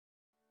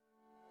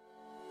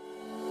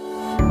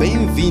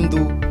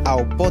Bem-vindo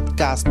ao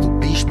podcast do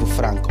Bispo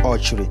Frank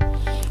Ochery.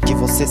 Que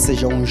você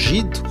seja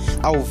ungido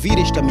ao ouvir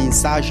esta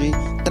mensagem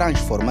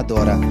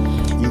transformadora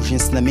e os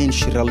ensinamentos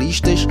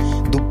realistas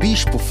do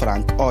Bispo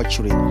Frank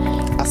Ochery.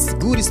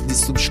 Assegure-se de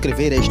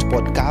subscrever este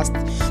podcast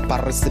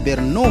para receber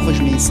novas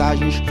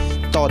mensagens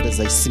todas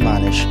as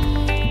semanas.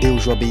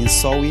 Deus o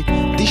abençoe.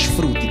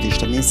 Desfrute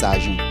desta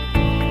mensagem.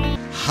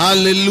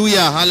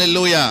 Aleluia,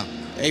 aleluia.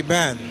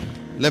 Amen.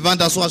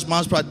 Levanta as suas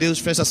mãos para Deus,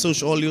 fecha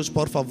seus olhos,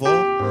 por favor.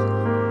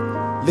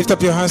 Lift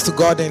up your hands to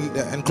God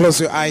and close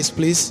your eyes,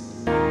 please.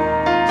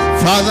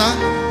 Father,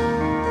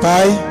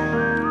 Pai,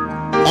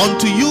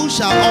 unto you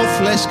shall all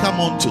flesh come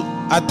unto,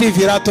 a ti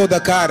virá toda a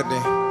carne,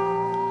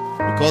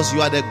 because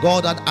you are the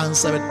God that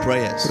answered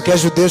prayers. porque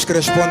és o Deus que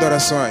responde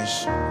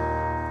orações.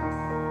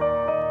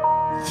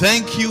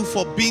 Thank you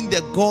for being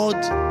the God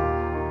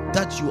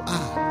that you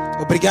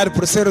are. Obrigado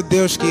por ser o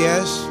Deus que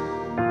és.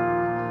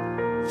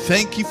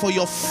 Thank you for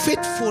your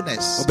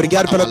faithfulness.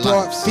 Obrigado over pela our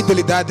tua lives.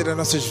 fidelidade nas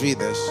nossas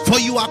vidas. For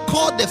you are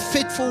called the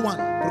faithful one,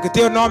 Porque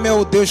teu nome é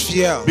o Deus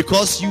fiel.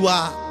 because you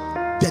are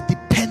the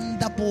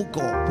dependable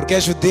God. Porque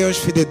és o Deus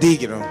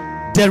fidedigno.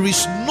 There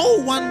is no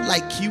one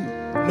like you.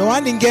 Não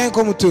há ninguém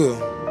como tu.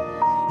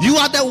 You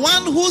are the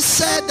one who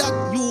said that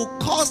you will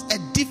cause a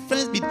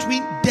difference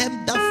between them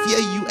that fear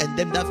you and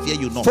them that fear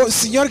you not. Foi o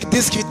Senhor que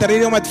disse que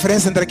traria uma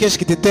diferença entre aqueles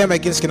que te temem e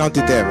aqueles que não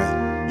te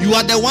temem. You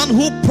are the one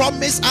who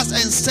promised us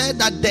and said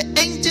that the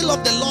angel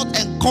of the Lord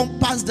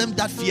encompass them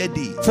that fear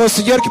thee. Foi o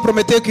Senhor que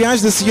prometeu que o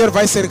anjo do Senhor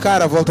vai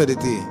cercar a volta de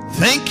ti.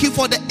 Thank you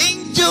for the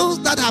angels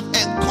that have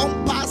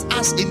encompassed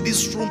us in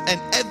this room and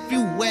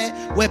everywhere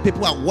where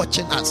people are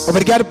watching us.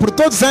 Obrigado por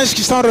todos os anjos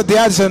que estão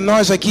rodeados a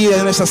nós aqui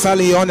nesta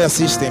sala e onde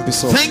assistem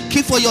pessoas. Thank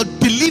you for your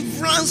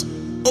deliverance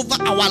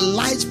over our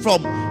lives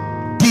from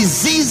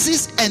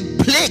diseases and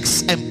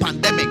plagues and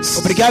pandemics.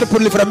 Obrigado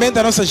por livramento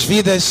das nossas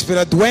vidas,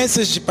 pelas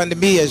doenças e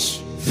pandemias.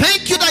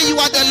 Thank you that you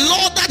are the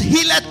Lord that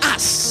healed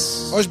us.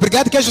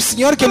 Obrigado que és o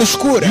Senhor que nos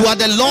cura. You are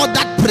the Lord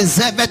that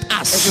preserved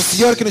És o us.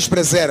 Senhor que nos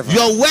preserva.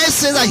 Your word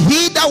says that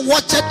he that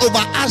watcheth over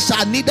us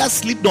shall neither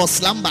sleep nor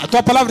slumber. A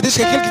tua palavra diz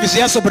que aquele que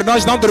vigiar sobre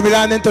nós não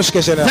dormirá nem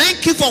tosquejará.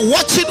 Thank you for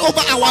watching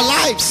over our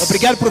lives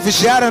Obrigado por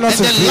vigiar a and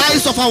nossas the vidas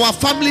lives of our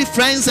family,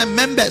 friends, and e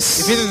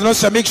members. vida dos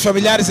nossos amigos,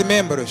 familiares e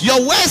membros. Your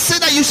word says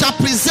that you shall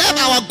preserve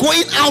our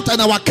going out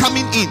and our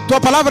coming in. Tua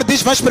palavra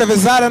diz que vais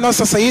preservar a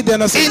nossa saída e a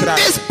nossa In entrada.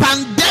 this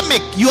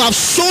pandemic, you have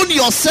shown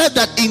yourself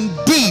that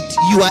indeed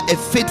you are a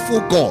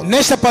faithful God.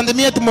 Nesta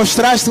pandemia tu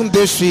mostraste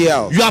Deus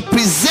fiel. You have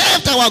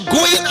preserved our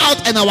going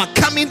out and our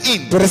coming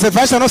in. Tu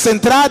reservaste a nossa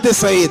entrada e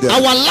saída.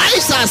 Our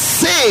lives are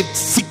saved,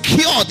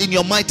 secured in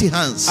your mighty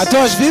hands. As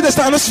nossas vidas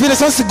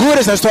são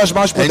seguras nas tuas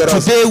mãos And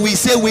poderosas. today we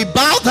say we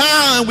bow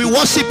down and we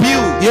worship you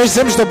E hoje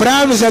dizemos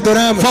dobramos e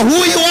adoramos. for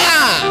who you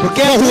are, Por for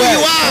quem who tu you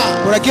és,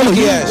 are, por aquilo for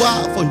que who és, you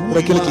are, for who por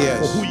aquilo you que are, és.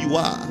 for who you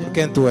are. Por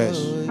quem tu és.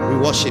 We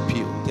worship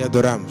you. Te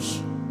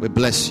adoramos We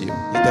bless you.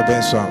 e te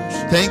abençoamos.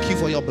 Thank you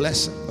for your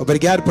blessing.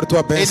 Obrigado por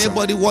tua bênção.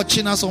 Anybody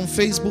watching us on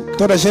Facebook,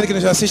 Toda a gente que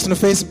nos assiste no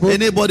Facebook,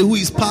 anybody who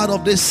is part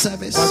of this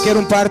service, qualquer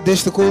parte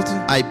deste culto,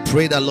 I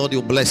pray that Lord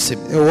you bless him.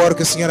 eu oro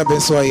que o Senhor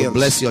abençoe eles.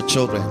 Bless your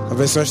children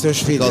Abençoe os teus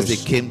filhos, because they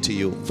came to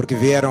you. porque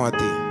vieram a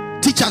ti.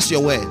 Teach us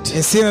your word.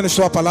 Ensina-nos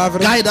tua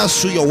palavra, Guide us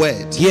through your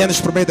word.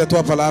 guia-nos por meio da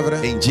tua palavra,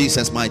 In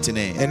Jesus' mighty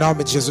name. em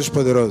nome de Jesus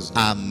poderoso.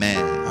 Amen.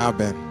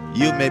 Amém.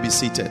 You may be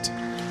seated.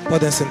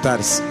 Podem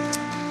sentar-se.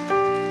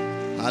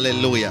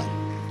 Hallelujah.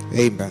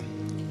 Amém.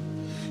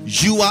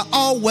 You are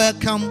all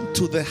welcome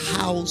to the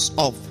house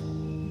of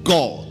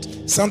God,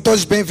 São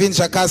todos bem-vindos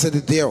à casa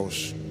de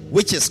Deus,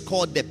 which is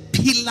called the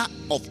pillar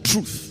of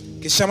truth.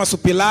 que chama-se o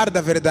pilar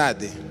da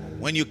verdade.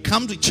 When you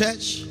come to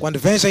church, Quando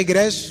vens à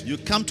igreja, you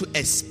come to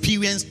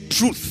experience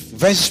truth.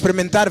 vens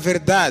experimentar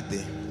verdade.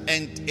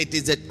 And it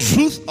is the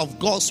truth of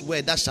God's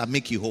word that shall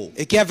make you whole.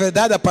 E que é a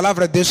verdade, a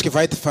palavra de Deus que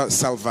vai te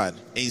salvar.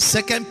 In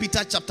 2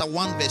 Peter chapter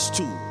 1 verse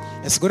 2,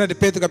 Em 2 de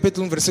Pedro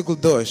capítulo 1 versículo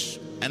 2.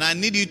 and I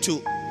need you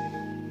to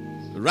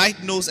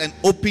write notes and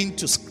open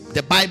to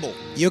the Bible.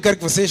 E eu quero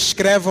que vocês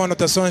escrevam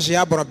anotações e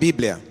abram a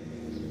Bíblia.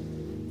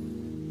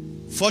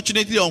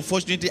 Fortunately or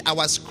unfortunately,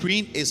 our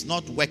screen is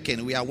not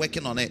working. We are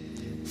working on it.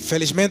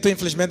 Felizmente ou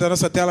infelizmente a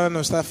nossa tela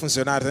não está a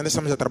funcionar. Ainda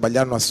estamos a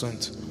trabalhar no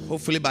assunto.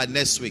 Hopefully by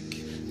next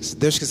week. Se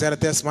Deus quiser,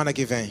 até a semana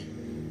que vem.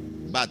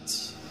 But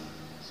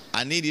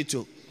I need you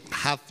to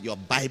have your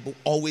Bible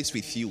always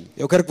with you.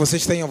 Eu quero que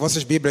vocês tenham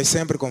vossas Bíblias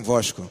sempre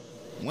convosco.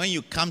 When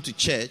you come to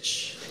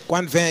church,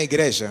 Quando vem à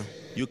igreja,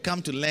 you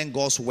come to learn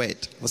God's word.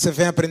 você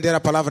vem aprender a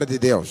palavra de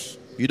Deus.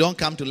 You don't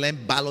come to learn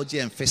biology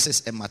and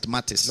physics and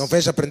mathematics. Não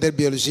vens aprender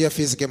biologia,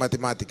 física e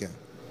matemática.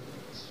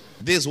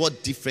 This is what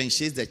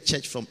differentiates the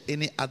church from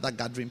any other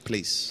gathering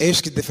place. É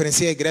isso que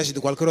diferencia a igreja de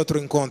qualquer outro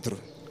encontro.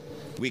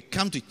 We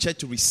come to church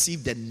to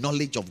receive the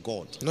knowledge of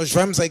God, Nós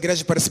vamos à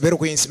igreja para receber o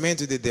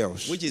conhecimento de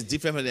Deus. which is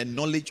different from the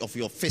knowledge of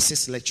your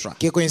physics lecturer,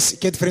 Que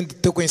é diferente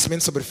do teu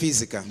conhecimento sobre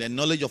física. the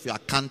knowledge of your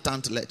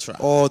accountant lecturer.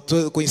 Ou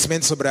teu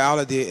conhecimento sobre a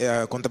aula de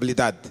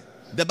contabilidade.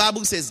 The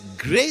Bible says,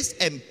 grace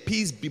and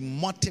peace be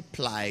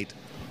multiplied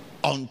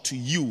unto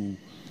you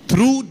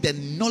through the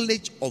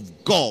knowledge of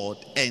God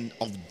and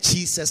of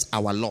Jesus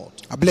our Lord.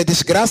 A Bíblia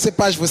diz: graça e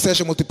paz vos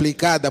seja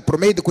multiplicada por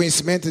meio do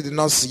conhecimento de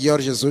nosso Senhor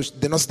Jesus,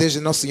 de nosso Deus e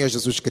nosso Senhor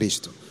Jesus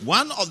Cristo.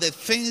 One of the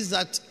things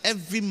that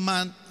every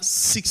man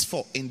seeks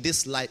for in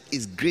this life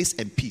is grace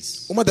and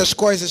peace. Uma das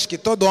coisas que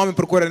todo homem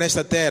procura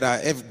nesta terra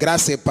é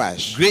graça e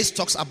paz. Grace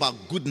talks about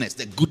goodness,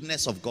 the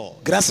goodness of God.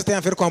 Graça tem a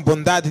ver com a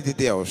bondade de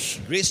Deus.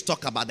 Grace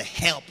talks about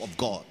the help of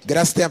God,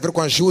 Graça tem a ver com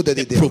a ajuda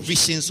de the Deus,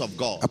 provisions of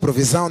God. a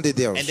provisão de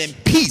Deus. And then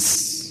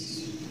peace.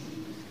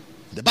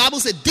 The Bible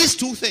said these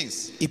two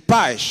things, E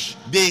paz,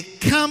 they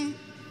come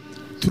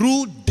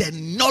through the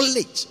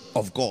knowledge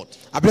of God,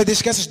 a Bíblia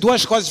diz que essas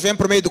duas coisas vêm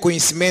por meio do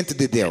conhecimento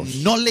de Deus,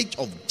 knowledge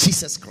of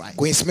Jesus Christ.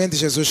 conhecimento de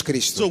Jesus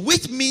Cristo. So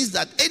which means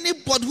that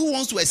anybody who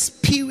wants to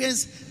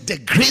experience the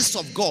grace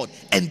of God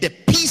and the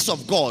peace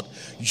of God,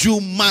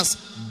 you must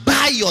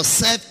buy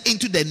yourself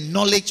into the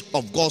knowledge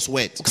of God's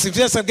word. O que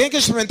significa, se alguém quer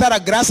experimentar a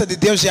graça de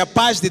Deus e a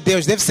paz de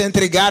Deus, deve se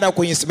entregar ao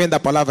conhecimento da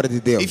palavra de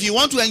Deus. If you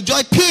want to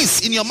enjoy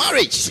peace in your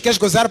marriage, Se queres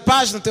gozar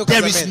paz no teu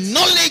there is casamento,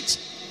 knowledge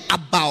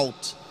about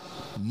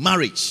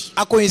marriage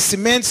há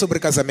conhecimento sobre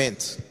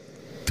casamento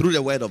through the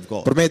word of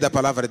God. por meio da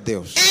palavra de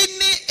Deus.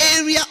 Any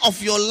area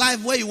of your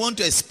life where you want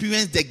to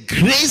experience the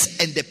grace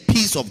and the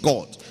peace of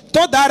God,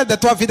 Toda área da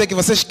tua vida que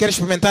vocês querem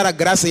experimentar a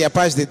graça e a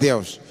paz de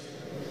Deus,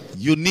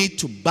 you need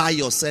to buy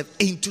yourself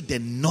into the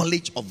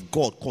knowledge of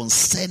God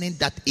concerning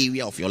that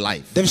area of your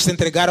life. deves te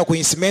entregar ao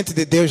conhecimento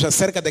de Deus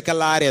acerca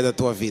daquela área da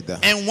tua vida.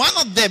 And one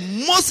of the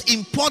most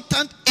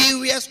important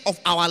areas of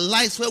our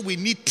lives where we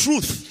need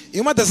truth E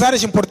uma das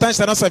áreas importantes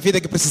da nossa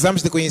vida que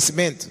precisamos de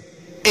conhecimento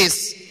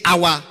is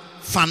our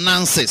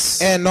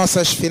finances. é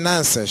nossas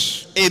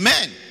finanças.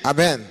 Amen.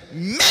 Amém.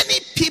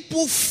 Many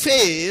people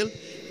fail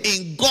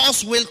in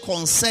God's will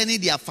concerning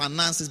their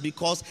finances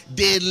because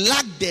they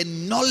lack the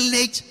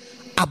knowledge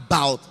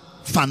about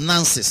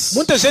finances.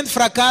 Muita gente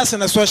fracassa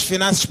nas suas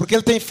finanças porque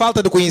ele tem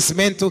falta de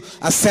conhecimento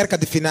acerca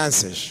de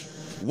finanças.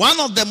 One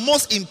of the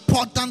most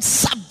important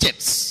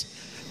subjects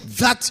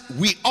that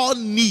we all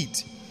need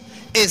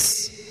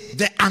is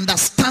the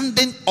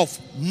understanding of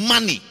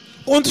money.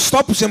 Dos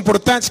tópicos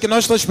importantes que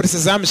nós todos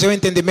precisamos é o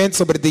entendimento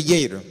sobre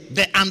dinheiro.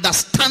 The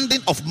understanding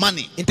of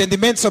money.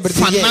 Entendimento sobre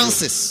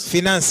Finances. dinheiro.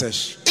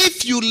 Finanças.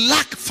 If you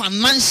lack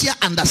financial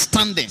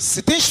understanding,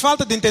 Se tens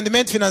falta de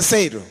entendimento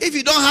financeiro, if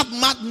you don't have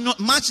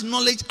much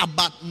knowledge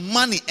about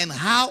money and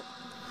how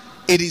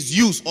it is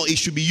used or it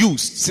should be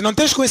used, se não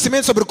tens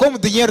conhecimento sobre como o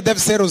dinheiro deve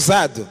ser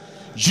usado,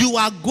 you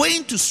are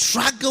going to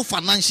struggle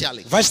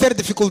financially, vais ter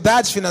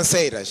dificuldades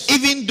financeiras,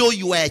 even though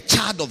you are a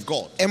child of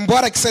God.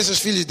 embora que sejas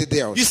filho de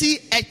Deus. You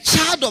see, a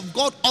child of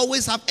God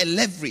always have a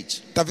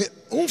leverage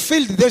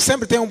Filho de Deus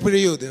sempre tem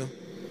período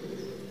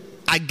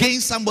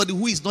against somebody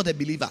who is not a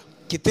believer,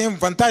 que tem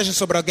vantagem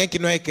sobre alguém que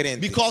não é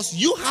crente. because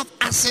you have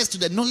access to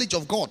the knowledge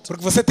of God.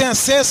 Porque você tem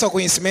acesso ao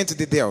conhecimento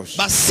de Deus.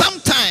 But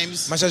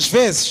sometimes Mas às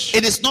vezes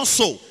it is not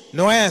so,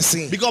 não é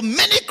assim. because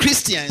many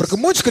Christians Porque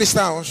muitos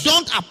cristãos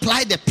don't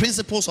apply the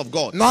principles of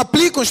God. não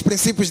aplicam os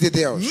princípios de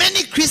Deus.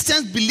 Many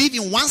Christians believe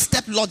in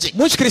one-step logic,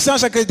 Muitos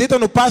cristãos acreditam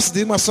no passo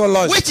de uma só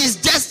lógica. which is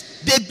just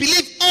they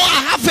believe, oh,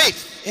 I have faith.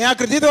 E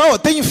acreditam,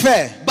 tenho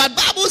fé. But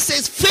Bible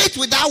says faith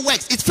without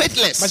works is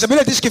faithless. Mas a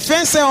Bíblia diz que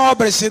fé sem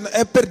obras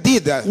é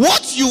perdida.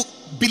 What you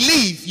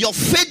believe, your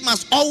faith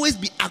must always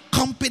be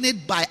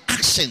accompanied by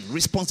action,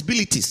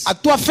 responsibilities. A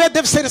tua fé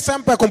deve ser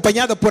sempre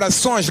acompanhada por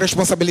ações,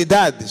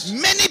 responsabilidades.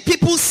 Many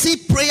people see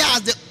prayer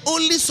as the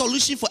only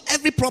solution for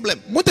every problem.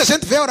 Muita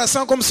gente vê a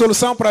oração como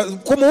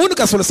como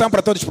única solução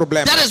para todos os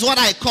problemas. That is what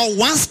I call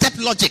one-step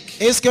logic.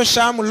 É isso que eu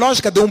chamo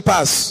lógica de um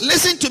passo.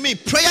 Listen to me,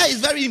 prayer is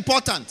very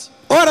important.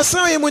 A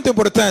oração é muito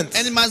importante.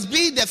 And it must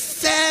be the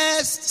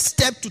first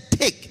step to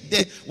take,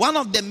 one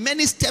of the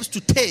many steps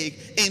to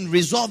take in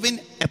resolving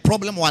a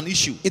problem or an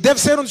issue. E deve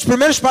ser dos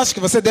primeiros passos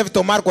que você deve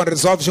tomar quando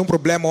resolves um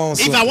problema ou um If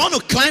I assunto. want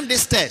to climb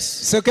these stairs,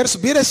 Se eu quero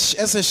subir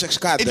essas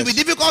escadas, it will be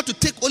difficult to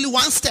take only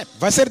one step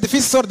vai ser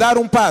difícil só dar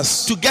um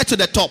passo to get to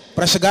the top.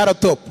 para chegar ao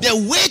topo. The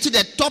way to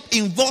the top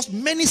involves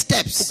many O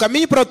steps.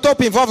 caminho para o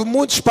topo envolve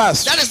muitos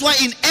passos. That is why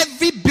in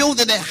every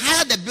building, the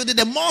higher the building,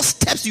 the more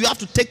steps you have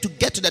to take to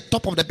get to the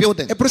top of the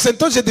building. É por isso em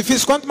todos os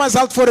edifícios, quanto mais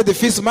alto for o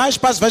edifício, mais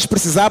passos vais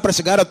precisar para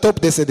chegar ao topo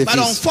desse But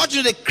edifício.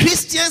 unfortunately,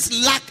 Christians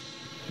lack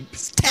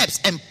steps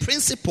and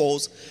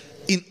principles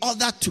in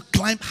order to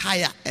climb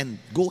higher and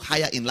go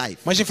higher in life.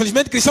 Mas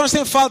infelizmente cristãos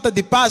têm falta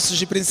de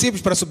passos e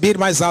princípios para subir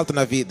mais alto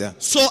na vida.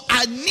 So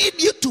I need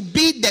you to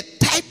be the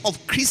type of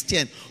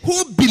Christian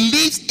who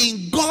believes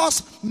in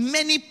God's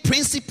many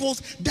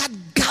principles that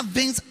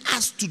governs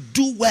us to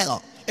do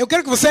well. Eu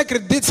quero que você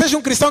acredite, seja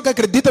um cristão que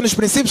acredita nos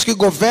princípios que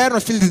governam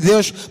o Filho de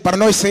Deus para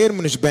nós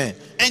sairmos bem.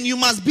 And you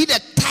must be the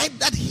type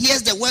that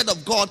hears the word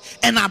of God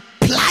and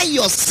apply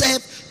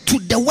yourself to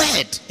the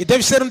word. E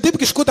deve ser um tipo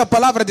que escuta a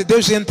palavra de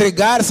Deus e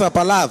entregar-se à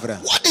palavra.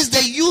 What is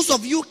the use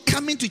of you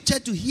coming to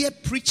church to hear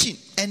preaching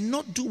and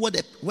not do what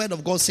the word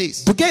of God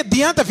says? Do que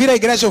adianta vir à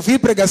igreja ouvir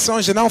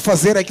pregações e não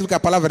fazer aquilo que a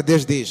palavra de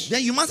Deus diz?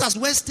 Then you must as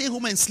well stay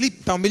home and sleep.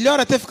 Então melhor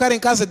até ficar em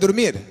casa e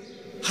dormir.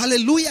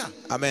 Hallelujah.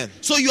 Amém.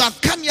 So you have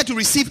come here to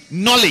receive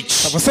knowledge.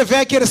 Então você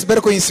veio aqui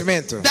receber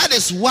conhecimento. That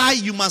is why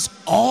you must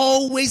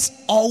always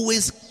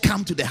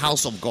come to the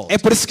house of God. É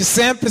por isso que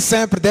sempre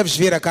deves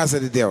vir à casa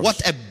de Deus.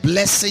 What a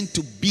blessing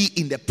to be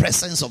in the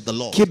presence of the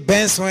Lord. Que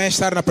bênção é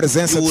estar na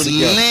presença You do will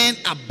Senhor. learn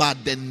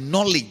about the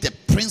knowledge, the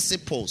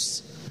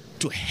principles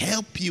to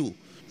help you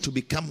to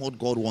become what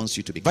God wants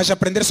you to become. Vais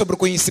aprender sobre o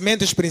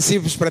conhecimento e os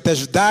princípios para te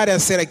ajudar a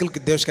ser aquilo que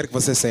Deus quer que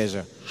você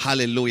seja.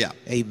 Hallelujah.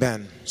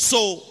 Amen.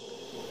 So,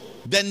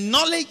 the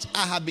knowledge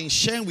I have been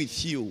sharing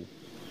with you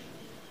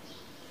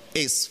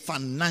is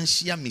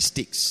financial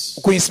mistakes.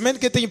 O conhecimento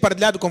que eu tenho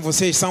partilhado com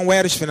vocês são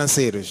erros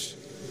financeiros.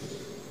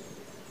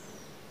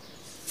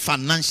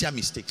 Financial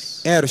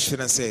mistakes. Erros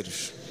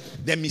financeiros.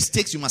 The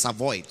mistakes you must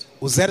avoid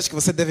Os erros que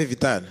você deve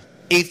evitar.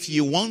 if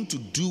you want to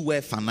do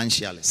well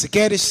financially. Se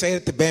queres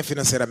sair-te bem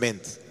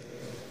financeiramente.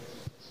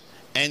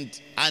 And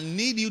I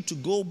need you to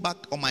go back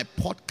on my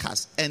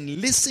podcast and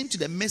listen to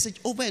the message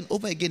over and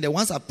over again, the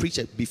ones I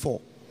preached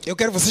before. Eu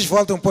quero que vocês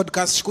voltem ao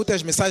podcast, escutem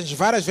as mensagens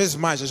várias vezes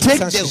mais, as Take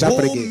mensagens the que já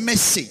whole preguei.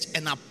 message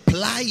and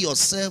apply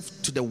yourself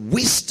to the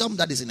wisdom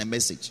that is in the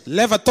message.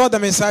 Leva toda a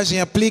mensagem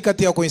e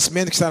aplica-te ao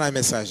conhecimento que está na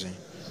mensagem.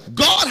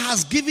 God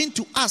has given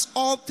to us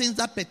all things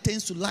that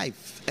pertains to life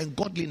and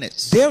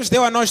godliness. Deus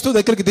deu a nós tudo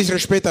aquilo que diz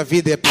respeito à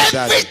vida e à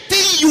piedade.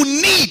 Everything you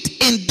need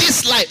in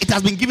this life, it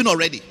has been given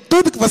already.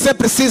 Tudo que você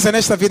precisa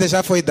nesta vida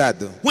já foi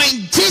dado.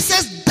 When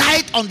Jesus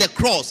died on the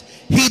cross,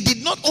 he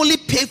did not only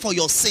pay for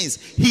your sins,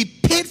 he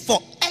paid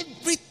for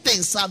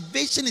everything.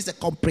 Salvation is a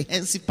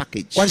comprehensive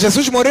package. Quando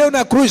Jesus morreu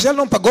na cruz, Ele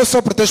não pagou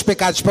só por teus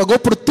pecados, pagou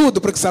por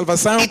tudo, porque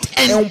salvação It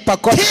é um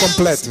pacote entails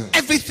completo.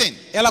 everything.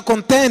 Ela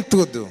contém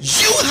tudo.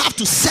 You have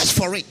to search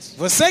for it.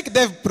 Você que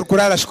deve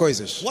procurar as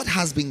coisas. What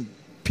has been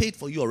paid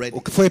for you already?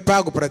 O que foi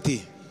pago para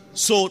ti.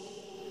 So,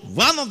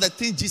 one of the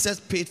things Jesus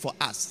paid for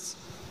us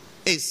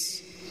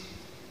is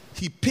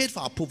he paid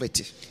for our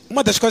poverty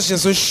Uma das coisas que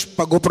Jesus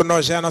pagou por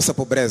nós é a nossa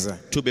pobreza,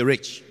 to be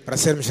rich. para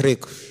sermos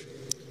ricos.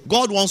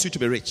 God wants you to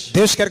be rich.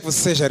 Deus quer que você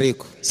seja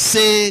rico.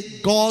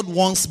 Say, God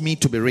wants me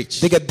to be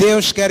rich. Diga,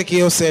 Deus quer que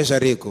eu seja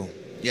rico.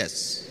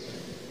 Yes.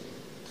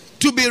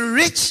 To be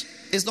rich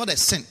is not a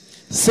sin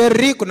Ser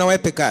rico não é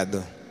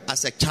pecado,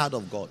 as a child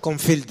of God. como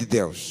filho de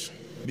Deus.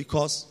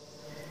 Because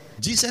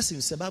Jesus in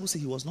the Bible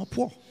says he was not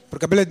poor.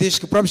 Porque a Bíblia diz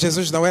que o próprio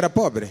Jesus não era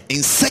pobre.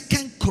 In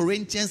 2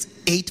 Corinthians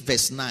 8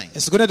 verse 9. Em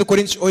 2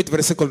 Coríntios 8,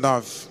 versículo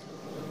 9.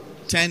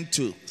 Turn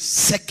to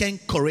 2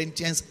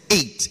 Corinthians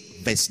 8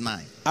 verse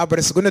 9.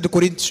 Abre 2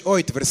 Coríntios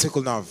 8,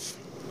 versículo 9.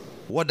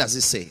 What does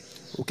it say?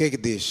 O que é que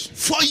diz?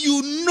 For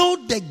you know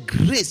the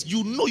grace,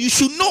 you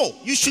should know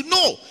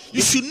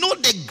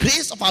the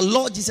grace of our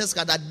Lord Jesus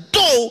Christ, that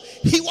though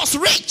he was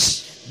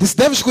rich, Diz,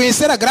 deves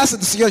conhecer a graça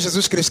do Senhor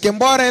Jesus Cristo, que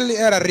embora ele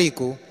era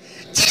rico,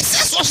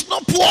 Jesus was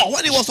not poor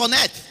when he was on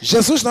earth.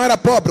 Jesus não era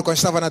pobre quando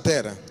estava na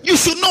terra. You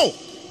should know.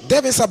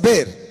 Devem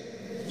saber.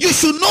 You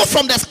should know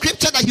from the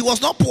scripture that he was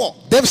not poor.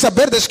 Deves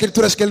saber das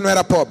escrituras que ele não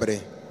era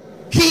pobre.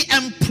 He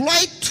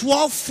employed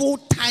 12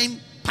 full-time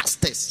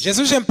pastors,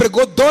 Jesus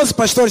empregou 12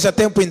 pastores a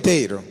tempo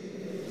inteiro.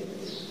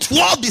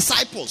 12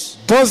 disciples.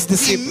 12 He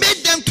discípulos.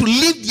 made them to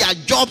leave their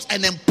jobs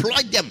and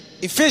employ them.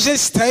 E fez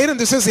eles saírem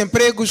dos seus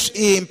empregos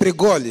e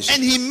empregou-lhes.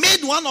 And he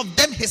made one of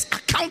them his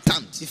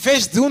accountant. E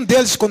fez de um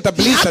deles He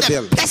contabilista had a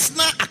dele.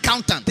 personal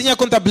accountant. Tinha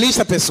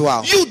contabilista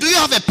pessoal. Do you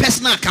have a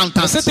personal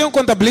accountant? Você tem um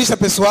contabilista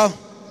pessoal?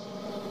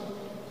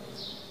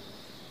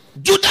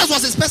 Judas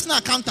was his personal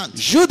accountant.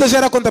 Judas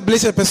era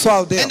contabilista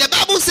pessoal dele. And the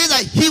Bible says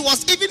that he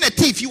was even a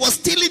thief. He was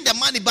stealing the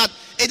money, but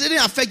it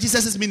didn't affect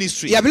Jesus'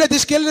 ministry. E a Bíblia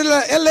diz que ele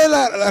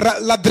era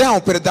ladrão,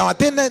 perdão.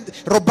 Até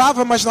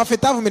roubava, mas não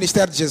afetava o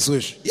ministério de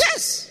Jesus.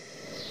 Yes.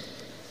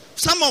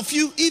 Some of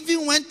you,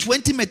 even when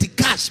 20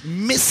 Medicash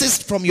misses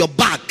from your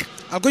bag,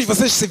 Alguns de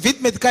vocês, se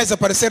 20 medicais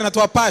aparecerem na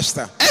tua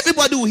pasta,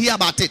 everybody will hear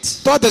about it.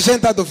 toda a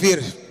gente há de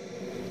ouvir.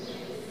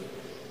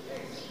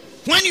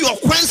 When your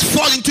coins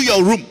fall into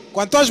your room,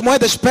 Quando as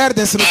moedas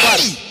perdem-se no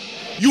quarto, hey,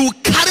 you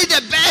carry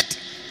the bed,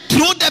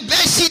 throw the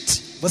bed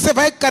sheet, você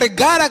vai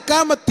carregar a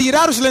cama,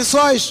 tirar os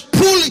lençóis,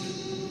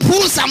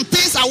 pull some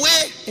things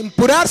away,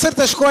 empurrar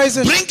certas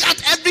coisas, bring out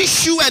every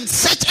shoe and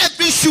search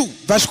every shoe.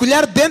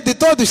 vasculhar dentro de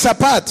todos os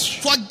sapatos.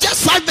 For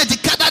just 5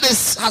 Medicash that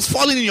has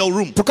fallen in your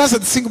room. Por causa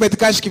de 5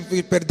 medicais que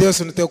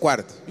perdeu-se no teu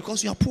quarto.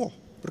 Because you are poor.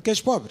 Porque és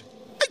pobre.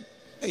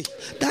 Ei,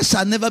 That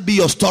shall never be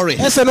your story.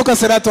 essa nunca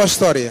será a tua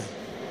história.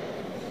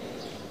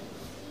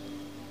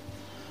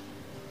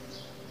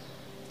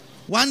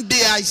 One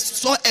day I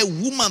saw a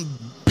woman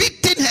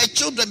beating her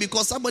children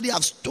because somebody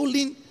have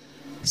stolen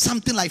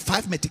something like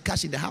 5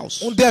 Medicash in the house.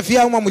 Dia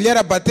havia uma mulher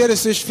a bater os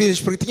seus filhos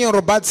porque tinham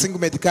roubado 5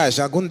 medicais.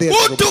 Algum deles.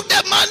 Who took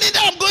the money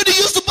that I'm going to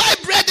use to buy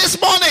bread this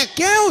morning?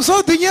 Quem usou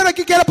o dinheiro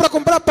aqui que era para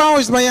comprar pão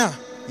hoje de manhã?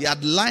 He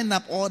had lined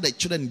up all the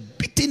children,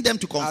 beating them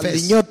to confess.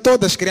 Alinhou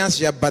todas as crianças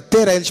e a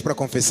bater a eles para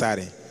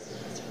confessarem.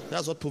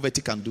 That's what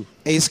poverty can do.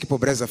 É isso que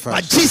pobreza But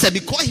faz. Jesus,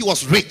 because he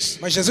was rich,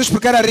 Mas Jesus,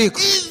 porque era rico,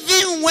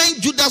 even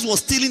when Judas was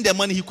stealing the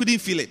money, he couldn't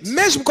feel it.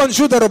 mesmo quando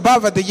Judas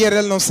roubava dinheiro,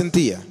 ele não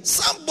sentia.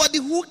 Somebody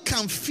who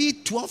can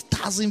feed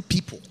 12,000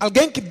 people,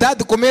 Alguém que dá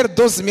de comer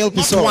 12 mil not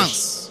pessoas.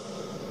 once,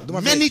 De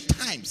uma Many vez.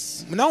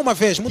 times. Não uma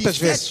vez, He muitas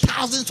fed vezes.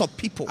 thousands of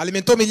people.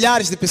 Alimentou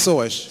milhares de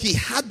pessoas. He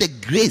had the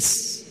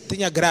grace.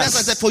 Tinha That's why I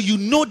graça. said, for you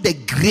know the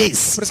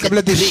grace. Por isso que a The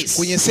Bíblia diz, grace.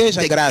 conheceis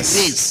a The graça.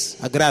 grace.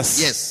 A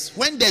graça. Yes.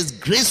 When there's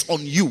grace on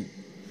you,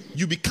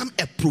 you become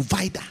a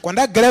provider. Quando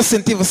há graça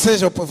em ti, você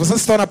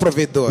se torna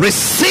provedor.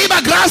 Receive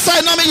a graça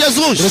em nome de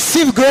Jesus.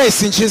 Receive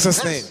grace in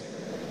Jesus' name.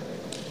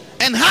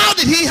 And how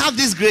did he have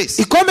this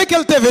grace? E como é que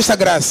ele teve esta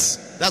graça?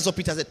 That's what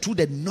Peter said, through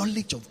the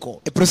knowledge of God.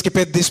 É por isso que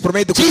Pedro diz, por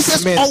meio do Jesus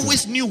conhecimento.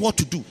 always knew what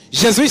to do.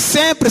 Jesus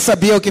sempre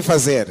sabia o que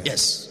fazer.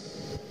 Yes.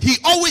 He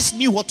always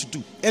knew what to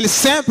do. Ele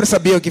sempre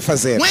sabia o que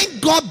fazer. When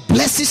God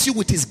blesses you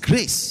with his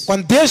grace,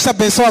 Quando Deus te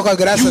abençoa com a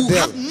graça you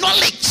have dele,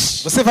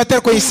 knowledge. você vai ter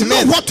You know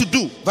conhecimento. what to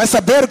do. Vai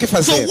saber o que So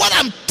fazer. what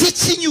I'm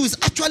teaching you is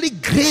actually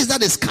grace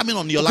that is coming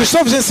on your O que life.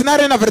 estou vos ensinar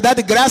é, na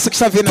verdade, graça que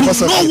está vindo na To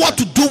vossa know vida. what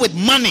to do with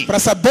money. Para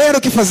saber o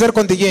que fazer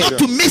com dinheiro. Not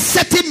to make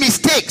certain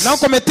mistakes Não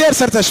cometer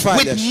certas with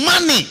falhas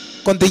money.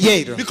 com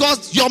dinheiro.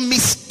 Because your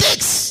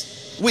mistakes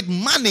with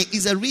money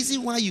is a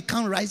reason why you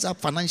can't rise up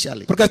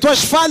financially. Porque as tuas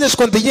falhas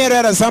com dinheiro é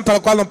a razão pela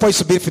qual não podes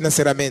subir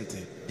financeiramente.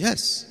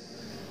 Yes.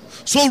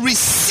 So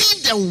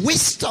receive the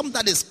wisdom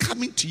that is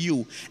coming to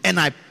you and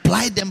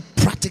apply them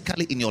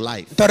practically in your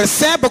life. Então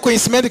receba o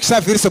conhecimento que está a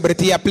vir sobre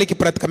ti e aplique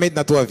praticamente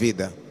na tua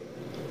vida.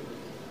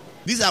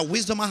 These are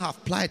wisdom I have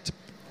applied.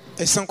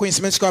 Esses são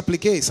conhecimentos que eu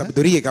apliquei,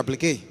 sabedoria que eu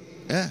apliquei.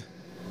 Yeah.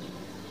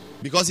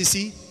 Because you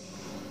see,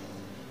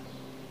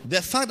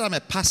 the fact that I'm a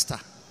pastor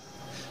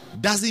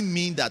doesn't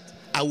mean that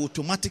I will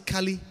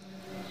automatically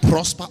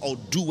prosper or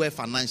do well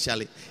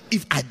financially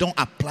if I don't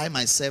apply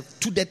myself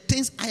to the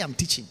things I am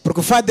teaching. Porque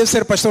o fato de eu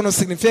ser pastor não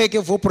significa que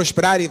eu vou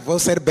prosperar e vou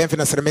ser bem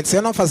financeiramente se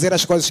eu não fazer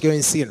as coisas que eu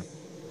ensino.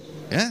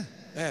 Yeah.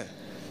 É.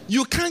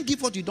 You can't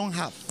give what you don't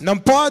have. Não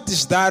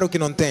podes dar o que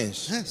não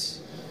tens.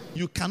 Yes.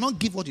 You cannot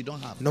give what you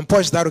don't have. Não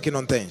podes dar o que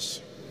não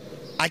tens.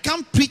 I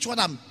can't preach what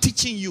I'm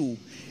teaching you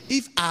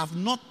if I have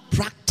not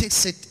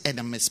practiced it and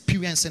I'm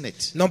experiencing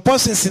it. Não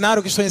posso ensinar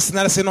o que estou a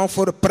ensinar se não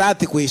for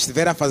prático e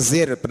estiver a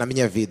fazer na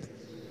minha vida.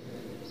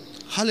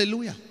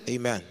 Hallelujah.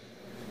 Amen.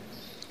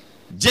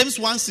 James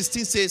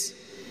 1:16 says,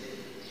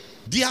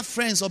 dear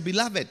friends or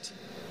beloved,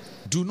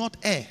 do not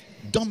err.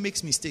 Don't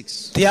make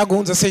mistakes. Tiago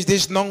 1,16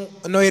 diz,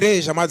 não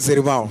ireis, amados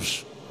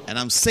irmãos. And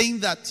I'm saying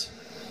that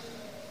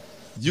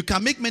you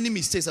can make many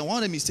mistakes, and one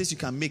of the mistakes you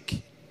can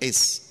make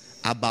is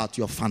about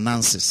your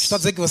finances. Estou a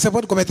dizer que você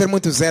pode cometer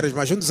muitos erros,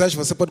 mas um dos erros que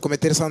você pode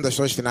cometer são das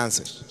suas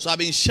finanças. So I've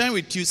been sharing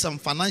with you some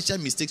financial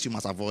mistakes you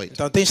must avoid.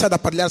 Então tenho estado a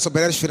partilhar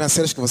sobre erros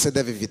financeiros que você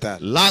deve evitar.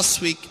 Last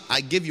week,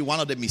 I gave you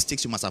one of the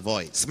mistakes you must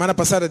avoid. Semana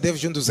passada devo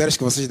um dos erros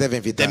que vocês devem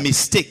The evitar.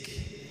 mistake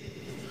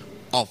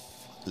of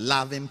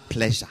loving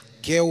pleasure.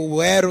 Que é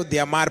o erro de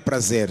amar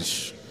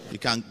prazeres. You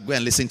can go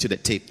and listen to the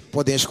tape.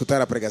 Podem escutar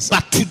a pregação.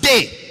 But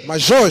today,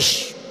 Mas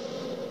hoje,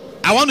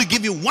 I want to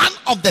give you one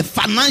of the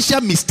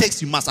financial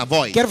mistakes you must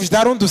avoid. quero vos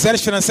dar um dos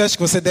erros financeiros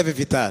que você deve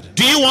evitar.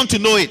 Do you want to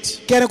know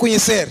it? Querem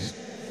conhecer?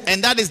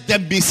 And that is the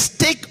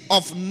mistake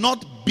of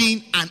not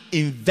being an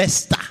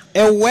investor.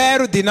 É o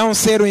erro de não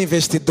ser um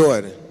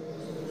investidor.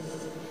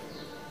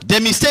 The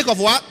mistake of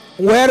what?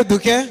 O erro do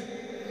quê?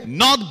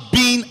 Not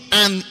being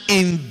an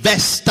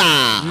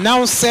investor.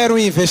 Não ser um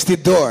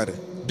investidor.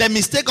 The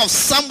mistake of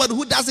somebody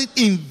who doesn't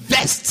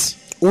invest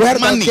O erro de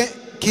money alguém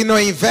que não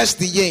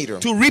investe dinheiro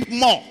to reap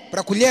more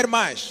para colher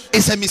mais.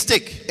 is a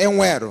mistake. É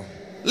um erro.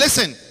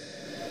 Listen,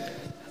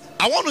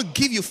 I want to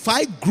give you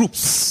 5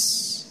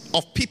 groups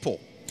of people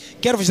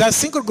Quero vos dar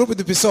 5 grupos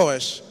de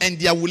pessoas and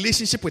their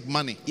relationship with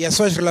money. e as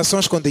suas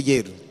relações com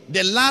dinheiro.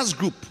 The last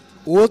group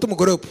O último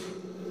grupo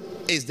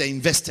is the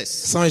investors.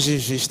 são os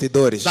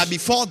investidores. But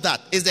before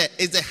that is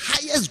the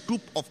highest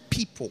group of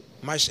people.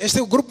 Mas este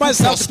é o grupo mais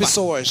alto de Prosper.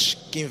 pessoas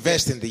que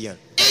investem dinheiro.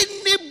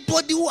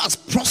 Anybody who has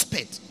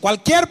prospered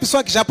Qualquer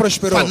pessoa que já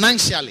prosperou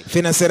financially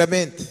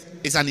financeiramente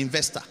is an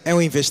investor. é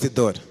um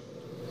investidor.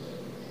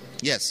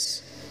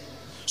 Yes.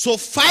 So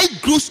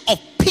 5 groups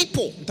of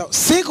people Então,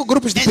 5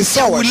 grupos de and their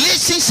pessoas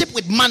relationship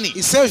with money.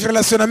 e seus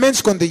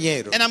relacionamentos com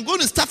dinheiro. And I'm going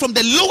to start from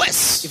the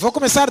lowest E vou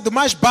começar do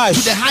mais to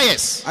baixo the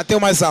highest. até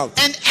o mais alto.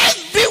 And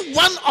every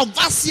one of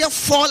us here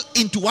fall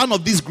into one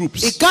of these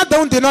groups. E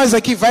cada um de nós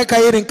aqui vai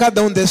cair em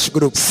cada um desses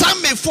grupos.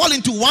 Some may fall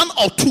into 1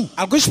 or 2.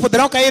 Alguns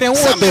poderão cair em 1 ou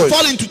Some may 2.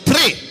 fall into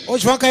 3.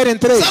 Outros vão cair em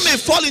 3. Some may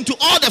fall into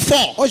all the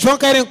 4 Outros vão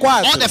cair em or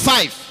 4 the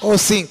 5. ou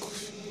 5.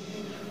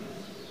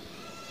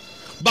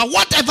 But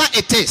whatever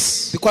it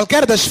is, De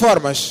qualquer das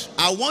formas,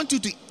 I want you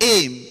to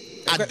aim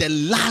at the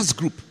last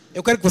group,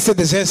 eu quero que você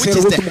deseje which ser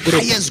is o the último grupo,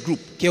 highest group,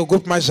 que é o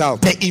grupo mais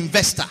alto, the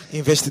investor.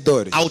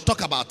 investidores. I will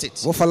talk about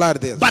it. Vou falar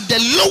deles. But the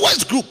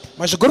lowest group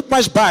Mas o grupo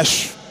mais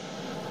baixo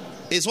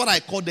is what I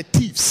call the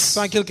thieves.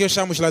 são aquilo que eu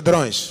chamo os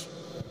ladrões.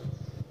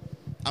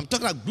 I'm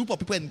talking about a group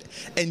of people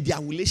and their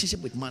relationship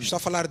with money. Estou a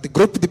falar de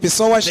grupo de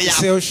pessoas They e are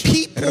seus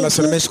people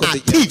relacionamentos who com are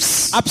dinheiro.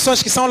 thieves. Há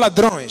pessoas que são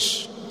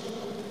ladrões.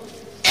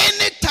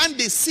 Anytime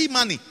they see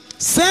money,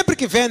 Sempre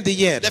que vêem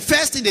dinheiro, the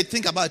first thing they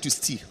think about is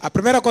to steal. a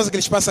primeira coisa que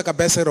lhes passa a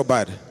cabeça é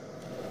roubar.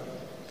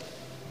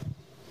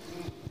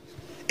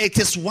 It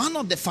is one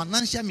of the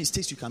financial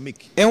mistakes you can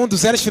make. É um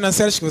dos erros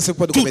financeiros que você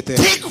pode To cometer.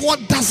 take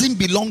what doesn't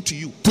belong to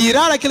you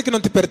Tirar aquilo que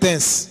não te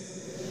pertence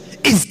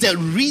is the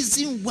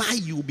reason why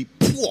you will be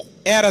poor.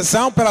 é a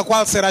razão pela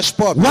qual serás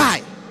pobre.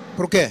 Why?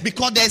 Por quê?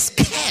 Because there's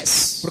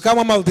curse. Porque há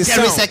uma maldição.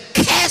 There is a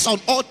curse on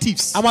all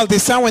thieves. Há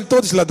maldição em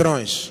todos os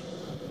ladrões.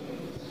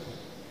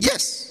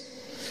 Yes.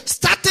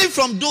 Starting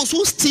from those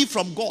who steal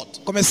from God.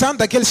 Começando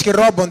daqueles que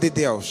roubam de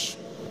Deus.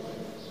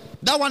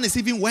 That one is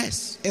even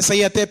worse. Esse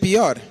aí até é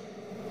pior.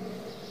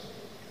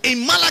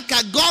 In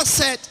Malachi, God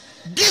said,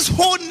 this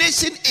whole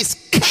nation is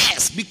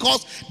cursed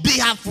because they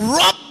have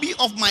robbed me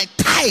of my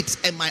tithes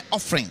and my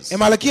offerings. Em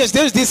Malaquias,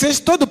 Deus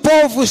disse: todo o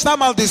povo está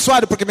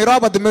amaldiçoado porque me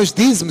rouba de meus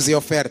dízimos e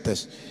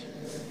ofertas.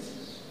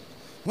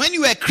 When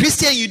you are a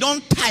Christian, you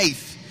don't tithe.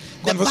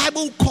 The Quando você-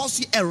 Bible calls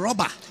you a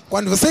robber.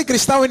 Quando você é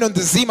cristão e não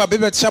dizima, a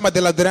Bíblia te chama de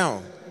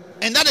ladrão.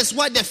 And that is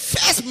why the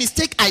first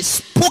mistake I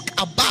spoke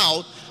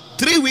about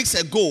 3 weeks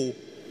ago,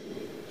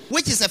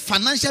 which is a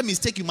financial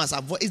mistake you must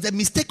avoid, is the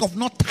mistake of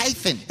not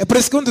tithing. É por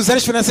isso que um dos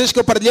erros financeiros que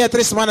eu partilhei há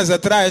 3 semanas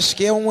atrás,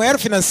 que é um erro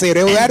financeiro,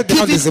 é o erro de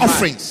não giving dizimar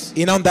offerings.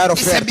 e não dar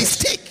It's a ofertas.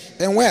 mistake.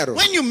 É um erro.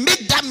 When you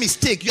make that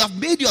mistake, you have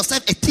made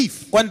yourself a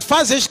thief. Quando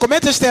fazes,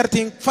 cometes este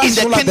erro, fazes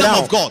In the kingdom ladrão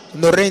of God.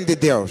 no reino de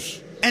Deus.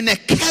 And a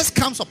curse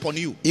comes upon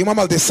you. E uma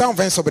maldição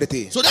vem sobre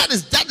ti. So that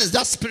is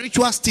that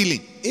spiritual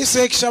stealing. Isso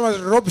é que chama de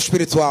roubo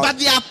espiritual. But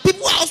there are people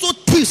who are also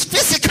thieves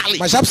physically.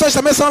 Mas há pessoas que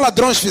também são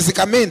ladrões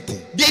fisicamente.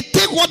 They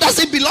take what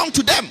doesn't belong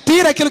to them.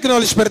 Tira aquilo que não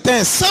lhes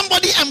pertence.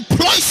 Somebody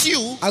employs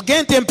you,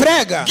 Alguém te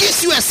emprega,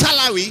 gives you a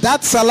salary,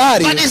 dá-te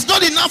salário. but it's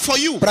not enough for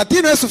you. Para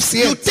ti não é You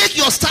suficiente. take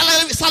your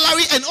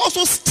salary and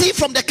also steal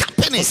from the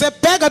company. Você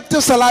pega o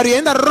teu salário e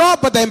ainda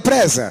rouba da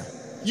empresa.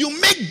 You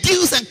make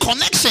deals and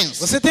connections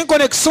Você tem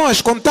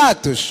conexões,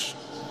 contatos,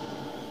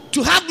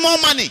 to have more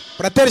money.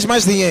 para teres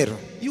mais dinheiro.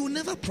 You will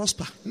never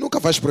prosper Nunca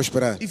vais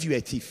prosperar. if you are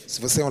a thief. Se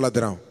você é um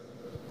ladrão,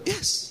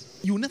 Yes,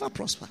 you will never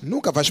prosper.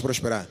 nunca vais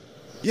prosperar.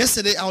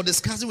 Yesterday I was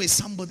discussing with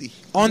somebody.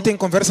 Ontem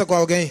conversa com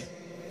alguém.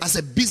 As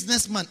a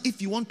businessman,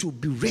 if you want to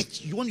be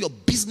rich, you want your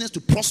business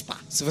to prosper,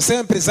 Se você é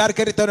empresário e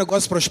quer que teu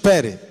negócio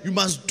prospere, you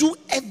must do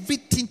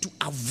everything to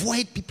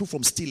avoid people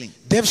from stealing.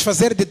 deves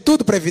fazer de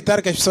tudo para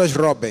evitar que as pessoas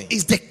roubem.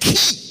 It's the key.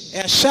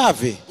 É a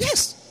chave,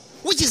 Yes,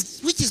 which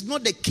is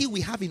not the key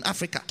we have in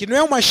Africa. que não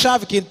é uma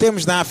chave que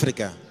temos na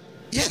África.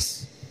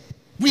 Yes,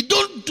 we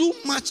don't do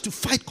much to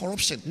fight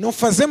corruption, Não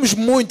fazemos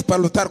muito para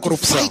lutar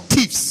corrupção, fight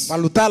thieves. para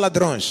lutar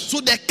ladrões.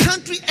 So the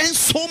country earns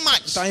so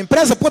much, Então a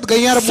empresa pode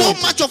ganhar so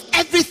muito, much of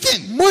everything,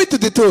 muito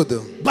de tudo,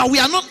 but we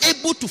are not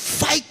able to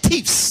fight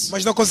thieves,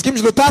 mas não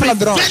conseguimos lutar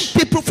ladrões prevent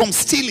people from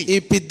stealing.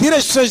 e pedir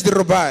às pessoas de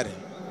roubar.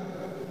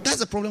 That's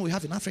the problem we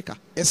have in Africa.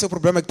 Esse é o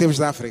problema que temos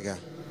na África.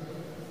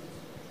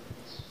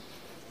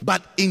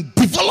 But in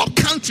developed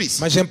countries,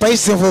 Mas em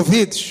países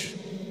desenvolvidos,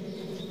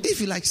 if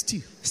you like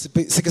steal,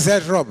 se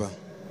quiseres rouba.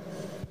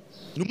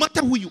 no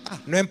matter who you are,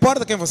 Não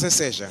importa quem você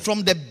seja,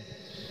 from the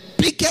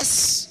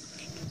biggest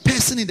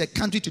person in the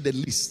country to the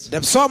least. da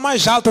pessoa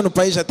mais alta no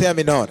país até a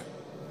menor.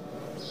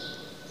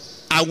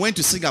 I went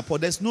to Singapore.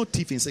 There's no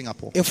thief in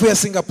Singapore. Eu fui a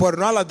Singapura,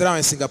 não há ladrão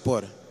em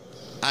Singapura.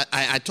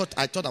 I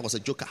thought I was a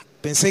joker.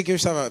 Pensei que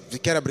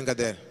era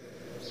brincadeira.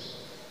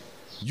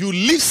 You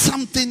leave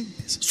something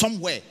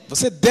somewhere.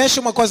 Você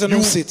deixa uma coisa num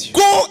You sítio.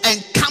 go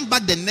and come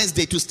back the next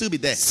day to still be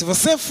there. Se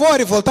você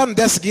for e voltar no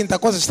dia seguinte, a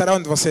coisa estará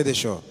onde você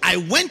deixou. I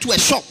went to a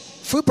shop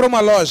Fui para uma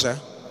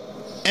loja,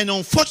 and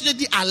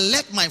unfortunately I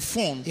left my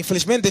phone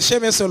infelizmente deixei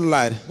meu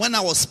celular when I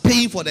was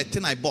paying for the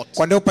thing I bought.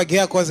 quando eu paguei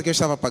a coisa que eu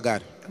estava a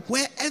pagar.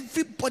 Where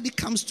everybody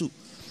comes to.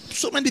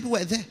 So many people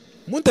were there.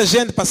 Muita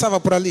gente passava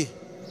por ali.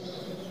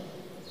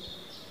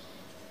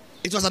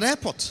 It was at the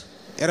airport.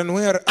 Era no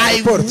I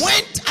aeroporto.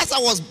 went as I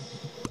was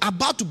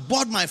about to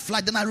board my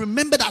flight. Then I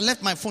remembered I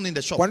left my phone in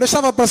the shop. Quando eu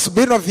estava para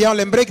subir no avião,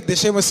 lembrei que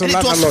deixei meu celular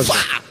And na it was loja.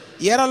 far.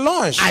 E era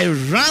longe. I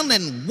ran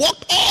and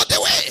walked all the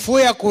way.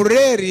 Fui a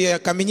correr e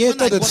caminhei When I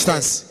toda a got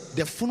distância.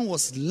 there, the phone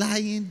was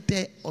lying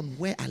there on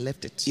where I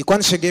left it. E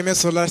quando cheguei, meu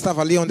celular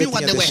estava ali onde eu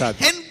Meanwhile, tinha there were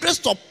deixado.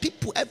 hundreds of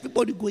people,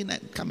 everybody going and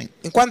coming.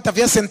 Enquanto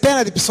havia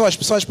centenas de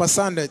pessoas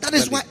passando. That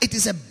is ali. why it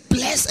is a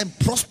blessed and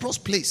prosperous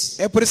place.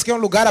 É por isso que é um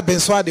lugar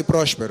abençoado e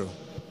próspero.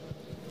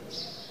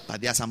 But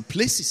there are some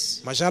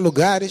places Mas há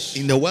lugares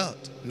in the world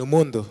no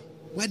mundo,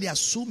 where there are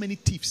so many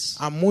thieves.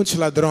 há muitos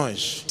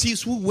ladrões.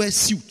 Thieves who wear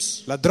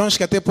suits. Ladrões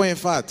que até põem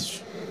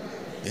fatos.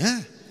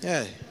 Yeah.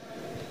 É,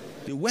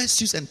 They wear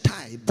suits and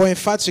tie. põem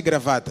fatos e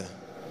gravata.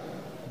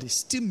 They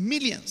steal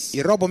millions.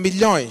 E roubam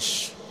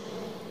milhões.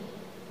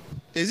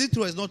 Is it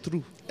true or is not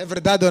true? É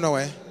verdade ou não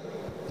é?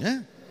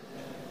 Yeah.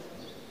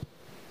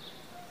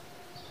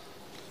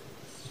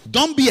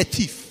 Don't be a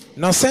thief.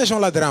 Não seja um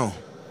ladrão.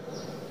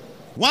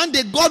 One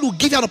day God will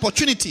give you an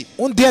opportunity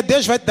Dia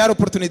Deus vai te dar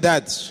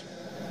oportunidades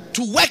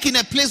to work in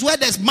a place where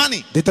there's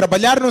money. de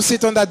trabalhar num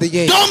sítio onde há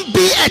dinheiro. Don't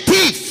be a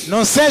thief.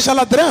 Não seja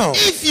ladrão.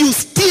 If you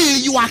steal,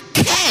 you are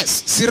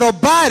cursed. Se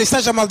roubar,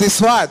 estás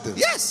amaldiçoado.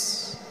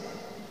 Yes.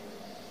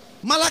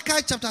 Malachi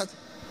chapter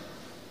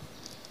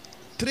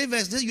 3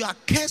 verses, you are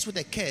cursed with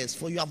a curse,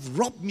 for you have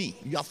robbed me.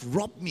 You have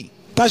robbed me.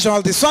 Estás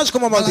amaldiçoado com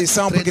uma Malaquias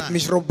maldição porque 3:9. te me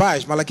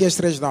roubais. Malaquias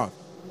 3:9.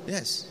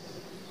 Yes.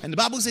 And the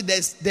Bible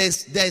says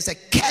there's a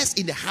curse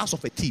in the house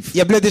of a thief.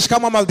 E a Bíblia diz que há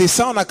uma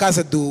maldição na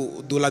casa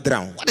do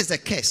ladrão. What is a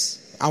curse?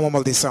 Há uma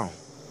maldição.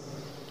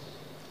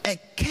 A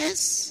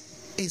curse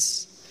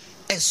is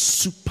a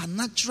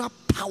supernatural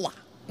power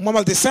Uma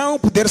maldição é um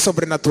poder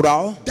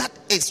sobrenatural that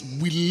is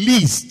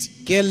released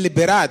que é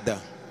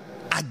liberada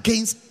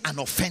against an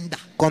offender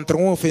contra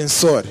um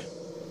ofensor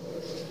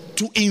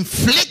to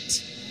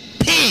inflict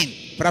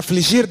pain, para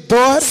afligir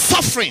dor,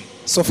 suffering,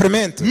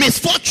 sofrimento,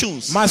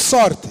 misfortunes, má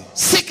sorte,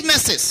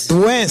 sicknesses,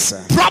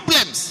 doença,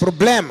 problems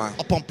problema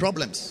upon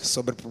problems.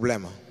 sobre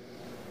problema.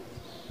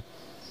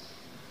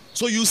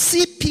 So you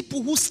see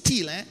people who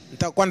steal,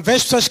 Então, quando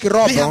vês pessoas que they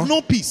have roubam,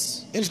 no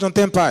peace. eles não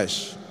têm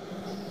paz.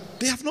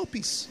 They have no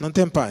peace. Não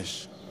têm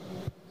paz.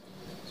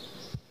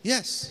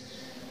 Yes.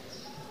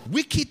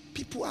 Wicked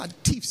people are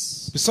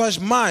thieves. Pessoas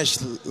más,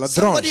 Somebody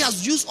ladrões.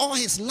 has used all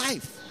his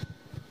life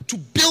to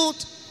build,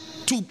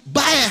 to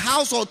buy a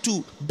house or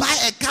to buy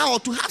a car or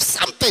to have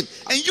something.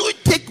 And you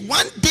take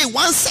 1 day,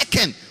 1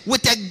 second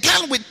with a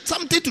gun, with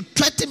something to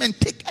threaten him and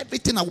take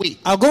everything away.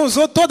 Alguns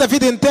usam toda a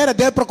vida inteira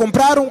dele para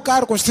comprar um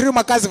carro, construir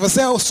uma casa. E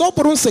você, só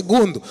por um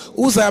segundo,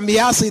 usa a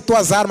ameaça e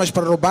tuas armas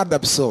para roubar da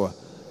pessoa.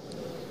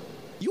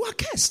 You are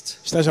cursed.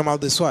 Estás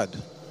amaldiçoado.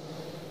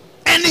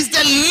 And it's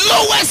the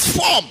lowest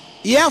form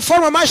E é a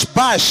forma mais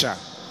baixa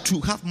to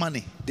have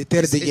money. de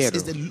ter It's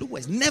dinheiro. the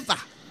lowest. Never.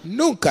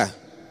 Nunca.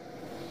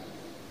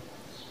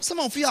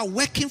 Some of you are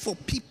working for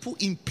people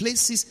in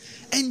places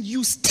and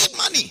you steal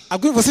money.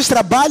 Alguns de vocês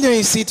trabalham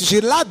em sítios e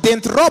lá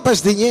dentro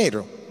roubas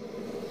dinheiro.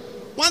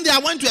 One day I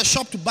went to a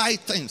shop to buy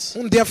things,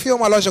 Um dia fui a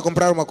uma loja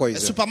comprar uma a coisa,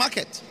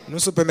 supermarket. num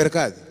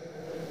supermercado.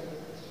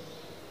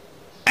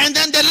 And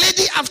then the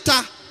lady, after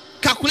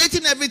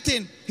calculating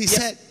everything, he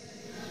said,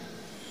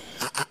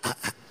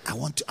 I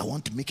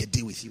want to make a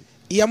deal with you.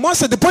 E a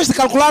moça, depois de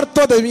calcular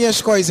todas as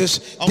minhas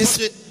coisas,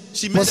 disse,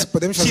 She made,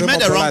 podemos she fazer uma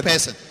made the wrong bolada.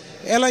 person.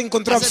 Ela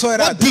encontrou a I said, pessoa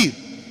what errada. deal?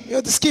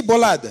 Eu disse, que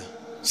bolada.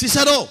 She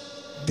said, oh,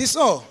 Disse,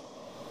 oh,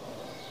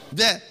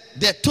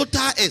 the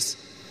total is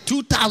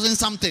 2,000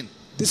 something.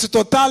 disse o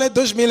total é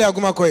 2.000 e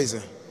alguma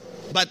coisa.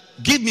 But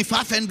give me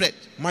 500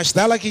 Mas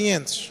dá lá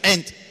 500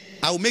 and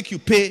I will make you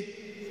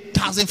pay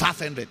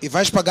 1,500. e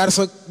vais pagar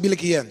só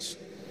 1.500.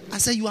 I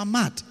said, you are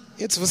mad.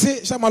 Eu disse, você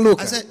está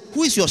maluca? I said,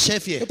 who is your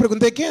chef here? Eu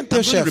perguntei, quem é teu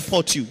I'm going to chefe?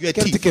 report you. You're a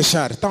Quero te thief.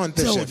 queixar. Tá onde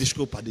He teu said, oh, chefe?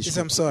 desculpa. Disse,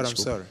 I'm sorry.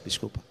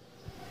 Desculpa.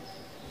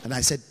 And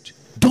I said,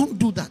 don't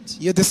do that.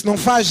 E eu disse, não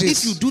faz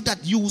If you isso. do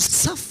that, you will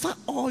suffer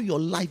all your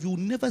life. You will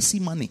never see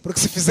money. Porque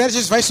se fizeres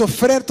isso, vais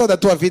sofrer toda a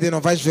tua vida e não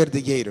vais ver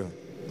dinheiro.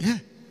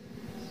 Yeah.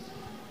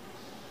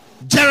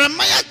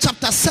 Jeremiah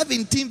chapter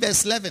 17,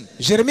 verse 11.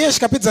 Jeremias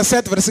capítulo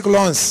 17, versículo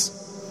 11.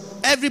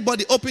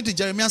 Everybody open to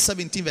Jeremiah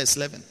 17, verse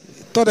 11.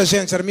 Toda a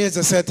gente, Jeremias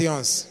 17 e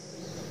 11.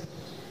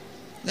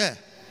 Yeah.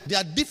 There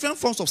are different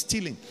forms of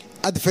stealing.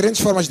 Há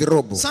diferentes formas de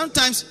roubo.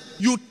 Sometimes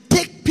you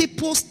take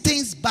people's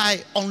things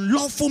by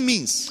unlawful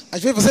means.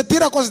 Às vezes você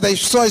tira a coisa das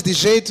pessoas de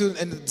jeito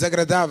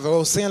desagradável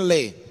ou sem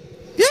lei.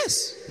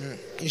 Yes.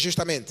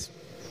 Injustamente.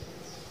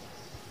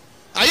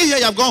 Are you here?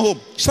 You have gone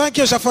home. Estão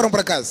aqui ou já foram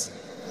para casa?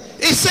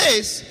 It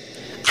says,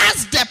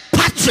 as the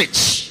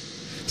partridge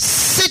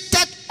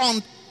sitteth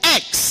on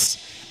eggs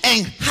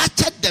and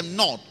hatcheth them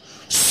not,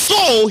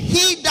 so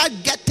he that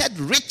getteth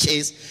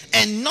riches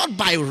and not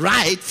by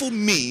rightful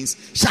means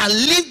shall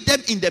leave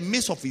them in the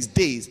midst of his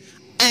days,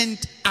 and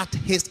at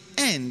his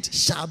end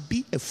shall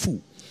be a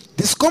fool.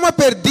 Diz, como a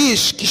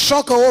perdiz que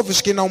choca ovos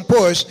que não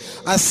pôs,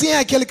 assim é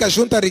aquele que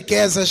ajunta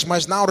riquezas,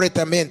 mas não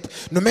retamente.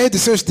 No meio de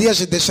seus dias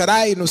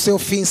deixará e no seu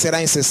fim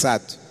será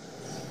incessado.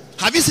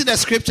 Have you seen the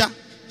scripture?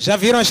 Já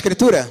viram a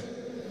escritura?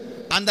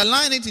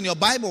 Underline it in your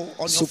Bible,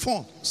 on your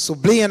phone.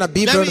 Sublinha na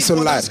Bíblia ou Very no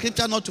celular. important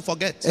scripture not to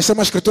forget. Esta é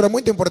uma escritura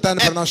muito importante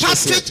A para não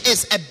esquecer. partridge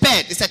is a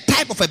bird. It's a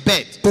type of a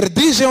bird.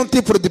 Perdiz é um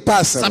tipo de Some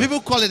pássaro.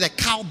 people call it a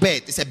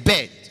cowbird. It's a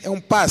bird. É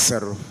um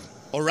pássaro.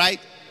 All right?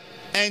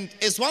 And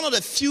it's one of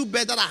the few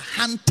birds that are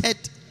hunted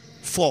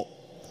for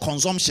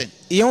consumption.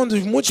 E é um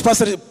dos muitos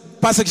pássaros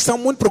que são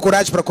muito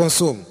procurados para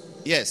consumo.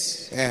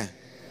 Yes. É.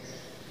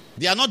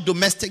 They are not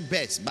domestic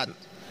birds, but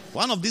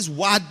one of these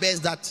wild birds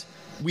that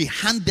we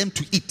hunt them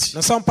to eat.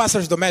 Não são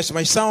pássaros domésticos,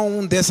 mas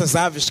são dessas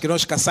aves que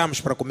nós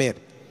caçamos para comer.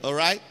 All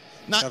right?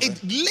 Now Okay. it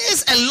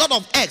lays a lot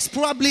of eggs.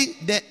 Probably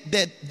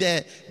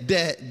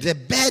the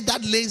bird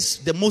that lays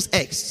the most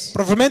eggs.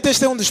 Provavelmente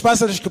este é um dos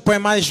pássaros que põe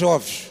mais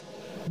ovos.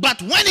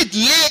 But when it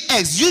lays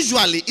eggs,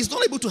 usually it's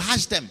not able to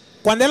hatch them.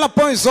 Quando ela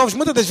põe os ovos,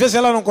 muitas das vezes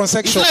ela não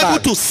consegue It's not chocar.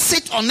 able to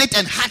sit on it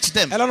and hatch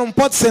them. Ela não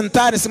pode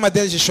sentar em cima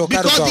deles e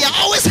chocar os Because they ovos.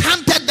 are always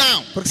hunted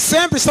down. Porque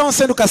sempre estão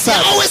sendo They are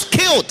caçadas. always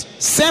killed.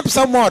 Sempre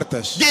são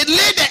mortas. They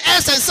lay the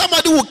eggs and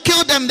somebody will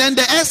kill them, then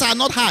the eggs are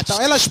not hatched.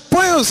 Então elas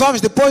põem os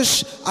ovos,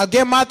 depois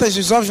alguém mata e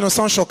os ovos não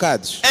são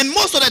chocados. And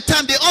most of the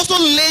time they also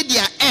lay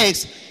their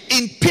eggs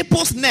in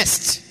people's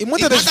nests, E in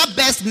muitas das- other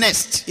birds'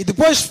 nests. E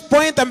depois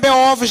põem também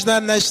ovos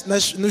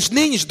nos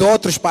ninhos de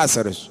outros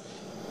pássaros.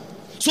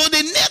 So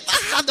they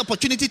never have the the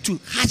opportunity to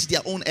hatch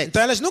their own egg.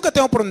 Então elas nunca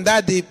têm a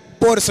oportunidade de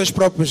pôr seus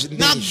próprios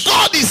Now ninhos.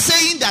 God is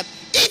saying that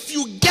if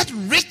you get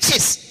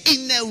riches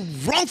in a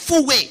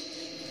wrongful way,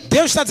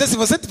 Deus está dizendo, se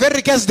você tiver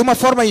riqueza de uma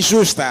forma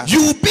injusta, you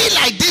will be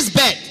like this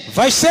bird.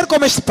 vai ser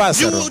como este You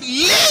pássaro. will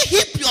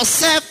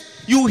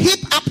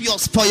heap up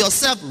for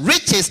yourself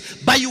riches,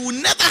 but you will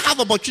never have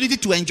opportunity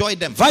to enjoy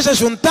them. Vais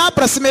juntar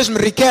para si mesmo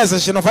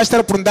riquezas e não vais ter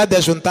a oportunidade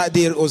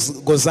de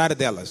gozar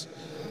delas.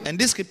 And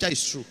this scripture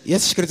is true. E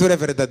essa escritura é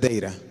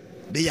verdadeira.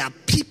 There are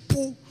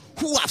people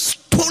who have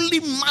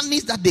stolen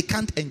money that they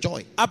can't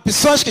enjoy. Há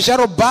pessoas que já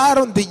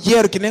roubaram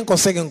dinheiro que nem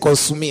conseguem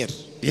consumir.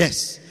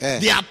 Yes. Eh.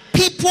 There are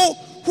people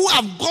who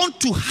have gone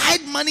to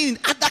hide money in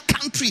other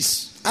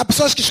countries. Há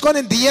pessoas que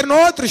escondem dinheiro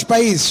em outros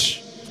países.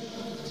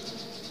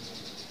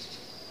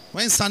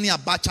 When Sani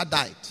Abacha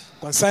died,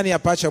 Quando Sani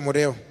Abacha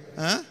morreu,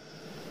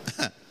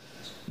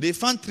 they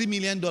found $3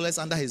 million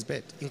under his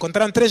bed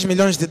encontraram 3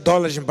 milhões de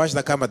dólares embaixo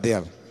da cama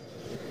dele.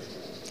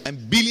 and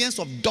billions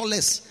of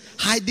dollars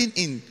hiding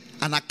in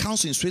an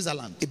account in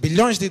Switzerland. E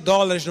bilhões de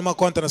dólares numa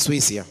conta na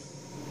Suíça.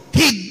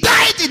 He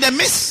died in the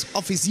midst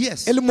of his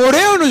years. Ele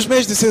morreu nos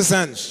meios de seus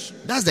anos.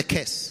 That's the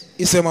curse.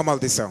 Isso é uma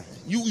maldição.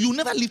 You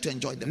never live to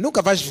enjoy them.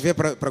 Nunca vais viver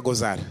para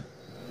gozar.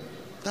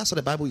 That's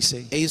what the Bible is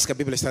saying. É isso que a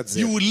Bíblia está a You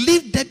dizer. will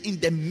live them in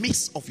the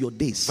midst of your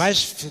days.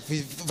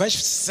 Vais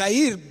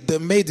sair do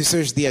meio dos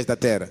seus dias da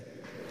terra.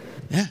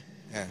 Yeah.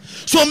 É.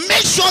 So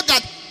make sure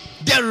that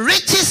the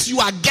riches you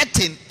are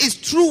getting is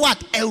through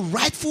what? A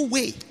rightful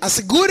way.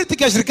 Assegure-te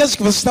que as riquezas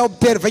que você está a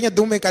obter venham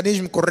de um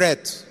mecanismo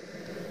correto.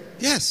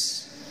 Yes.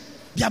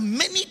 There are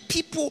many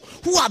people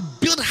who have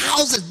built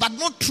houses but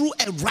not through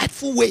a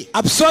rightful way.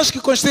 Há pessoas que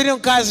construíram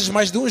casas,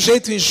 mas de um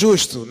jeito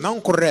injusto, não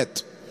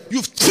correto.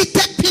 You've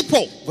cheated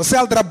people, Você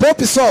aldrabou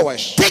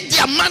pessoas, take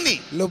their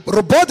money,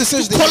 roubou de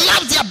seus dinheiros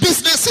collapse their e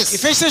businesses,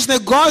 fez seus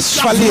negócios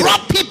you have falir.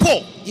 robbed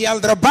people, E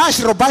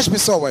aldrabaste, roubaste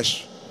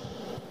pessoas.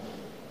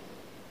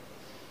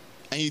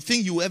 and you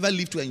think you will ever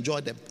live to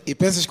enjoy them. E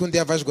pensas que um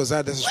dia vais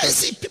gozar dessas I coisas.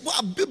 see people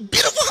have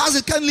beautiful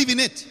houses, can't live in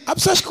it. Há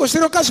pessoas que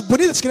construíram casas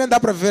bonitas que nem dá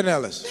para viver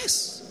nelas.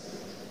 Yes.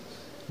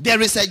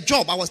 There is a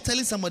job. I was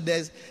telling someone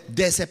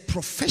there's a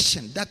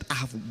profession that I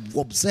have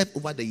observed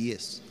over the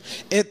years.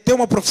 Tem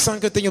uma profissão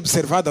que eu tenho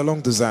observado ao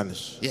longo dos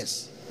anos.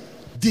 Yes.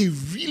 They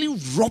really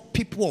rob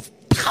people of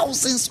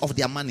thousands of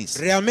their monies.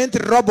 Realmente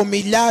roubam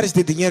milhares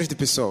de dinheiros de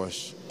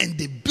pessoas. And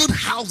they build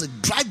houses,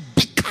 drive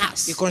big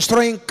cars. E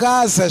constroem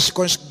casas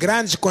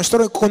grandes,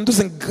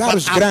 conduzem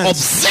carros But I've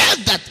grandes.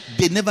 observed that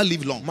they never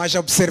live long. Mas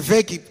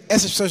observei que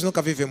essas pessoas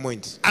nunca vivem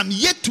muito. I'm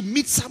yet to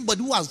meet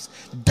somebody who has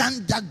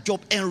done that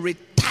job and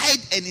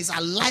retired and is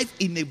alive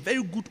in a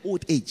very good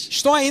old age.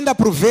 Estou ainda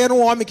por ver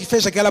um homem que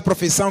fez aquela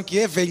profissão, que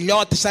é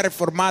velhote, está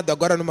reformado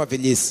agora numa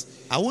velhice.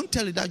 I won't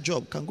tell you that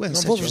job. Can go and Não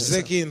search vou vos dizer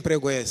yourself. que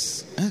emprego é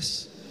esse.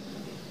 Yes.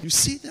 You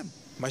see them.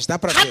 Mas dá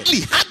para ver.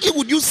 Hardly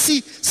would you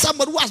see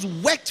somebody who has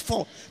worked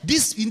for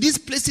this in these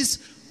places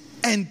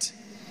and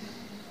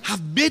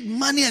have made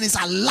money and is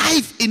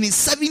alive in his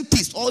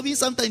 70s or even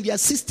sometimes in their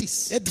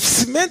 60s. É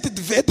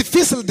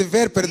difícil de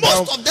ver, perdão,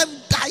 Most of them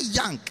die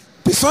young.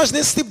 pessoas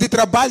nesse tipo de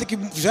trabalho que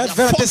já Their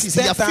viveram até 40s,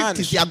 their 70 50s,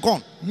 anos. they are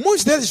gone.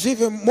 Muitos deles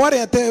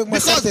morem até uma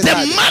Because certa the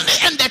idade. money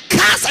and the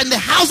cars and the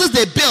houses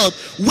they built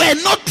were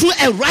not through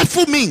a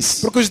rightful means.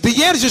 Porque os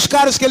dinheiros e os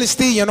carros que eles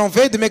tinham não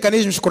veio de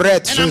mecanismos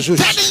corretos, And são I'm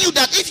justos. telling you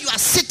that if you are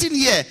sitting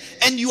here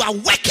and you are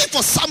working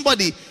for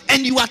somebody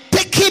and you are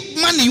taking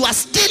money, you are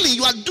stealing,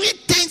 you are doing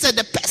things and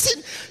the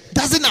person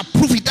doesn't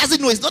approve, he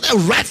doesn't know, it's not a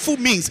rightful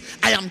means.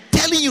 I am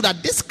telling you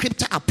that this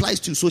scripture applies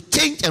to you. So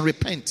change and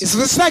repent. E se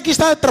você está aqui,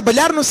 está a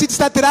trabalhar no sítio,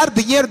 está a tirar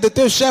dinheiro do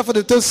teu chefe,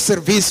 do teu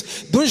serviço,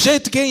 de um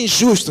jeito que é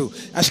injusto,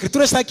 a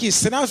escritura está aqui,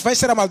 senão vai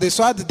ser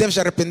amaldiçoado e deves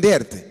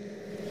arrepender-te.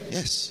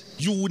 Yes.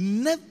 You will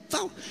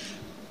never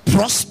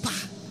prosper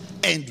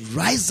and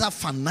rise up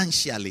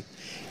financially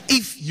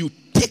if you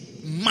take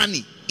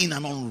money in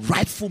an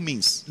unrightful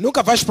means.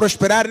 Nunca vais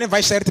prosperar, nem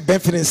vais sair bem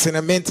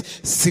financeiramente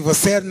se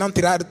você não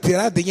tirar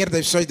dinheiro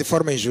das pessoas de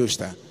forma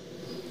injusta.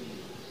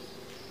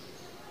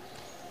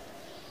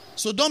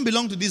 So don't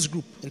belong to this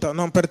group. Então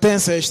não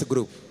pertence a este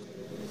grupo.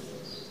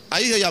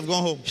 Are you here? You have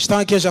gone home. Estão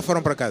aqui ou já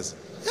foram para casa?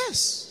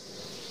 Yes.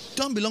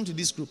 Don't belong to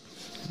this group.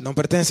 Não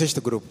pertence a este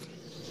grupo.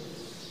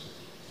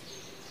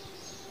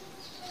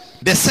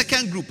 The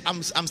second group,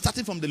 I'm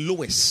starting from the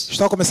lowest.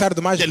 Estou a começar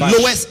do mais The baixo.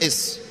 lowest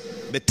is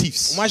the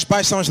thieves. O mais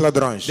baixo são os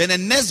ladrões. Then the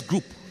next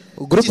group,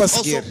 O grupo a which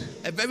is seguir,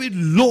 also a very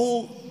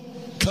low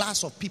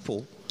class of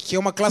people que é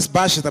uma classe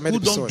baixa também who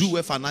de don't pessoas do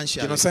well que não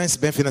financially, saem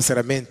bem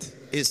financeiramente,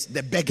 is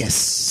the beggars.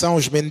 são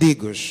os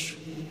mendigos.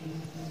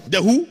 The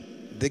who?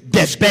 The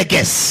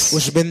beggars.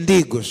 Os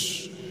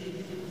mendigos.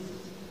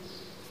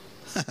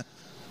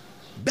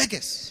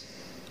 Beggars.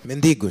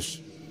 Mendigos.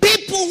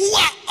 People who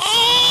are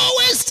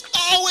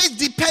always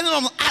depending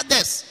on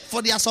others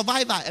for their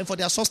survival and for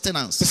their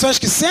sustenance. Pessoas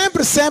que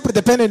sempre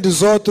dependem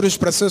dos outros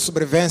para a sua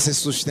sobrevivência e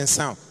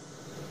sustentação.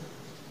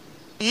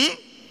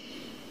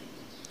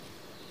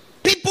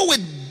 People with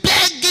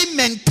begging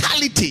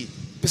mentality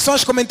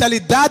Pessoas com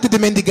mentalidade de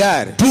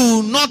mendigar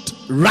do not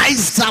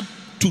rise up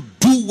to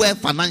do well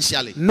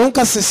financially.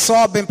 Nunca se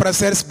sobem para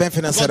ser-se bem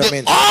But they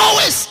financeiramente.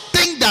 always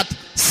think that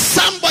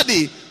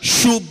somebody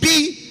should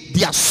be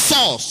their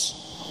source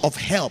of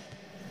help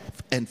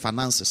and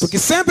finances. Porque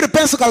sempre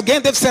pensam que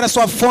alguém deve ser a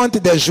sua fonte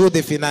de ajuda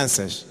e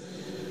finanças.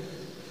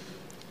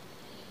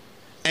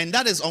 And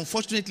that is,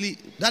 unfortunately,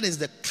 that is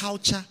the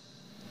culture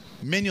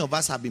many of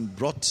us have been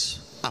brought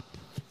up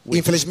with.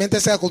 Infelizmente,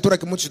 essa é a cultura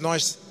que muitos de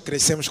nós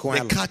crescemos com The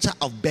ela. culture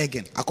of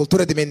begging. A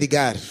cultura de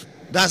mendigar.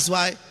 That's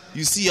why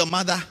you see your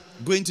mother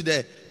going to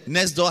the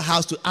next door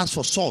house to ask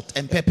for salt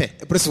and pepper,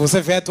 É por isso que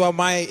você vê a tua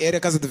mãe ir à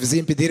casa do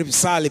vizinho pedir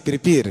sal e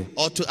piripiri.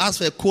 or to ask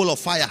for a coal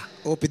of fire.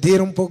 Ou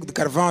pedir pouco de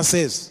carvão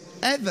aceso.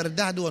 É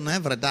verdade ou não é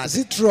Is verdade?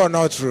 it true or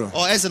not true?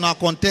 Ou esse não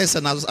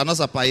acontece no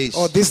nosso país?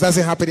 Or this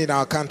doesn't happen in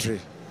our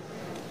country?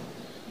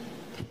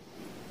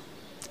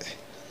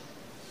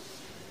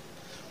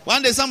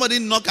 One day somebody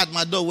knocked at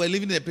my door. We're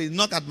living in a place.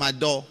 Knock at my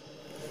door.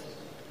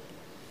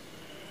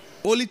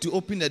 Only to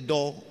open the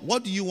door.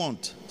 What do you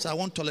want? So I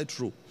want toilet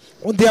roll.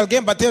 Dia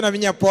alguém bateu na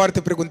minha porta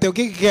e perguntei o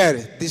que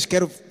quer. Diz que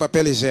quero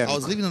papel I higiênico.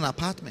 was living in an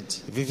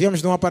apartment.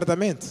 Vivíamos num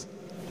apartamento.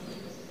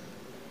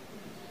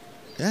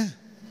 Yeah.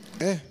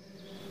 É.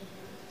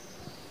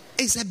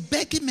 It's a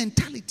begging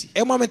mentality.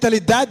 É uma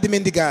mentalidade de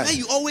mendigar. Where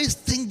you always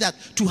think that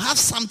to have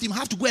something, you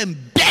have to go and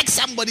beg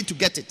somebody to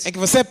get it. É que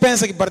você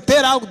pensa que para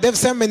ter algo deve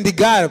ser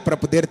mendigar para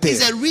poder ter.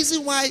 It's a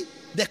reason why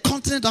the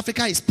continent of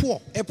Africa is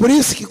poor. É por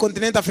isso que o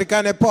continente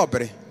africano é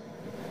pobre.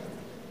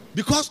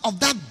 Because of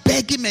that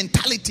begging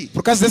mentality.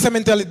 Por causa dessa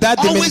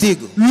mentalidade de Always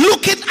mendigo.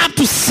 looking up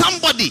to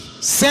somebody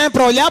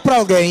Sempre olhar para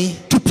alguém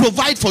to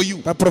provide for you.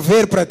 para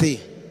prover para ti.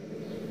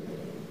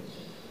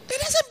 It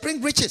doesn't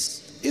bring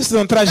riches. Isso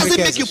não traz Doesn't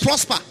make you riquezas.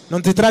 prosper. Não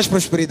te traz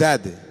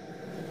prosperidade.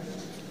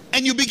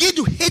 And you begin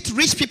to hate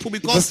rich people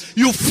because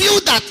you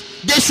feel that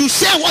they should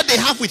share what they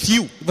have with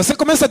you. Você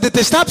começa a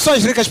detestar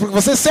pessoas ricas porque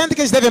você sente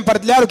que eles devem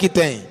partilhar o que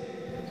têm.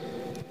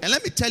 And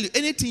let me tell you,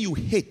 anything you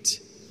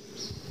hate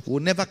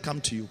will never come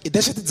to you. E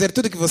deixa eu te dizer,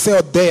 tudo que você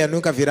odeia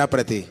nunca virá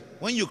para ti.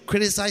 When you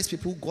criticize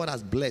people God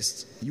has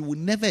blessed, you will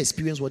never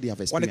experience what they have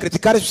Quando experienced.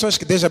 criticar as pessoas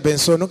que Deus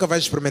abençoa, nunca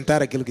vais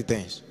experimentar aquilo que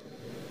tens.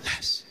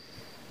 Yes.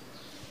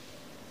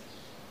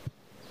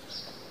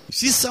 You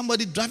see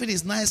somebody driving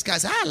his nice car,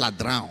 say,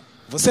 ladrão.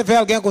 Você vê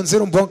alguém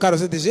conduzir bom carro,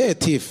 você diz, é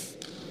thief.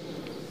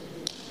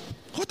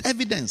 What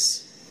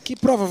evidence Que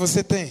prova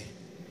você tem?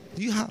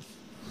 do you have?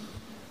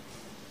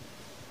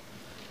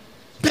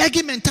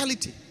 Begging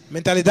mentality.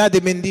 Mentalidade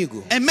de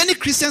mendigo. And many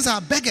Christians are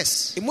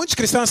beggars. E muitos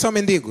cristãos são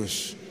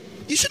mendigos.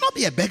 You should not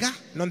be a beggar.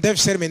 Não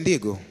deves ser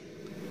mendigo.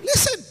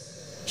 Listen,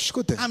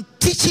 Escuta, I'm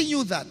teaching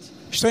you that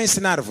estou a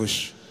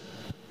ensinar-vos.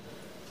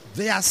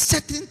 there are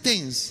certain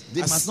things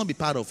they must not be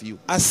part of you.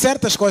 Há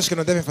certas coisas que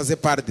não devem fazer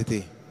parte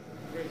de ti.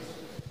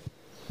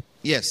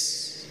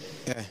 Yes.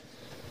 É.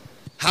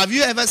 Have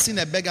you ever seen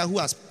a beggar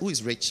who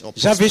is rich? Or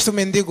Já viste um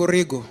mendigo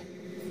rico?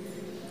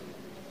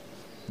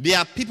 There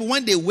are people,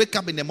 when they wake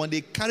up in the morning,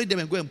 they carry them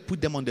and go and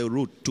put them on the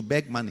road to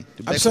beg money.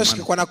 To Há beg for pessoas que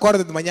money. quando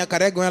acordam de manhã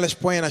carregam elas,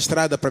 põem na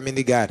estrada para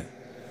mendigar.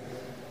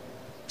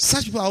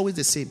 Such people are always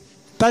the same.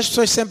 Tais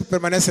pessoas sempre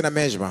permanecem na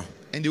mesma.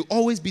 And they will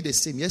always be the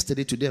same,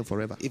 yesterday, today, and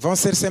forever. E vão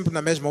ser sempre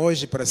na mesma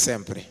hoje e para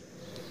sempre.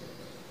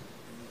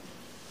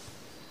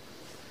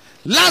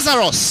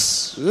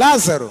 Lazarus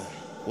Lázaro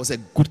was a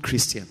good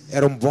Christian.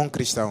 era bom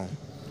cristão.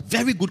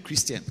 Very good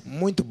Christian.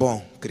 Muito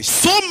bom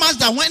cristão. So much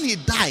that when he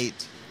died,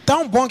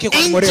 Tão bom que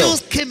quando morreu,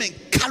 angels came and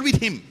carried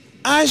him.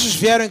 anjos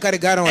vieram e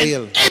carregaram a And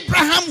ele.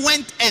 Abraham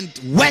went and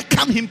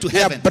welcomed him to E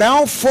heaven.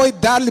 Abraão foi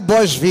dar-lhe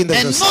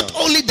boas-vindas no And céu. not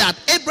only that,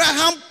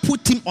 Abraham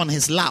put him on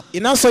his lap. E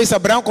não só isso,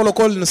 Abraão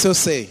colocou-lhe no seu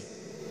seio.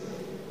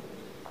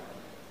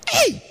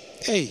 Hey!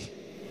 Ei,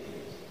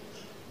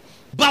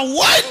 But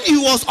when he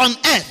was on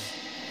earth,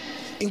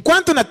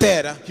 enquanto na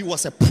terra, he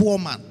was a poor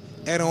man.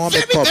 era homem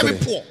Very, pobre. very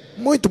poor.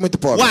 Muito, muito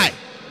pobre. Why?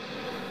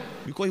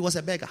 Because he was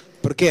a beggar.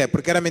 Por quê?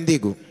 Porque era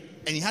mendigo.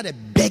 And he had a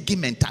begging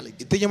mentality.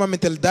 E tinha uma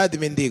mentalidade de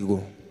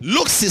mendigo.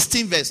 Luke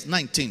 16, verse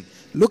 19.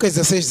 Lucas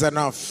 16,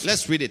 19.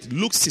 Let's read it.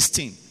 Luke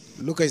 16,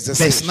 Lucas verse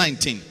 16,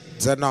 19.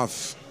 19.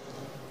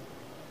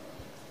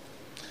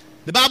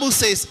 The Bible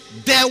says,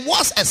 there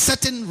was a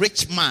certain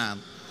rich man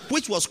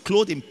which was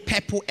clothed in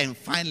purple and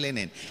fine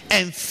linen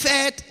and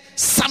fed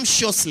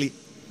sumptuously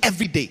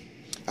every day.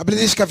 A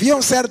Bíblia diz que havia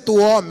certo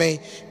homem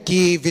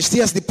que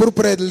vestia-se de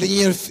púrpura de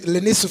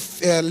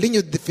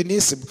linho de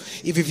finíssimo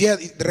e vivia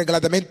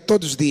regladamente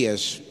todos os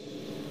dias.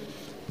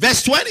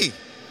 Verse 20.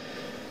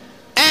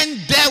 And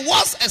there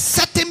was a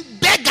certain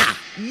beggar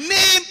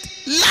named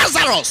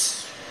Lazarus,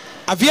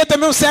 Havia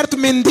também certo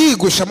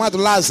mendigo chamado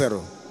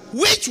Lázaro,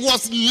 which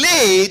was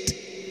laid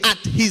at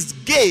his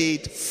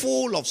gate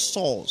full of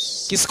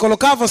sores. que se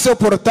colocava ao seu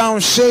portão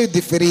cheio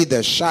de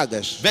feridas,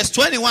 chagas. Verse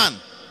 21.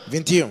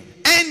 21.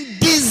 And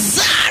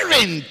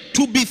desiring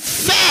to be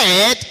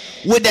fed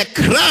with the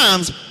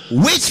crumbs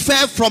which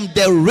fell from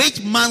the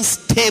rich man's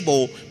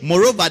table.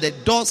 Moreover, the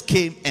dogs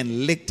came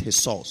and licked his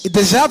sores. E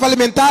desejava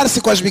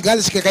alimentar-se com as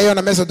migalhas que caíam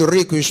na mesa do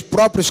rico, e os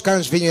próprios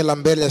cães vinham e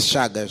lamber-lhe as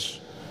chagas.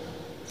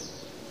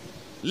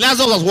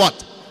 Lazarus was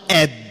what?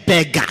 A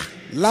beggar.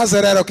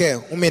 Lázaro era o quê?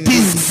 Um mendigo.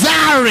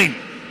 desiring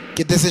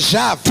que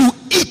desejava to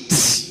eat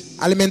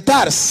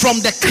alimentar-se from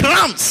the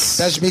crumbs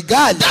das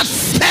migalhas that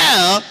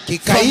fell que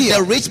from caía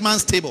the rich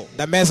man's table.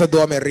 da mesa do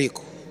homem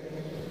rico.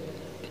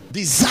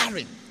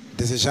 Desiring.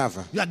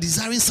 Desejava. You are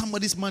desiring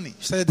somebody's money,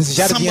 Está a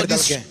desejar dinheiro de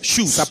somebody's alguém.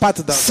 shoes,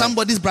 Sapato de alguém.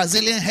 somebody's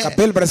Brazilian hair.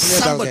 Cabelo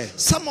brasileiro de alguém.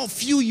 Some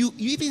of you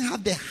even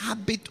have the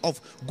habit of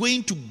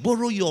going to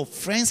borrow your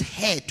friend's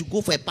hair to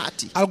go for a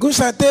party. Alguns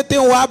até têm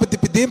o hábito de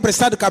pedir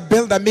emprestado o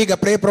cabelo da amiga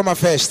para ir para uma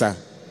festa.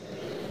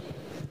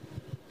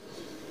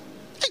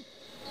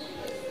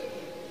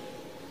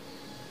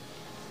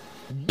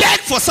 Beg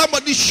for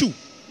somebody's shoe.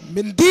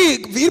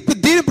 Mendigo, ir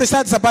pedir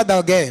emprestado o sapato de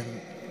alguém.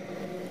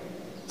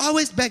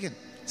 Always begging.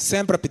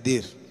 Sempre a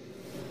pedir.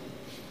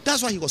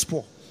 That's why he was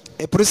poor.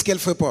 É por isso que ele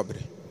foi pobre.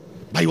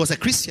 But he was a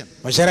Christian.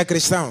 Mas era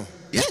cristão.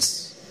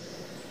 Yes.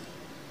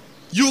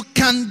 You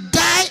can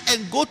die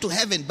and go to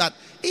heaven, but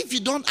if you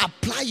don't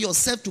apply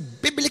yourself to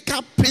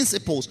biblical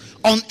principles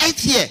on earth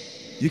here,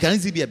 you can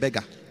easily be a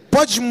beggar.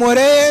 Podes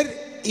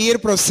morrer e ir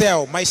para o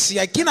céu, mas se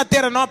aqui na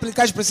terra não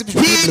aplicar os princípios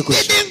He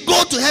bíblicos, didn't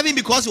go to heaven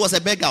because he was a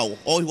beggar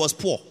or he was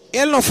poor.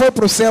 ele não foi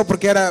para o céu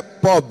porque era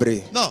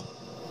pobre. No.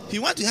 He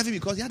went to heaven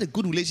because he had a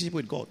good relationship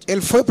with God. Ele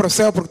foi para o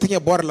céu porque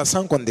tinha boa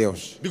relação com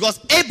Deus. Because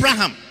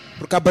Abraham,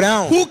 Porque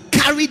Abraão, who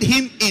carried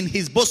him in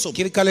his bosom,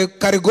 que ele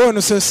carregou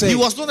no seu he seio,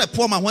 was not a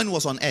poor man when he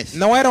was on earth.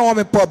 não era um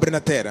homem pobre na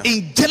terra.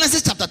 In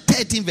Genesis chapter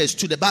 13 verse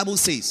 2, the Bible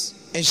says,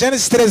 Em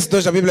Gênesis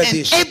 13:2 a Bíblia and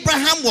diz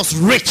Abraham was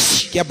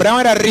rich. que Abraão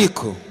era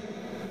rico.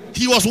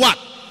 He was what?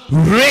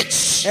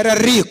 Rich Era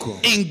rico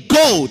in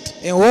gold,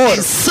 em ouro,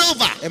 in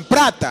silver, em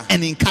prata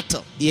and in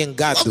cattle. e em Was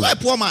gado. not a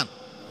poor man.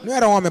 Não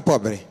era um homem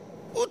pobre.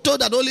 Who told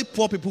that only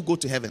poor people go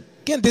to heaven?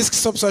 Quem disse que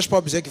só pessoas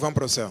pobres é que vão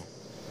para o céu?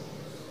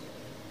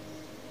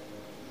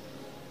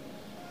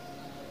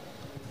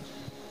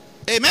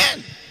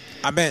 Amen.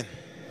 Amém.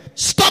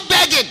 Stop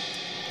begging.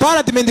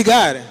 Para de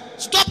mendigar.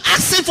 Stop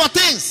asking for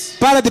things.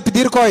 Para de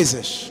pedir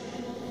coisas.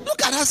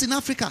 Look at us in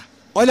Africa.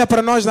 Olha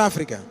para nós na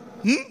África.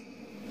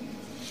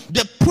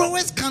 The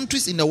poorest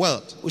countries in the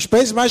world Os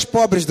países mais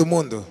pobres do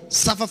mundo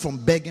suffer from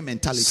begging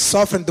mentality.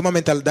 sofrem de uma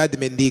mentalidade de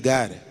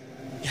mendigar.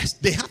 Yes,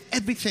 they have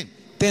everything.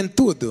 Tem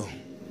tudo.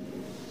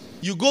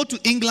 You go to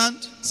England,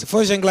 Se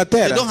fores à they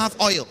Inglaterra, don't have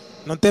oil.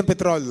 não tem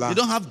petróleo lá. They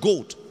don't have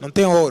gold. Não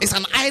tem ouro. It's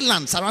an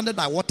island surrounded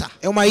by water.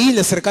 É uma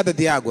ilha cercada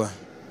de água.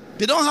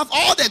 They don't have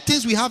all the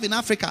things we have in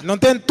Africa. Não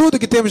tem tudo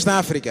que temos na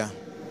África.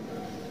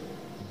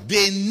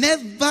 They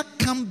never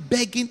come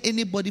begging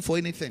anybody for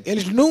anything.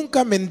 Eles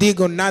nunca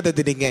mendigam nada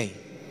de ninguém.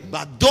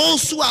 But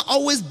those who are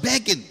always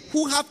begging,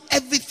 who have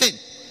everything,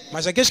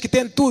 Mas aqueles que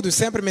têm tudo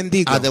sempre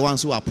mendigam. are the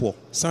ones who are poor.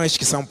 São estes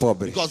que são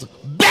pobres. Because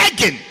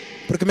begging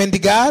Porque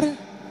mendigar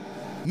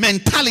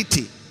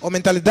mentality ou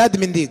mentalidade de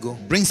mendigo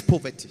brings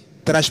poverty.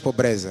 traz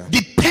pobreza.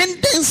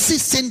 Dependency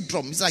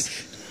syndrome. It's like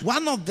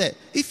one of the,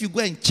 if you go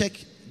and check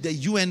the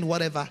UN,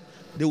 whatever,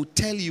 they will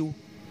tell you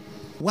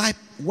why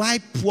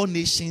poor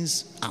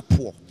nations are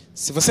poor.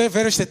 Se você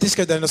ver as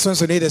estatísticas das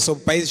Nações Unidas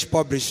sobre países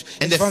pobres,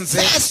 And eles the vão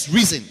dizer first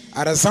reason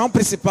a razão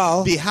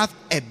principal they have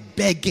a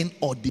begging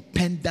or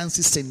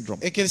dependency syndrome.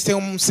 é que eles têm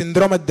um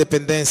síndrome de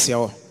dependência,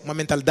 ou uma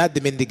mentalidade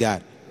de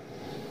mendigar.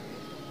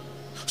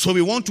 So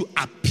we want to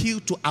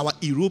appeal to our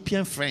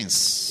European E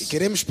friends.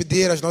 queremos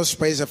pedir aos nossos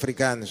países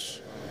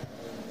africanos.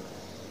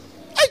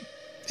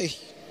 Ei,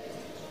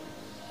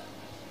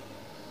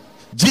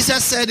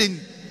 Jesus said in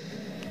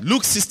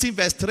Luke 16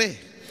 verse 3,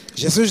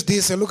 Jesus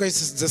disse em Lucas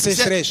he said,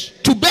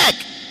 16:3, to beg,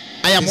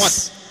 I am Yes.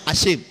 what?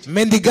 Ashamed.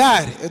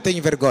 mendigar, eu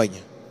tenho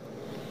vergonha.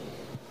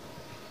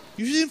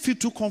 You shouldn't feel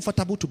too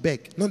comfortable to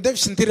beg. Não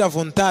deves sentir a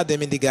vontade de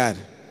mendigar.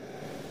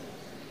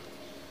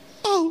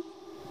 Oh,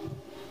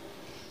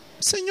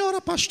 Senhora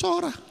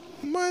Pastora,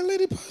 My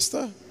lady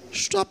pastor,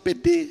 estou a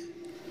pedir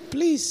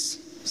please.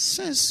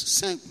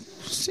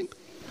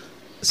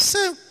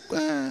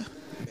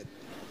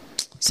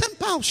 100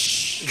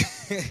 paus.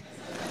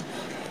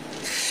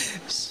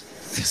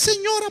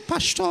 Senhora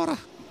Pastora,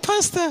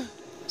 Pastor,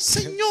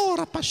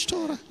 Senhora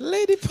Pastora,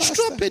 lady estou a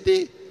pastor,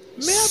 pedir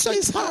may I 100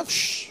 please have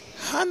paus.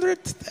 100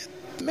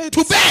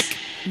 To beg.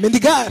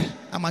 mendigar.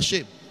 I'm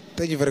ashamed.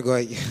 Tenho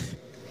vergonha.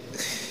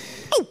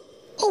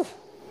 Oh,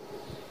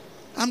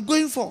 I'm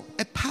going for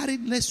a party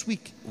next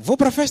week. Vou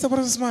para a festa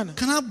próxima semana.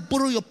 Can I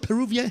borrow your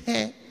Peruvian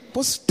hair?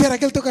 Posso ter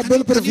aquele teu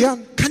cabelo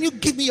peruviano? Can you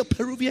give me your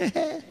Peruvian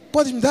hair?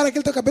 Podes me dar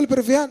aquele teu cabelo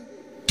peruviano?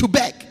 To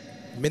beg.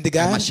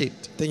 Mendigar. I'm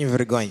ashamed. Tenho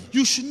vergonha.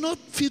 You should not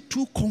feel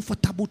too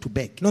comfortable to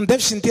beg. Não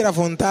deves sentir a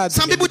vontade.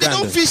 Some people, they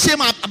mendigando. don't feel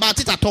shame about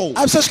it at all.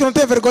 Há pessoas que não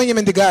têm vergonha de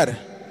mendigar.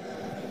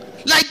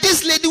 Like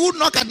this lady who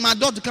knocked at my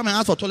door to come and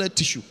ask for toilet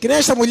tissue. Que nem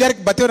esta mulher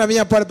que bateu na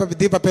minha porta para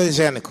pedir papel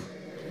higiênico.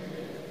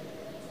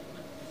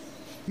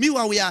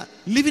 Meanwhile, we are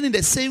living in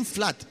the same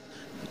flat,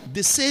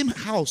 the same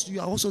house.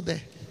 You are also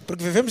there.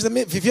 Porque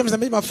vivíamos na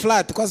mesma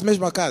flat, quase a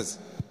mesma casa.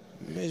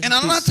 Mesmo And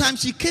another piso. time,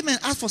 she came and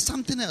asked for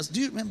something else. Do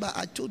you remember?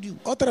 I told you.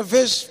 Outra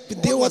vez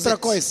pediu What was outra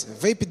it? coisa.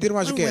 Veio pedir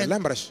mais o quê? When-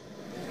 Lembras?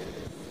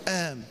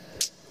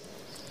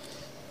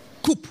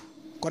 Coop.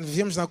 Quando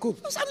vivíamos na CUP,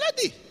 Some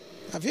lady.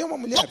 havia uma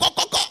mulher. Go. Co-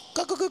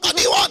 co- co- co- What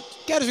do you want?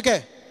 Queres o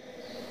quê?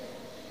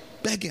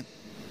 begging.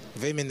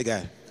 Vem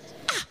mendigar.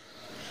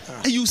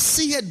 And you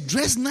see her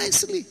dressed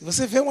nicely.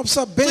 Você vê uma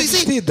pessoa So bem you see,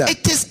 vestida.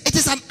 it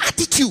is an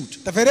attitude.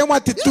 Tá vendo? É uma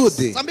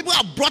atitude. Some people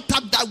are brought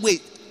up that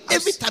way.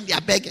 Every time they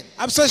are begging.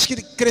 Há pessoas que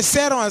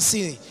cresceram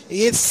assim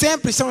e eles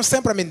estão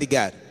sempre a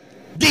mendigar.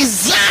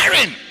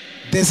 Desiring.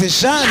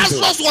 Desejando.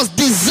 Lazarus was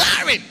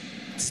desiring.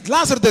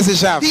 Lázaro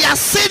desejava. He has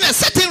seen a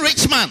certain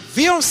rich man.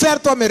 Via um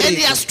certo homem And he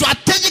rico. has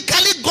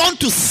strategically gone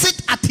to sit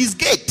at his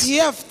gate. E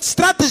ia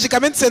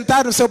estrategicamente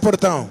sentar no seu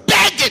portão.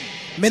 Begging.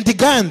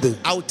 Mendigando.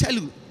 I will tell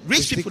you,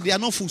 rich people, they are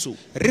not fools.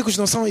 Ricos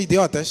não são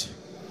idiotas.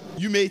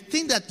 You may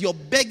think that your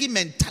begging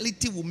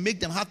mentality will make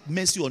them have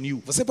mercy on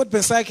you. Você pode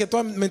pensar que a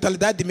tua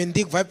mentalidade de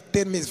mendigo vai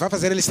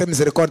fazer eles ter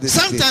misericórdia de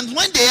ti. Sometimes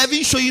when they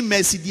haven't shown you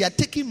mercy, they are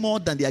taking more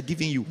than they are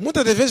giving you.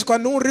 Muitas das vezes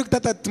quando um rico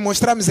está a te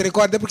mostrar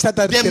misericórdia é porque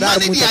está a The tirar money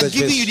they muitas are das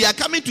giving you, vezes. they are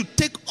coming to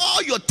take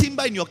all your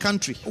timber in your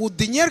country. O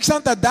dinheiro que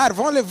estão a dar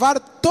vão levar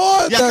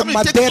toda They are a coming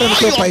to take madeira no all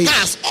teu your país.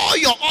 gas, all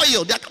your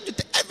oil. They are coming to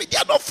take everything. They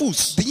are not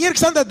fools. O dinheiro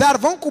que estão a dar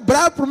vão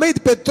cobrar por meio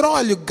de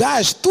petróleo,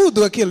 gás,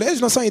 tudo aquilo.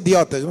 Eles não são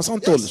idiotas, não são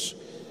tolos.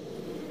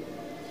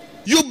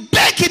 You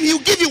beg him, he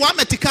will give you one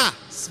meticar.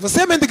 Se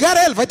você mendigar,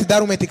 ele vai te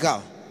dar um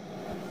metical.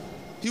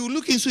 He will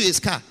look into his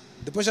car.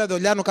 Depois já de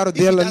olhar no carro If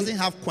he dele, doesn't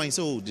have coins,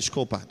 oh,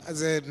 desculpa. vai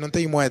dizer, não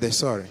tenho moedas,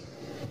 sorry.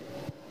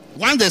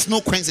 Once there's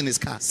no coins in his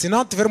car, Se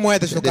não tiver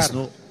moedas no There's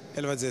carro, no-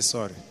 ele vai dizer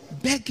sorry.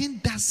 begging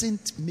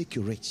doesn't make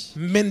you rich.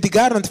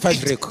 Mendigar não te faz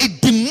rico.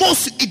 It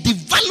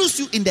devalues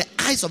you in the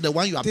eyes of the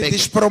one you are Te begging.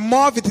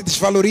 despromove, te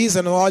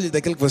desvaloriza no olho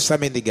daquele que você está a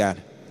mendigar.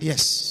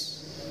 Yes.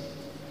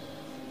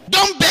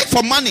 Don't beg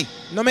for money.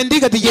 Não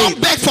mendiga dinheiro. Don't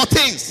beg for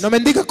things. Não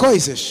mendiga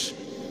coisas.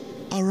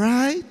 All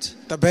right.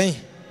 Tá bem?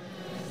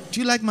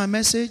 Do you like my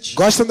message?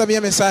 Gostam da minha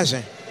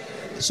mensagem?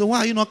 So why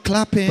are you not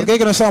clapping? Por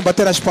que nós estamos a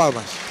bater as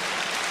palmas?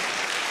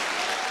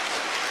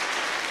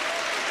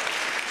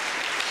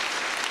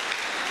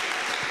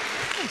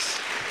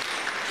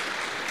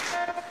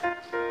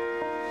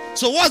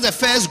 So what's the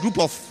first group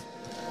of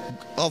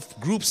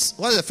groups?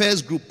 What's the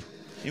first group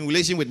in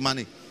relation with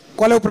money?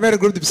 Qual é o primeiro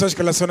grupo de pessoas que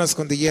relacionam-se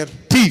com dinheiro?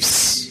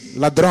 Thieves.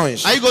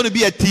 Ladrões. Are you going to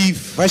be a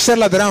thief? Vai ser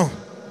ladrão?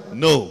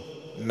 No.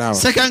 Não.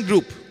 Second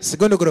group.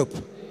 Segundo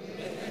grupo.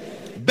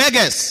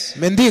 Beggars.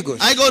 Mendigos.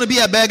 Are you going to be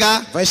a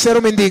beggar? Vai ser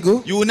um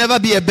mendigo? You will never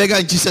be a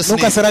beggar in Jesus'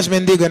 Nunca name. serás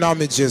mendigo em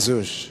nome de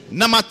Jesus.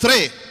 Number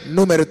 3.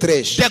 Número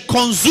 3. The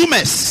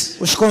consumers.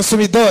 Os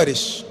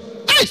consumidores.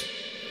 Hey!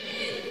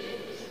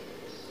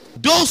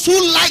 Those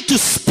who like to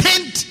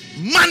spend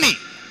money.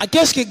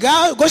 Aqueles que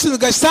gostam de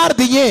gastar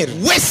dinheiro.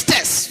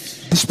 Wasters.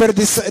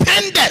 Desperdiçar.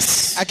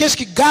 Spenders. Aqueles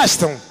que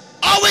gastam.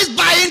 Always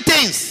buying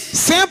things.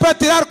 Sempre a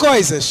tirar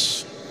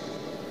coisas.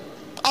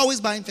 Always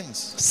buying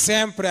things.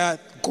 Sempre a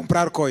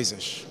comprar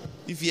coisas.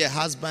 If you're a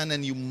husband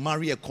and you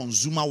marry a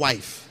consumer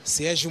wife,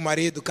 Se és um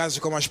marido, casas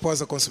com uma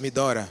esposa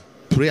consumidora,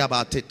 pray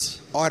about it.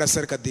 ora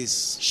acerca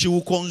disso. She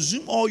will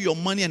consume all your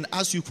money and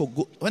ask you for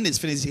when it's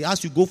finished, he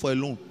asks you go for a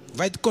loan.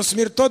 Vai te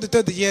consumir todo o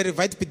teu dinheiro e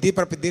vai te pedir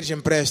para pedir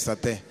empréstimo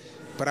até.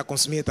 Para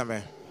consumir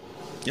também.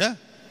 Yeah.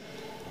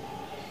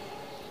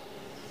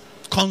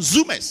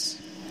 Consumers.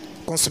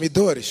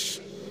 Consumidores.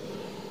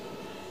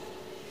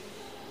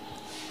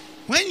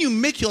 When you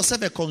make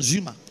yourself a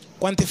consumer,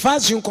 Quando te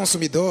fazes um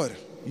consumidor,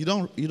 you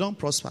don't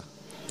prosper.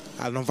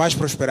 não vais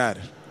prosperar.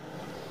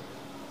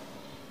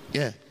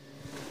 Yeah.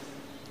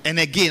 And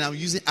again, I'm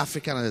using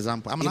Africa as an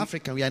example. I'm an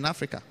African. We are in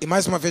Africa. E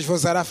mais uma vez vou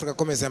usar a África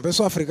como exemplo. Eu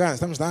sou africano,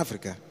 estamos na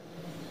África.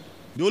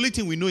 The only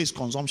thing we know is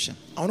consumption.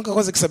 A única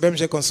coisa que sabemos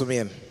é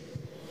consumir.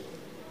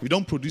 We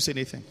don't produce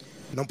anything.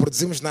 Não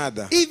produzimos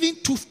nada. Even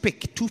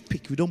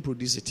toothpick, we don't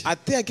produce it.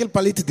 Até aquele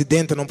palito de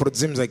dente não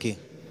produzimos aqui.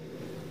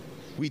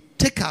 We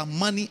take our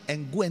money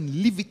and go and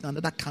live it in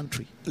another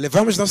country.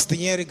 Levamos nosso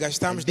dinheiro e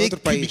gastamos They em outro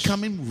keep país.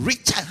 becoming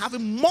richer and having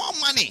more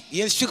money. E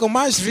eles ficam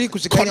mais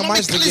ricos e ganham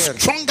mais Economically dinheiro.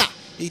 stronger.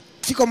 E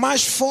ficam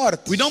mais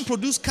fortes. We don't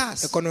produce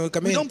cars.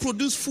 Economicamente. We don't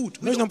produce food.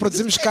 We Nós não don't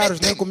produzimos produce carros,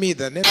 nem anything.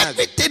 comida, nem nada.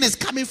 Everything is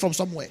coming from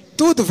somewhere.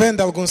 Tudo vem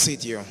de algum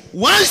sítio.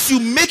 Once you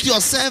make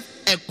yourself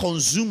a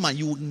consumer,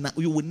 you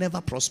will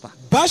never prosper.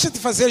 Basta te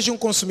fazeres um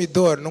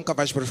consumidor, nunca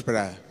vais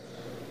prosperar.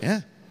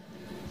 Yeah.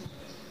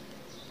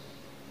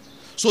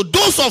 So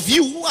those of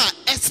you who are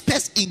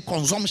experts in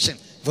consumption,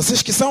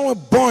 Vocês que são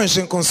bons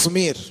em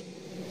consumir,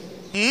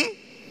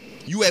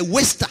 you are a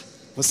waster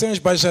você é um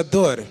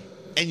esbanjador,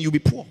 and you'll be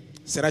poor.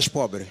 serás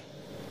pobre.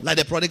 Like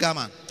the prodigal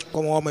man.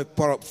 Como o homem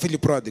filho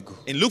pródigo.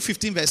 In Luke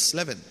 15 verse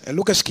 11, Em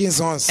Lucas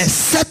 15, 11. a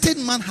certain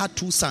man had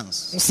 2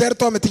 sons.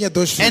 Certo homem tinha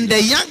 2 filhos. And the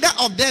younger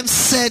of them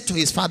said to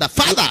his father,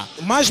 Father,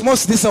 O mais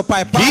moço disse ao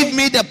pai, give pai,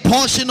 me the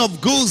portion of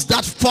goods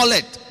that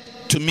falleth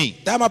to me.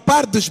 dá-me a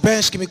parte dos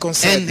bens que me And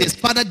concede. his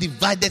father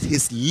divided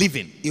his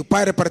living. E o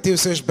pai repartiu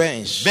os seus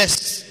bens.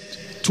 Verse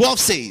 12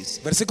 says,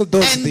 Versículo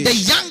 12 and the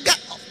diz. younger,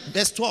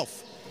 verse 12,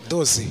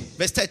 12,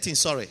 verse 13,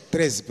 sorry.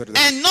 13,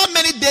 perdão. And not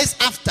many days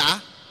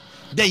after,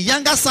 the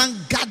younger son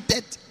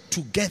gathered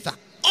together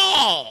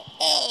all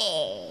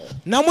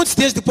Não muitos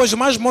dias depois, o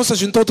mais moço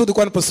juntou tudo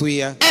quanto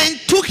possuía. and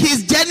took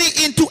his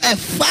journey into a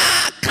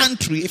far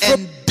country E foi-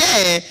 and there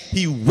there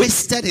he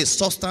wasted his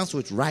substance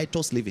with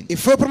riotous living. E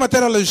foi por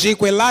matéria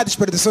logística, e lá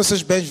desperdiçou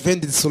seus bens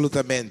vendo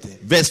dissolutamente.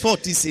 Verse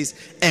 14 says,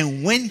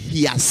 and when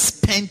he has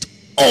spent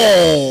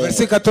all.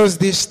 Versículo 14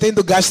 diz,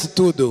 tendo gasto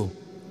tudo.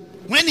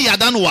 When he had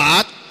done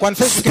what? Quando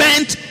fez o quê?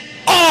 Spent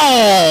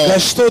all.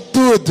 Gastou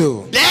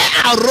tudo. There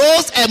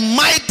arose a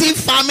mighty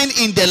famine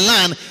in the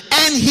land,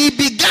 and he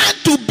began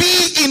to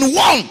be in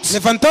want.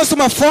 Levantou-se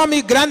uma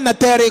fome grande na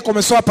terra e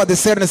começou a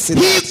padecer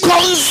necessidade. He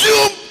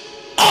consumed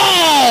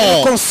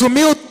all.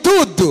 Consumiu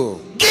tudo.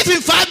 Give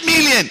him 5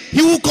 million,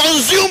 he will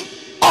consume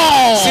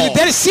all. Se lhe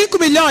der 5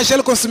 milhões,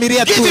 ele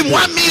consumiria Give tudo. him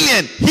 1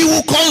 million, he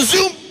will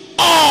consume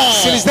all.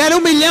 Se lhes der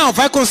 1 milhão,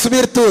 vai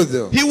consumir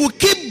tudo. He will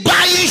keep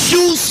buying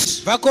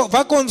shoes, Vai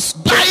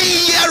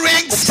buying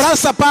earrings, comprar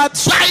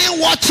sapatos, buying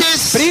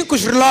watches,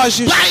 brincos,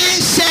 relógios,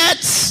 buying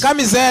shirts,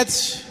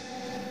 camisetes,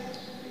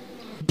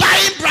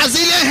 buying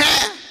Brazilian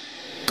hair,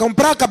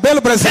 comprar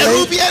cabelo brasileiro,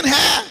 Peruvian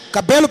hair,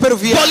 cabelo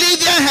peruviano,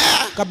 Bolivian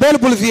hair. cabelo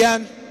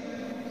boliviano.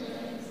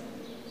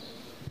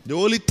 The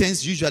only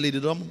things usually they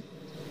don't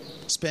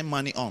spend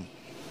money on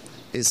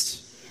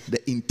is the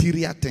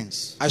interior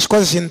things. As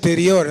coisas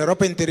interior,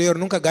 Europa interior,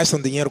 nunca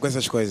gastam dinheiro com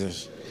essas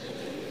coisas.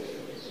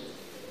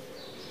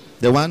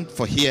 The one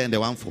for here and the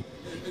one for.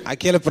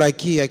 Aquele por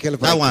aqui, aquele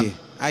por That aqui. one.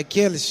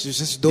 Aqueles,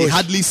 esses They dois,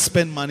 hardly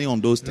spend money on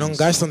those não things.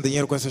 gastam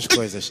dinheiro com essas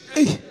coisas.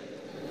 Ei,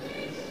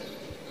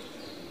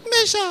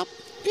 Bishop,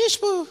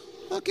 Bispo,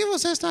 o que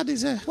você está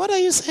dizendo? what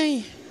are you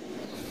saying?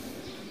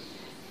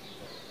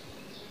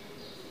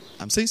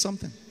 I'm saying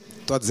something.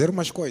 Estou a dizer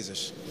umas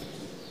coisas.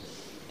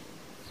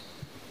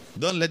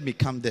 Don't let me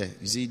come there.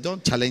 You see,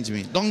 don't challenge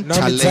me. Don't Não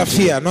me challenge me.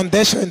 desafia, não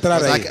deixa eu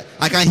entrar aí.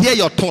 I can hear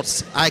your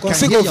thoughts. I can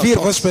Consigo hear ouvir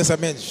your vossos thoughts.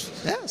 pensamentos.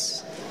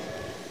 Yes.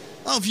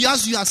 Now, if you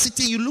are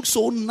sitting, you look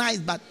so nice,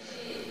 but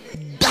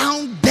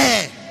down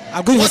there,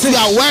 Alguns de what vocês, you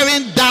are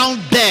wearing down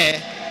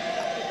there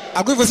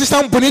alguns de vocês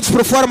estão bonitos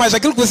por fora, mas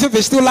aquilo que você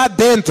vestiu lá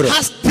dentro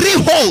has 3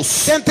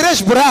 holes. tem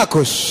 3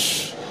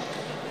 buracos.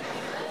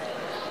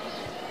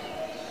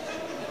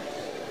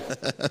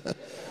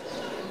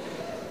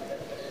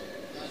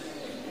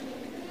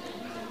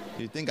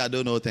 You think I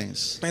don't know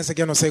things? Pensa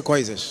que eu não sei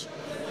coisas.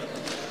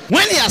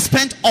 When he has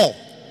spent all,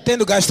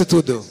 Tendo gasto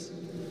tudo.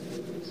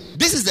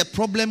 this is the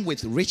problem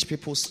with rich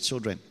people's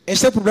children.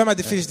 Este é o problema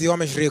de filhos de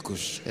homens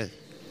ricos.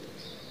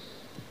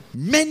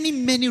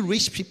 Many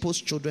rich people's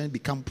children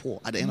become poor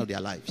at the end of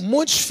their lives.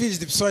 Muitos filhos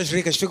de pessoas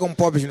ricas ficam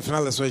pobres no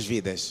final das suas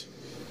vidas.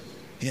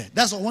 Yeah,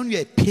 that's why when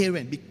you're a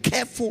parent, be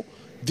careful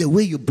the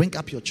way you bring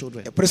up your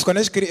children. Por isso,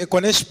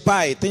 quando és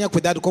pai, tenha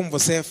cuidado como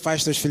você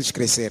faz seus filhos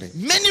crescerem.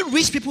 Many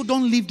rich people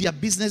don't leave their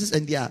businesses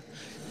and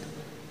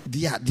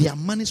their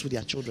monies with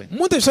their children.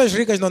 Muitas pessoas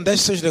ricas não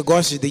deixam seus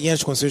negócios e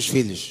dinheiros com seus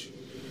filhos.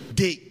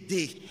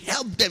 They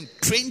help them,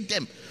 train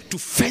them to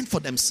fend for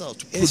themselves,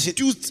 to Eles-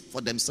 produce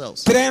for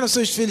themselves. Treinam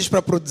seus filhos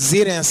para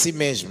produzirem a si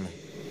mesmo.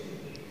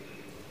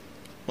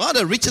 One of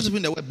the richest people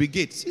in the world, Bill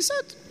Gates, he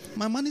said,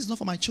 my money is not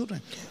for my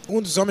children.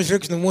 Dos homens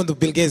ricos no mundo,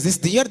 Bill Gates, disse: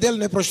 dinheiro dele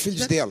não é para os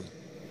filhos dele.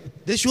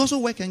 They should also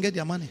work and get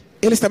their money.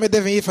 Eles também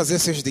devem ir fazer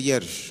seus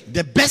dinheiros.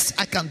 The best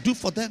I can do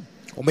for them,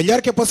 O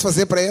melhor que eu posso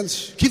fazer para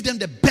eles give them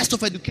the best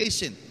of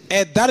education,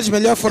 é dar-lhes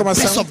melhor best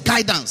formação, of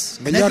guidance,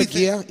 and melhor everything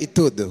guia e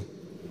tudo.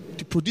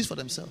 to produce for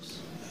themselves.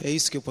 É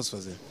isso que eu posso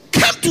fazer.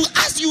 Come to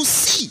us, you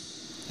see.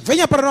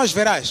 Venha para nós,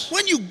 verás.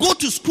 When you go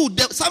to school,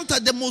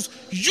 sometimes the most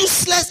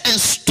useless and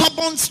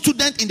stubborn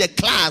student in the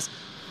class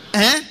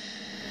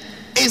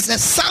is the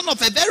son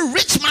of a very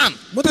rich man.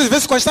 Muitas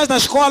vezes, quando estás na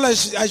escola,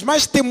 as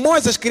mais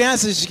teimosas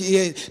crianças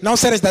e não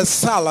sérias da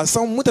sala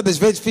são muitas das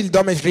vezes filhos de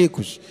homens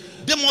ricos.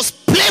 The most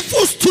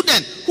playful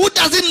student who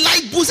doesn't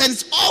like books and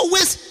is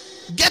always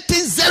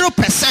getting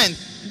 0%.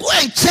 Go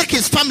and check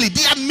his family.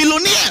 They are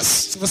millionaires.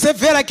 Se você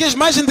ver aqui os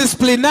mais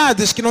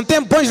indisciplinados, que não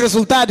têm bons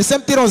resultados,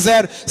 sempre tiram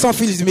 0, são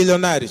filhos de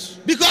milionários.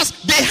 Because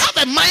they have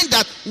a mind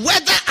that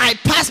whether I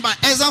pass my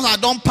exams or I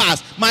don't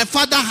pass, my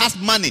father has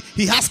money,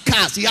 he has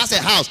cars, he has a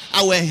house.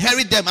 I will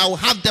inherit them, I will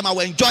have them, I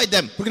will enjoy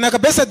them. Porque na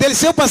cabeça dele,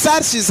 se eu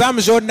passar esses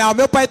exames ou não,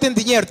 meu pai tem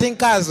dinheiro, tem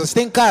casas,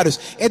 tem carros,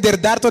 é de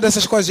herdar todas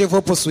essas coisas e eu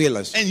vou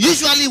possuí-las. And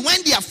usually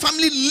when their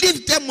family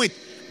leaves them with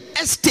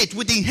estate,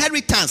 with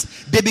inheritance,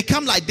 they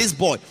become like this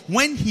boy.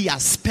 When he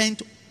has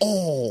spent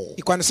all.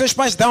 E quando seus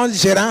pais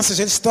dão-lhes heranças,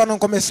 eles se tornam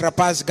como esses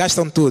rapazes,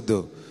 gastam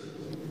tudo.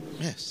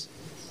 Yes.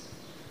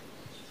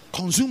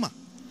 Consumer.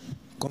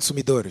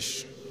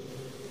 Consumidores.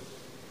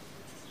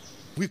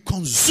 We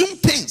consume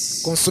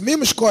things.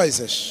 Consumimos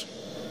coisas.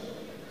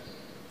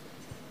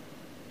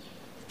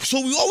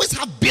 So we always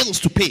have bills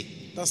to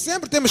pay. Então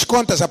sempre temos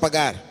contas a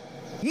pagar.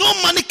 No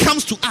money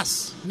comes to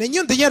us.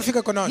 Nenhum dinheiro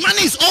fica conosco.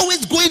 Money is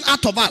always going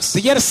out of us.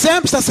 Dinheiro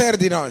sempre está a sair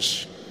de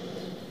nós.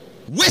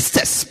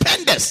 Wasters,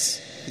 spenders.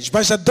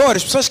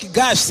 Esbanjadores, pessoas que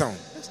gastam.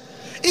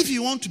 If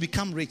you want to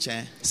become rich,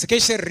 Se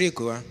queres ser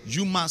rico,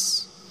 you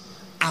must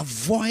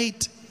avoid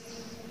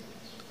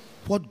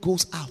what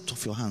goes out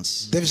of your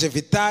hands. deves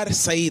evitar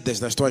saídas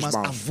das You tuas must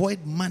mãos. avoid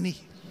money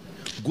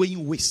going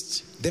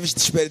waste.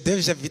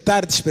 Deves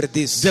evitar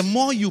desperdício. The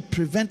more you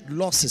prevent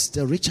losses,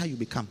 the richer you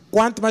become.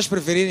 Quanto mais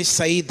prevenires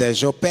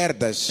saídas ou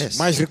perdas, Yes.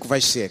 mais rico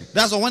vais ser.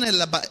 That's why when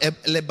a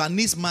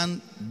Lebanese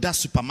man does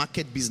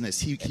supermarket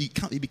business, he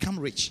become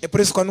rich. É por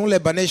isso que quando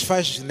lebanês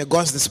faz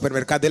negócio de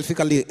supermercado, ele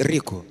fica ali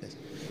rico.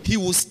 He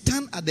will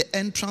stand at the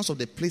entrance of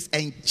the place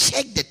and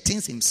check the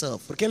things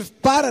himself. Porque ele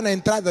para na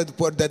entrada do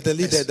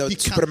He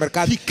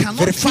supermercado, cannot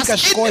verifica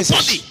as trust coisas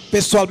anybody.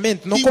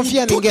 pessoalmente, não He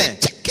confia will em do ninguém.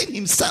 the checking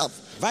himself.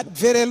 Vai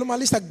ver ele uma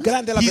lista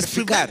grande, ela He's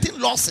verificar. preventing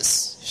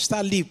losses Está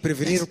ali,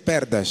 prevenir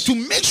perdas. to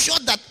make sure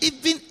that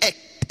even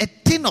a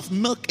tin of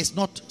milk is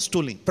not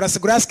stolen. Para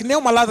assegurar-se que nem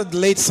uma lata de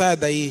leite saia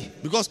daí.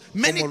 Because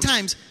many Como-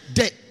 times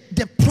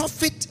the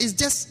profit is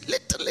just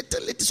little.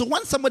 So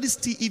when somebody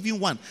steals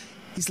even one,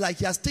 it's like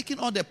he has taken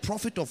all the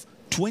profit of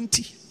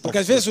 20. Porque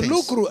of às vezes o things.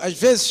 lucro, às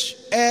vezes,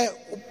 é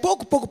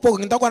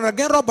pouco. Então quando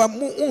alguém rouba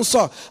um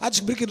só, há de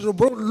descobrir que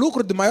roubou o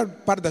lucro de maior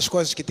parte das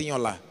coisas que tinham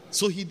lá.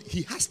 So he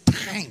has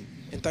time.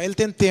 Então ele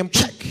tem tempo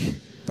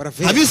para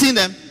ver. Have you seen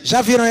them?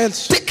 Já viram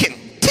eles? Taking.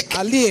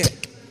 Ali.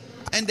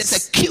 And there's a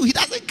queue. He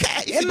doesn't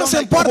care. If Ele you não don't se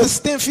like, go importa home.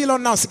 se tem fila ou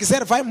não. Se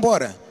quiser, vai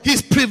embora.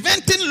 He's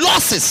preventing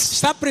losses.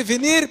 Está a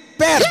prevenir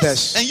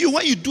perdas. And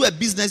when you do a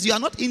business, you are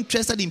not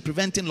interested in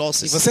preventing E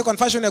losses. você, quando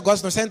faz um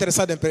negócio, não está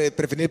interessado em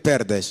prevenir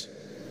perdas.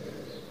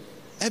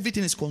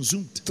 Everything is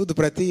consumed. Tudo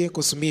para ti é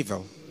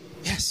consumível.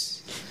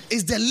 Yes.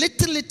 It's the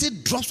little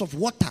drops of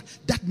water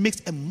that makes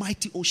a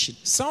mighty ocean.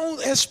 São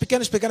essas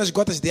pequenas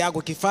gotas de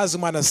água que fazem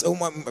uma Respect,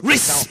 um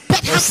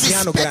have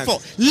oceano respect grande.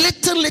 for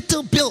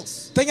little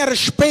bills. Tenha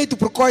respeito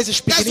por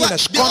coisas That's why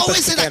pequeninas, they always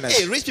contas say that, pequenas.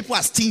 hey, rich people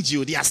are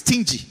stingy. They are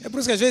stingy. É por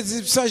isso que às vezes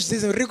as pessoas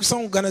dizem ricos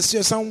são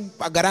gananciosos, são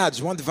agarrados,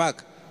 vão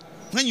devagar.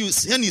 When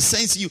he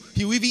sends you,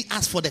 he will even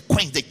ask for the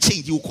coins, the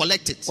change. He will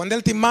collect it. Quando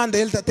ele te manda,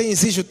 ele até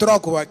exige o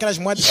troco, aquelas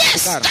moedas que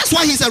Yes, ficaram. that's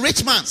why he's a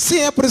rich man. Sim,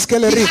 é por isso que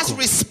ele é He has rico.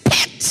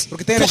 respect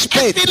Porque tem for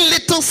respeito. every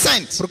little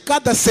cent. Por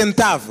cada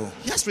centavo,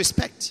 He has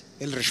respect.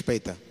 ele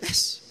respeita.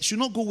 Yes, it should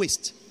not go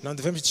waste. Não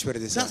devemos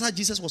desperdiçar. That's how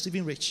Jesus was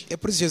even rich. É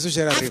por isso que Jesus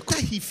era rico.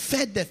 After he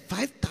fed the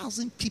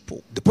 5,000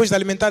 people Depois de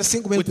alimentar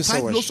 5.000 with 5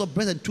 pessoas loaves of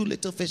bread and 2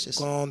 little fishes,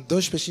 com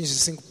 2 peixinhos e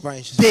 5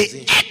 pães, they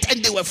sozinhos. ate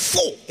and they were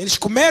full. Eles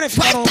comeram e By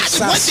ficaram the time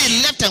when sacios.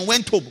 they left and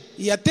went home,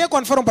 E até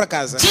quando foram para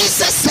casa,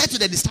 Jesus said to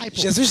the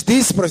disciples, Jesus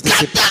disse para os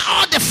discípulos: gather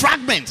all the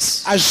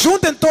fragments.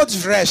 ajuntem todos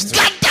os restos.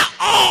 Gather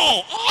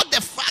all the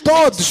fragments.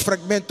 Todos os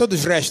fragmentos, todos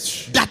os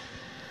restos. That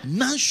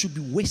none should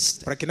be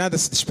wasted. Para que nada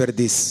se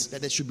desperdice.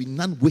 That there should be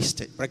none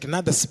wasted. Para que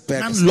nada se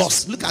perca. None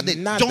lost. Look at it.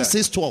 Nada. John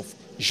 6:12.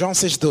 João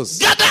 6,12.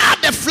 Gather all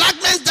the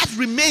fragments that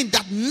remain,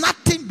 that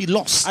nothing be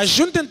lost.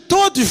 Ajuntem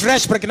todos os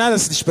restos para que nada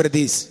se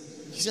desperdice.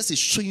 Jesus is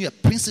showing you a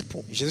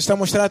principle. Jesus está a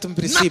mostrar-te um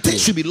princípio. Nothing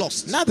should be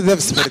lost. Nada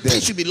deve se Nothing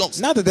perder. should be lost.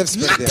 Nada deve se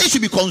perder. Nothing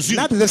should be consumed.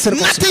 Nada deve ser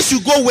Nothing consumido.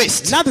 should go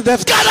waste. Nada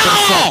deve Gather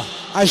desperdiçar. all.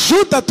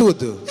 Ajuda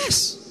tudo.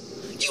 Yes.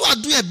 You are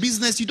doing a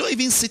business, you don't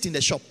even sit in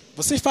the shop.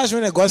 Vocês fazem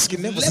um negócio que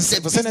nem Left você,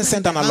 the você nem business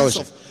senta in the na hands loja.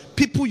 of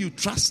people you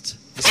trust.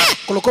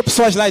 Colocou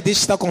pessoas lá e diz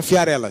que está a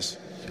confiar elas.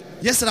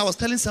 Yesterday I was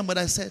telling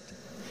somebody, I said,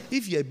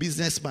 if you're a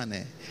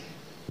businessman,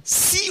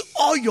 see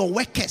all your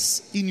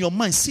workers in your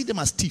mind, see them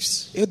as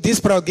thieves. Eu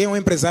disse para alguém, um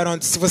empresário,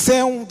 onde se você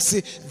é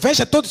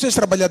veja todos os seus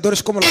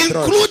trabalhadores como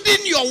ladrões.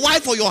 Including your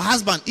wife or your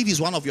husband, if he's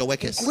one of your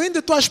workers.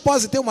 Incluindo tua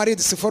esposa e teu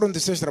marido, se for um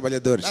dos seus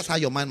trabalhadores. That's how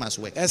your mind must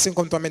work. É assim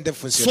como tua mente deve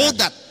funcionar. So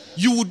that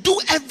you will do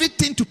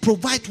everything to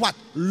provide what?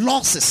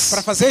 Losses.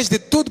 Para fazeres de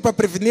tudo para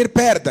prevenir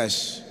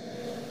perdas.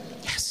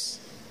 Yes.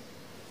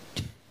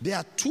 There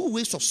are two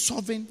ways of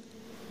solving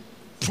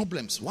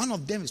problems. One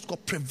of them is called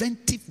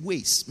preventive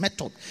ways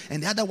method,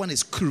 and the other one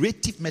is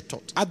curative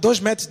method. Há dois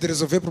métodos de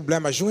resolver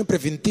problemas, um é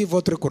preventivo,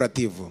 outro é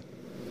curativo.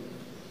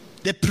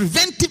 The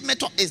preventive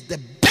method is the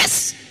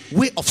best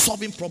way of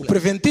solving O problems.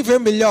 preventivo é a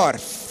melhor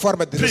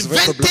forma de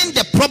resolver problemas. Preventing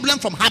the problem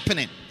from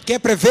happening. Que é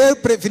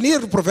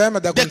prevenir o problema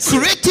de The acontecer.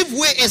 curative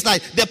way is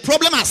like the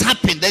problem has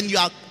happened, then you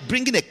are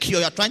bringing a cure,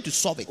 you are trying to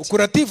solve it. O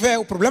curativo é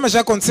o problema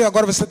já aconteceu,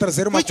 agora você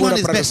trazer uma Which one cura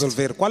is para best?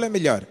 resolver. Qual é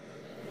melhor?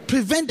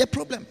 Prevent the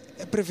problem.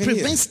 É prevenir.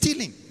 Prevent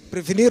stealing.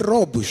 Prevenir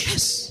roubos.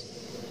 Yes.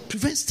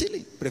 Prevent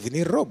stealing.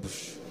 Prevenir roubos.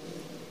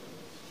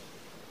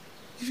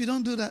 If you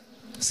don't do that,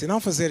 Se não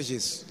fazeres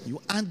isso,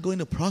 you aren't going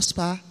to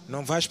prosper.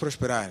 não vais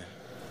prosperar.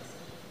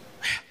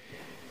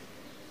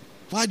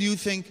 Why do you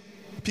think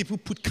people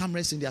put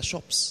cameras in their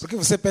shops? Por que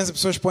você pensa que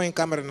pessoas põem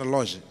câmera na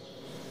loja?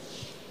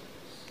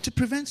 To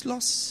prevent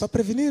loss. Para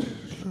prevenir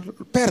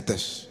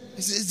perdas.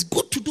 It's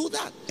good to do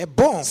that. É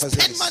bom fazer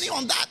Spend isso. money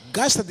on that.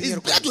 Gasta It's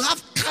dinheiro com better to isso.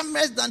 have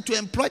cameras than to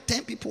employ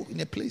 10 people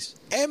in a place.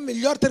 É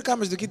melhor ter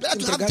câmeras do que Better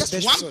to have empregar just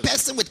 10 one pessoas.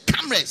 person with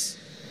cameras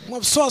Uma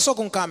pessoa só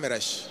com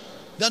câmeras.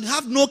 than to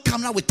have no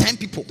camera with 10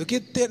 people. Do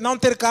que não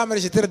ter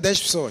câmeras e ter 10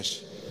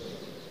 pessoas.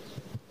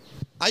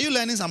 Are you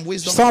learning some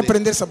wisdom Estão a today?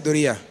 aprender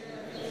sabedoria.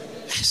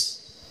 Yes.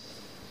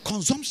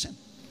 Consumption.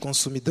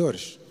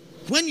 Consumidores.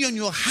 When you're in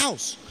your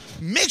house,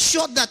 make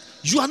sure that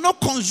you are not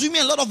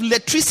consuming a lot of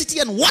electricity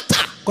and water.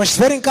 Quando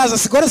estiver em casa,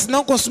 segura-se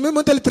não consumir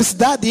muita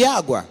eletricidade e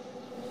água.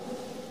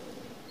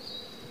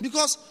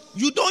 Because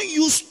you don't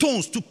use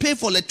stones to pay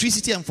for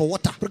electricity and for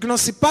water. Porque não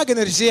se paga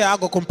energia e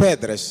água com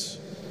pedras.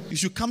 You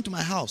should come to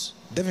my house.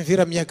 Devem vir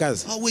à minha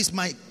casa. Always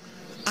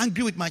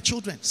angry with my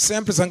children.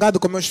 Sempre zangado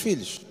com meus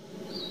filhos.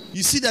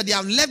 You see that they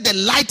have left the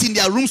light in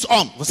their rooms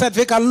on. Você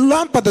vê que a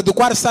lâmpada do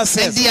quarto está And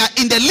acesa. they are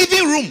in the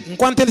living room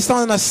Enquanto eles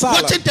estão na sala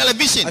watching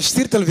television. a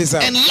assistir televisão.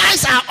 And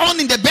lights are on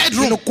in the E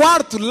bedroom. no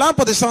quarto,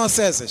 lâmpadas estão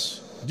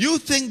acesas. Do you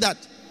think that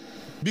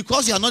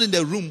because you are not in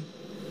the room,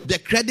 the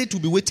credit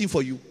will be waiting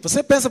for you?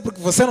 Você pensa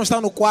porque você não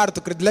está no quarto,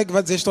 o Credilec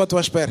vai dizer estou à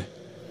tua espera.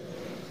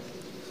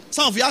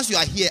 Some of you, as you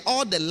are here,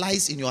 all the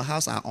lights in your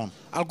house are on.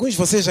 Alguns de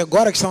vocês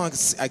agora que estão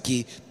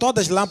aqui,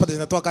 todas as lâmpadas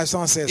na tua casa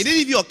estão acesas. It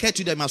didn't even occur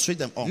to them, must switch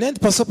them on. Nem te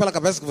passou pela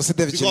cabeça que você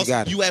deve Because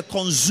desligar. you are a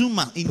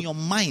consumer in your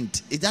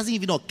mind. It doesn't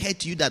even occur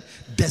to you that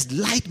this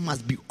light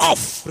must be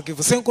off. Porque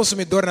você é um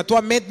consumidor, na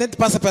tua mente nem te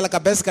passa pela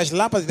cabeça que as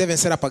lâmpadas devem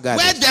ser apagadas.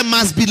 Where there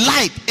must be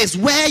light is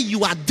where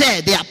you are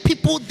there. There are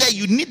people there,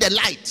 you need the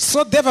light.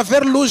 Só deve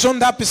haver luz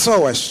onde há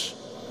pessoas.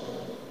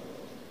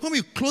 When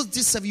we close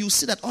this service, you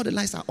see that all the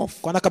lights are off.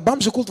 Quando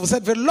acabamos o culto, você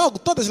vê logo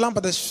todas as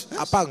lâmpadas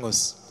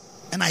apagam-se.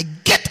 And I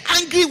get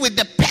angry with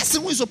the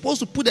person who is supposed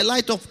to put the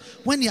light off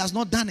when he has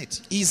not done it.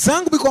 E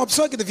zango-me com a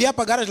pessoa que devia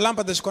apagar as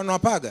lâmpadas quando não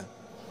apaga.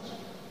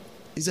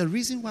 It's the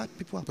reason why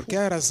people are Porque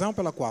é a razão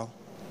pela qual.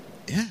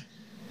 Yeah.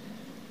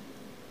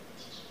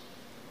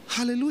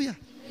 Hallelujah.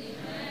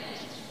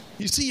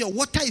 You see, your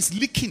water is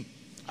leaking.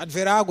 Há de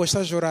ver a água está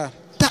a chorar.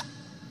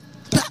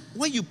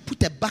 When you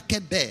put a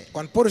bucket there,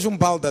 Quando pôres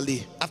balde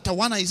ali, after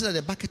 1 hour, you see that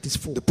the bucket is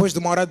full. depois de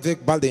uma hora de ver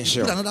que o balde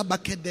encheu. Put another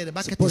bucket there, the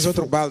bucket Depois is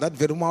outro full. balde, há de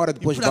ver uma hora You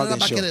depois put o balde another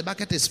bucket, encheu. the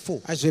bucket is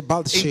full. Há de ver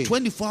balde In cheio.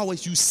 24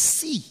 hours, you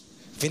see.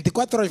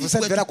 24 horas If você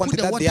you há de were ver a to put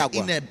the quantidade de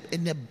water água.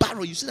 in a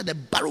barrel, you see that the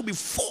barrel will be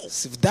full.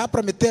 Se dá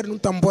para meter num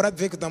tambor, há de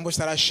ver que o tambor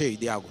estará cheio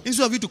de água.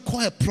 Instead of you to call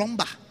a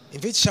plumber, Em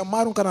vez de chamar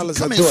come and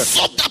canalizador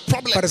solve that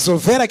problem. para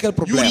resolver aquele You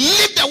problema,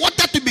 leave the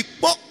water to be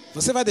pop.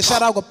 você vai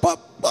deixar a água pop,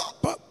 pop,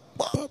 pop,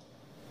 pop.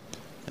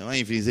 And when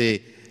if you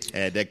say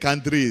the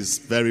country is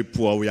very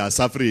poor, we are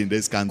suffering in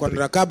this country. Quando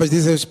acabas de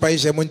dizer que este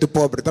país é muito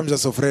pobre, estamos a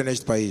sofrer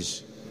neste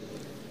país.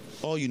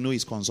 All you know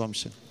is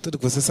consumption. Tudo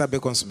que você sabe é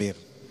consumir.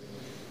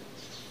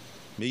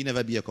 May you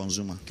never be a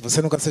consumer. Que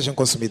você nunca seja um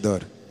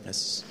consumidor.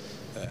 Yes.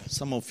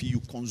 Some of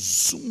you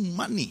consume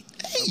money.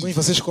 Hey, Alguns de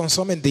vocês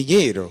consomem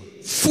dinheiro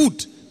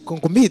food. com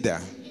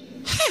comida.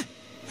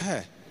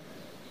 É.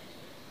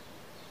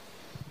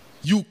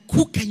 You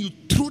cook and you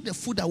throw the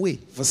food away.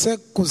 Você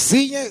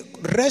cozinha,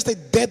 resta e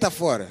deita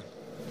fora.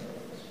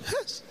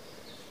 Yes.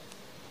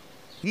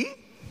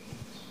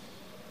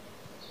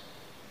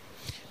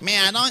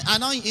 Man, I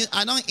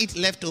don't eat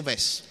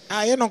leftovers.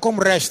 Eu não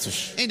como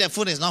restos. If the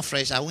food is not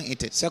fresh, I won't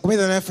eat it. Se a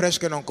comida não é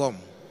fresca, eu não como.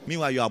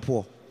 Meanwhile, you are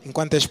poor.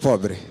 Enquanto és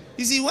pobre.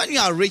 You see, when you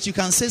are rich, you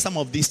can say some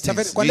of these Tá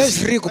things. vendo? Quando és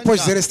rico,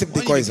 podes dizer esse tipo de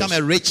When you coisas. become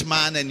a rich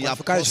man and you Quando are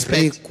ficares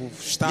prospered, rico, you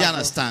estável.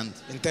 understand?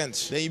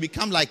 Entendes? Then you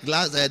become like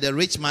the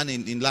rich man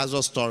in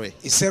Lazarus' story.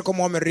 E ser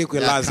como homem rico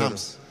e That Lázaro.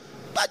 comes.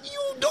 But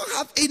you don't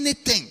have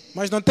anything.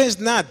 Mas não tens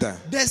nada.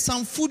 There's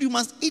some food you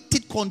must eat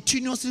it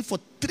continuously for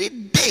 3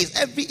 days.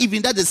 Every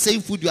evening, that's the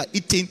same food you are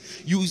eating.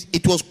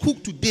 It was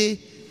cooked today.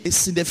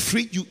 It's in the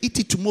fridge. You eat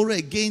it tomorrow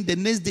again. The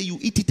next day you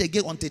eat it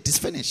again until it is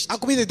finished. A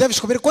comida deves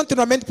comer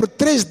continuamente por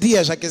 3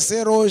 dias.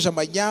 Aquecer hoje,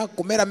 amanhã,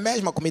 comer a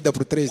mesma comida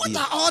por 3 What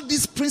dias. are all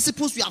these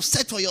principles you have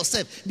set for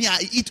yourself? Me,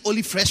 I eat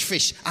only fresh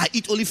fish. I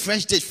eat only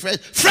fresh dish.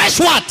 Fresh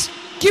what?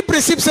 Que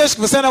princípios é esse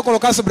que você não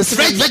colocar sobre si?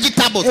 Fresh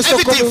vegetables. Eu só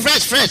Everything como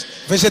fresh.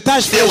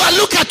 vegetais You frescos. are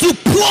look at you,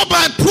 poor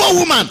man, poor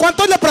woman.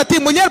 Quando olha para ti,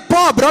 mulher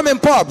pobre, homem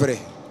pobre,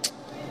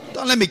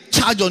 Don't let me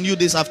charge on you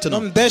this não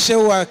afternoon. me deixa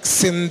eu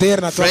acender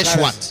na tua Fresh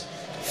cara. what?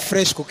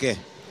 Fresco o quê?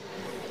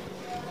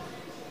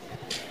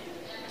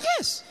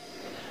 Yes.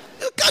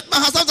 You cut my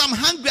house. I'm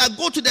hungry. I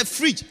go to the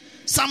fridge.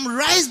 Some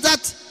rice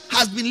that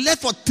has been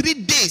left for 3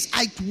 days.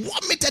 I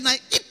warm it and I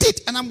eat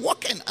it. And I'm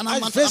walking. And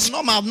I'm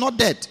normal. I'm not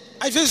dead.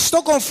 Às vezes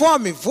estou com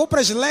fome, vou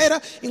para a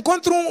geleira,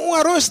 encontro um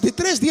arroz de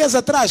 3 dias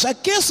atrás,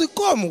 aqueço e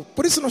como,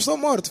 por isso não estou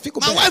morto, fico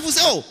My bem. wife will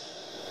say, oh,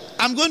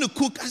 I'm going to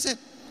cook. I said,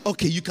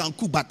 okay, you can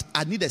cook, but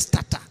I need a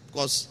starter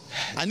because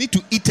I need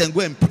to eat and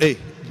go and pray.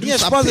 Do Minha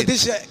esposa something.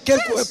 diz,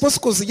 eu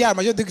posso cozinhar,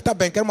 mas eu digo, tá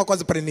bem, quero uma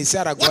coisa para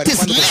iniciar agora, What is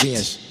quando left?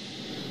 cozinhas.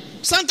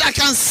 Sometimes I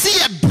can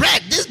see a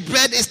bread. This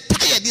bread is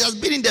tired. It has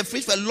been in the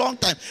fridge for a long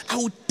time. I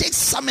will take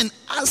some and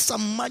add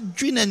some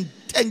margarine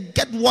and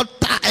get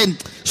water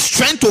and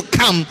strength to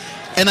come.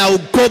 And I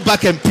will go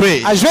back and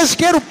pray. Às vezes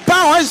quero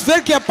pão, às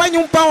vezes que apanho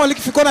um pão ali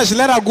que ficou na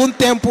geleira há algum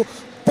tempo,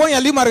 põe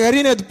ali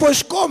margarina,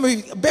 depois como,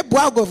 bebo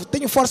água,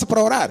 tenho força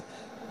para orar.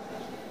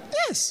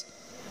 Yes.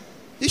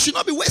 It should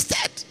not be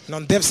wasted.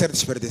 Não deve ser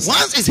desperdiçado.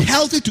 Once it's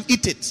healthy to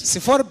eat it. Se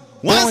for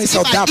bom e Once if I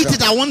saudável, eat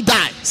it, I won't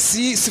die.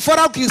 se for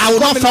algo que se I will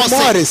come not não fall sick.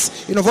 mores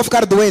e não vou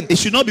ficar doente, It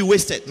should not be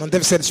wasted. não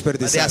deve ser But there are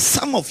desperdiçado.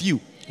 some of you,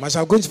 Mas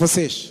alguns de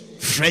vocês,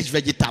 fresh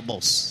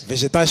vegetables,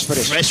 vegetais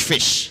frescos, fresh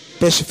fish,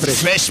 peixe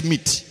fresco, fresh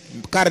meat.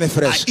 carne I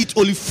fresca. eat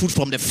only food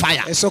from the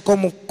fire. É só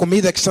como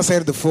comida que está a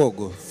sair do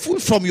fogo.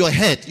 Food from your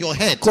head.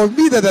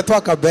 Comida da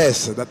tua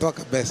cabeça, da tua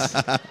cabeça.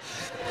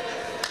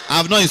 I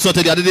have not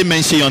insulted you. I didn't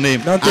mention your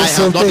name. Não te I have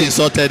not insultei.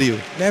 insulted you.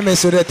 Nem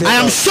mencionei teu I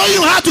am nome. showing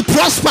you how to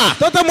prosper.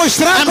 Estou a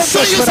mostrar I'm como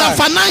showing you some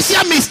prosperar.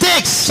 financial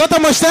mistakes Estou a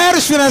mostrar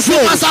os you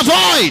financeiros must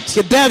avoid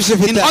que deves in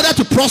evitar order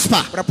to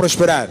prosper. para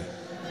prosperar.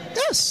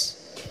 Yes.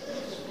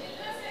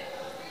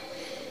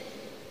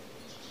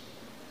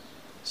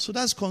 So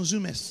that's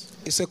consumers.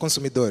 Isso é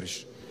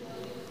consumidores.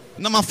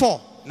 Number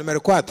 4, Número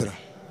 4.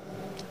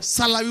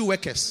 salary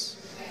workers.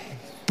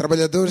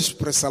 Trabalhadores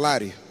por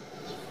salário.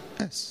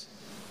 Yes.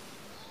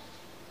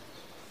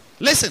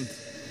 Listen,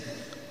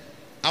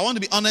 I want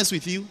to be honest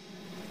with you.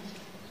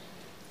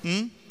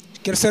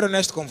 Quero ser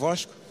honesto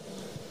convosco.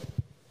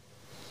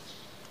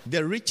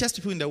 The richest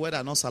people in the world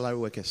are not salary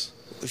workers.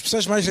 As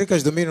pessoas mais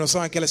ricas do mundo não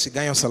são aquelas que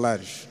ganham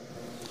salários.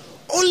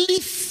 Only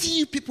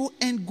few people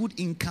earn good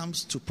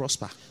incomes to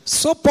prosper.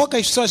 Só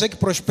poucas pessoas é que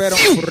prosperam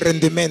Few. por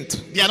rendimento.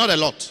 They are not a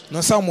lot.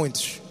 Não são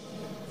muitos.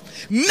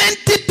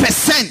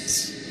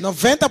 90%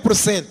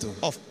 90%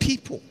 of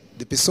people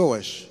de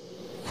pessoas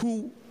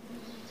who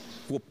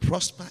will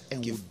prosper and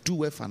will do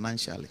well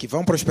financially que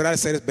vão prosperar e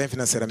ser bem don't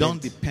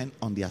financeiramente depend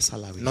on their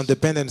salaries. não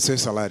dependem dos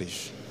seus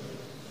salários.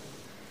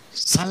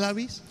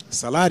 Salaries?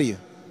 Salário.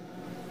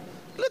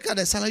 Look at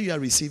the salary you are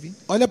receiving.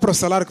 Olha para o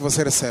salário que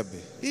você recebe.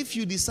 If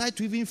you decide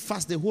to even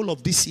fast the whole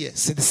of this year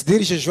Se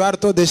decidir jejuar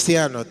todo este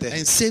ano até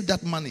and save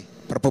that money,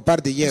 para poupar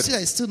you dinheiro, see,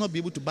 I still not be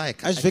able to buy a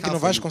car. has ver que não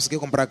vais conseguir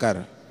comprar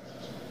cara.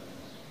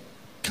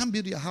 Can't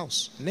build your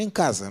house. Nem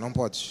casa, não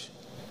podes.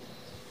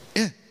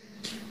 Yeah.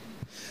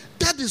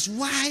 That is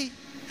why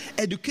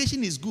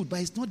education is good, but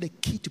it's not the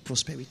key to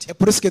prosperity. É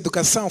por isso que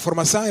educação,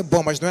 formação é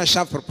bom, mas não é a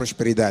chave para a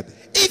prosperidade.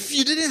 If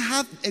you didn't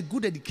have a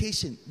good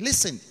education,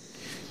 listen,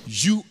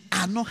 you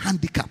are not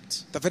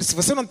handicapped. Tá vendo? Se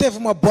você não teve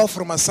uma boa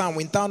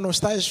formação, então não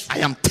estás.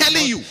 I am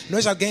telling you, Não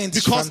és alguém em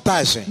because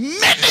desvantagem.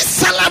 many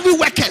salary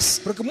workers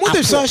Porque are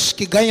muitas poor. pessoas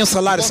que ganham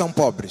salário são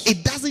pobres.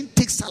 It doesn't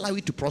take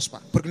salary to prosper.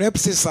 Porque não é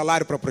preciso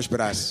salário para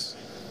prosperar.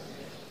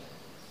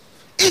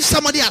 If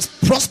somebody has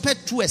prospered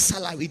through a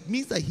salary, it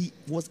means that he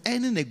was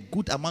earning a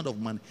good amount of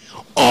money,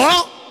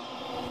 or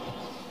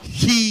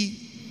he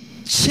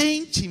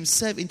changed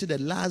himself into the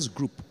last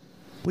group,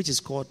 which is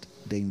called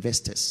the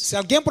investors. Se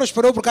alguém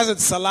prosperou por causa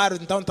de salário,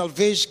 então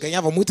talvez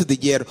ganhava muito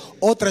dinheiro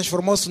ou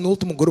transformou-se no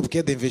último grupo que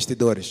é de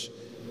investidores.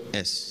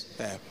 Yes.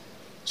 É.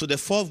 So the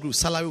fourth group,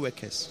 salary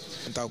workers.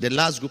 Então, The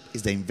last group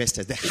is the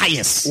investors, the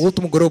highest. o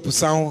último grupo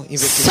são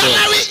investidores.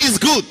 Salary is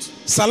good.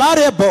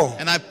 Salário é bom.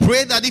 And I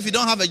pray that if you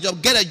don't have a job,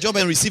 get a job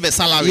and receive a E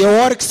salary. eu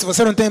oro que se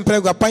você não tem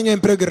emprego, apanhe o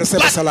emprego e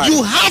receba But salário.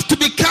 you have to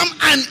become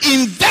an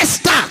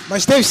investor.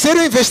 Mas deve ser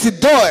um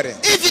investidor.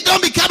 If you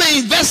don't become an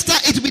investor,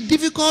 it will be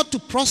difficult to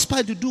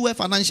prosper, to do well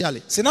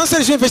financially. Se não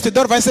seres um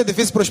investidor, vai ser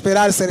difícil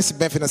prosperar e ser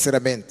bem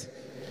financeiramente.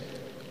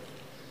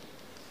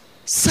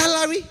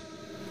 Salary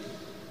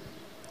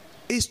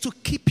is to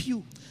keep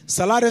you.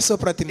 Salário é só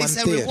para te It's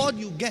a manter. reward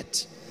you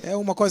get É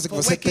uma coisa que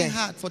for você working tem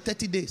hard for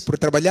 30 days. por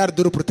trabalhar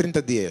duro por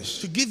 30 dias.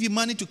 To give you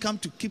money to come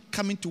to keep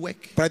coming to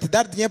work. Para te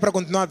dar dinheiro para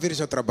continuar a vir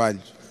ao trabalho.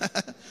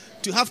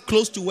 To have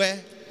clothes to wear.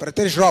 Para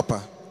teres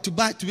roupa. To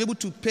buy, to be able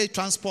to pay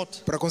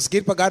transport. Para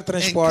conseguir pagar And come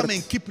transporte.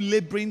 and keep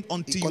laboring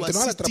until you are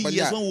continuar a 60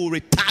 years trabalhar. when we will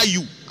retire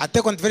you.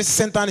 Até quando tiver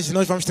 60 anos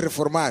nós vamos te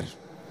reformar.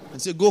 And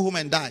say, go home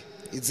and die.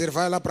 E dizer,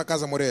 vai lá para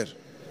casa morrer.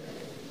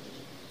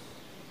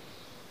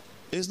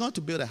 It's not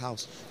to build a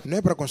house. Não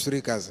é para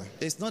construir casa.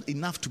 It's not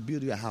enough to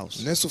build you a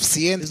house. Não é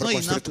suficiente It's para not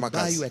construir enough to uma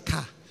buy you casa. a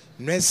car.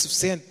 Não é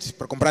suficiente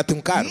para comprar-te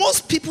um carro.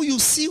 Most people you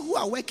see who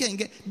are working and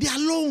get, they are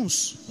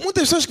loans.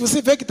 Muitas pessoas que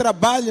você vê que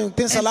trabalham,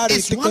 têm And salário e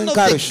it's têm one of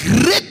carros. the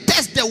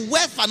greatest, the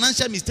worst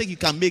financial mistake you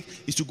can make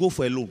is to go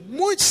for a loan.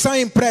 Muitos são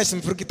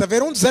empréstimos, porque está a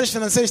ver, um dos erros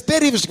financeiros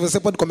terríveis que você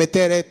pode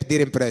cometer é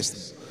pedir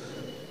empréstimo.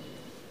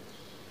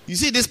 You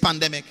see this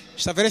pandemic,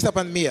 Está a ver esta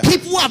pandemia?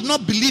 people who have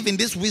not believed in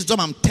this wisdom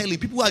I'm telling,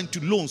 people who are into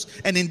loans,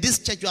 and in this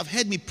church you have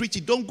heard me preach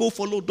it, don't go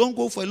for loan, don't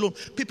go for a loan.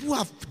 People who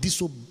have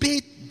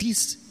disobeyed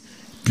these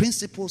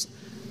principles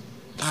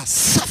are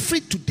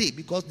suffering today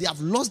because they have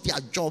lost their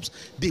jobs,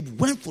 they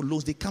went for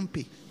loans, they can't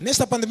pay.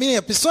 Nesta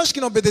pandemia, pessoas que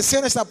não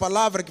obedeceram esta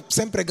palavra, que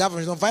sempre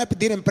pregávamos, não vai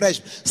pedir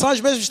empréstimo, são as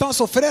mesmas que estão a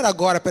sofrer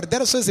agora,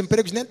 perderam seus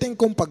empregos, nem têm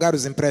como pagar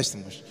os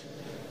empréstimos.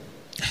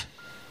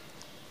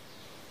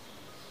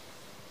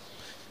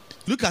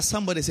 Look at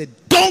somebody and say,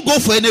 don't go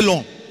for any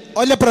loan.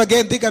 Olha para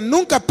alguém e diga,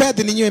 nunca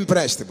pede nenhum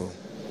empréstimo.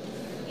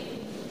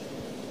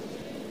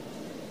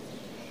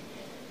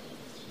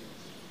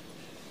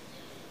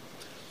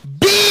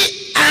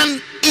 Be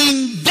an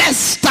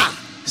investor.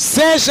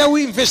 Seja o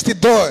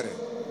investidor.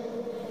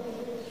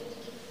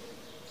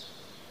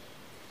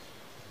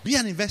 Be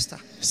an investor.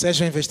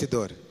 Seja um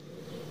investidor.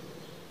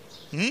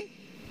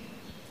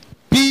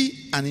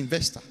 Be an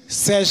investor.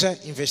 Seja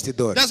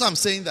investidor. That's why I'm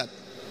saying that.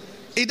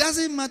 It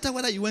doesn't matter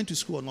whether you went to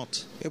school or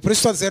not. Eu por isso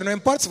estou a dizer, não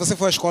importa se você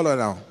for à escola ou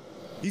não.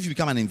 If you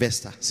become an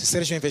investor, Se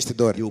seres um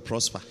investidor, you will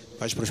prosper.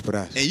 vais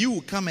prosperar. And you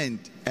will come and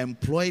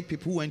employ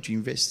people who went to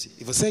university.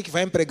 E você que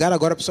vai empregar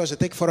agora pessoas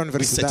até que foram à With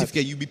universidade,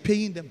 certificate, you'll be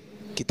paying them.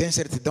 que têm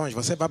certidões,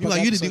 você vai You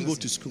pagar didn't pessoas go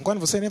to assim. school. Quando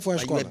você nem foi à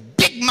But you're escola.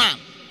 a big man.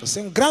 Você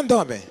é um grande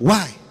homem.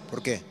 Why?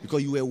 Por quê?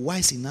 Because you were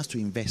wise enough to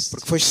invest.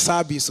 Porque foste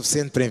sábio o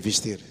suficiente para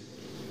investir.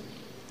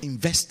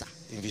 Investor.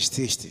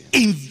 Investiste.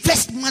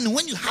 Invest money.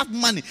 When you have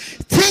money,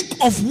 think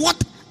of what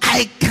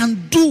I can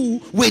do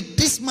with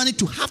this money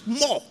to have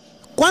more.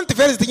 Quando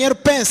tiveres dinheiro,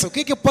 pensa, o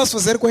que eu posso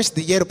fazer com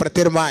este dinheiro para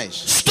ter mais?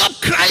 Stop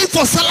crying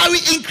for salary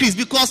increase,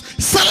 because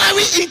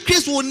salary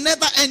increase will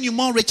never earn you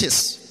more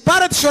riches.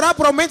 Para de chorar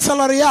por aumento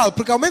salarial,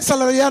 porque aumento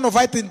salarial não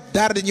vai te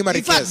dar nenhuma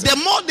In fact, riqueza. the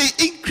more they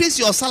increase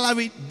your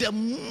salary, the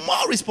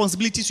more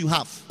responsibilities you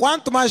have.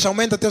 Quanto mais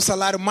aumenta teu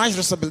salário, mais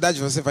responsabilidades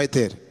você vai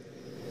ter.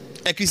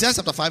 Ecclesiastes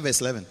chapter 5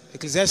 verse 11.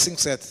 Eclesiastes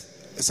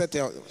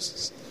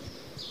 5:7.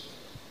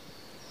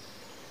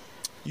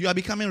 You are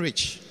becoming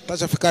rich.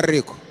 Estás a ficar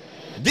rico.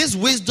 This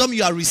wisdom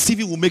you are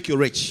receiving will make you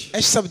rich.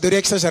 Esta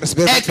sabedoria que estás a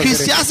receber vai te fazer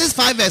rico. Ecclesiastes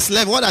 5 verse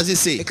 11, what does it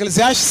say?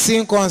 Eclesiastes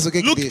 5:11, o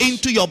que Look diz?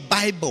 into your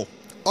Bible.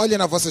 Olhem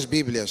nas vossas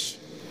Bíblias.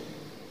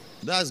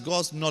 That's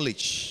God's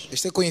knowledge.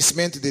 Este é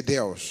conhecimento de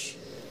Deus.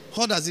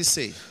 What does it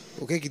say?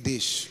 O que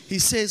diz? He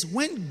says,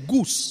 when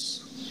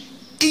goods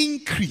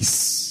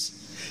increase,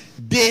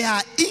 they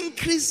are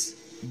increase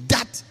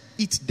that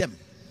eat them.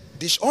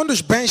 Diz, onde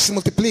os bens se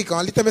multiplicam,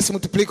 ali também se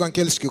multiplicam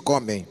aqueles que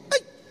comem.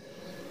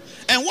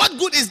 And what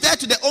good is there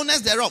to the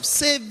owners thereof,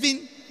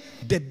 saving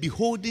the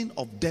beholding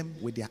of them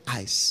with their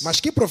eyes? Mas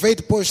que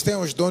proveito, pois, têm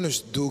os donos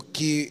do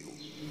que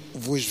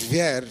vos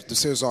vier dos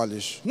seus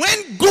olhos?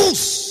 When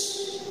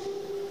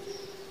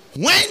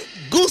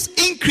goods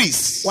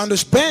increase, Quando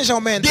os bens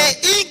aumentam,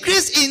 they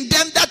increase in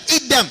them that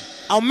eat them.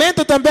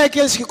 aumentam também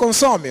aqueles que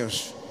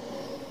consomem-os.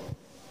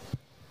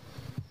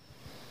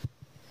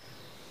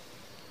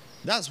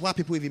 That's why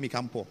people even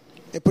become poor.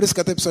 É por isso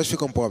que até pessoas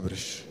ficam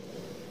pobres.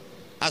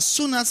 As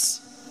soon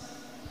as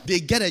they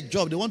get a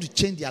job, they want to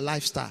change their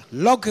lifestyle.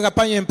 Logo que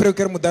apanham emprego,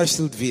 querem mudar o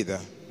estilo de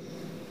vida.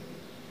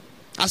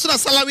 As soon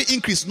as salary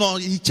increase, no,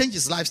 he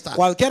changes lifestyle.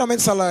 Qualquer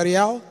aumento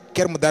salarial,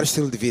 quer mudar o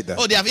estilo de vida.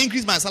 Oh, they have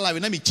increased my salary.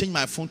 Let me change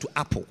my phone to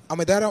Apple. A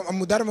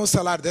mudar o meu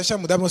salário, deixa eu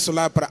mudar meu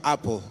celular para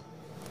Apple.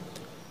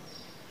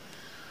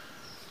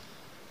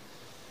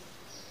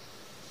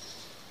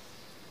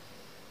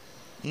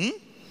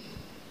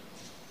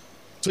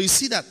 So you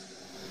see that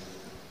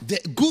the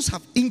goods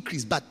have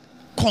increased, but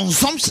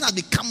consumption has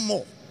become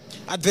more.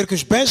 Há de ver que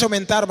os bens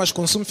aumentaram, mas o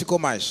consumo ficou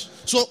mais.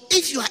 So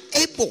if you are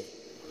able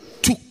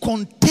to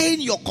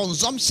contain your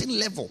consumption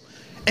level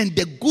and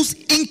the goods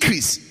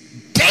increase,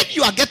 then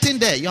you are getting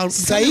there. You are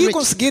Se aí becoming rich.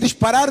 conseguires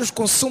parar os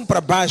consumos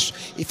para baixo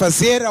e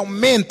fazer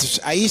aumentos,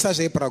 aí estás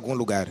aí para algum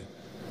lugar.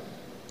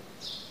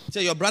 So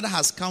your brother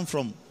has come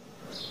from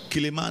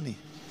Kilimani.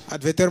 Há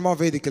de ver teu irmão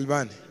veio de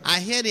Kilmane. I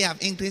hear they have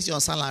increased your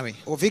salary.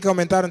 Ouvi que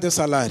aumentaram teu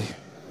salário.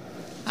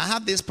 I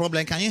have this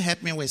problem. Can you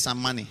help me with some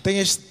money? Tem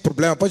este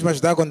problema, podes me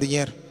ajudar com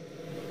dinheiro?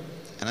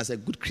 And as a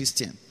good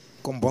Christian,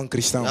 Como bom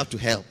cristão, you have to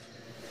help.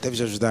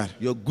 deves ajudar.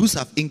 Your goods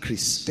have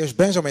increased, Teus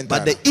bens but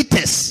aumentaram, the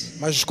eaters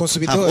mas os have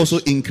consumidores also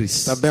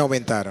increased. também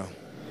aumentaram.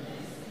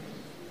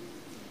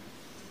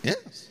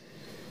 Yes.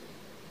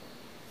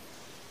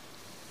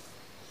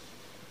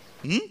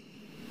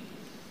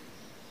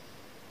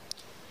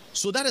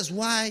 So that is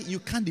why you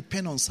can't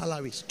depend on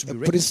salaries to be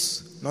Por rich.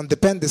 isso, não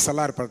depende de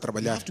salário para You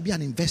trabalhar. have to be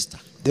an investor.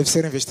 Deve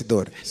ser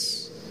investidor.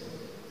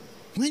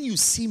 When you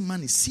see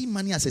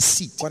money as a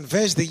seed. Quando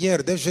vês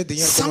dinheiro, deves ver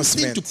dinheiro como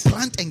Something to semente.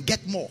 plant and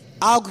get more.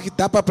 Algo que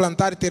dá para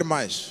plantar e ter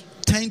mais.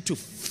 Turn to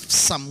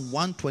Psalm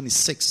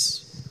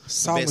 126,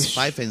 Salmos verse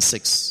 5 and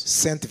 6.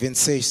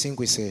 126,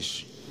 5 e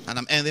 6. And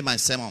I'm ending my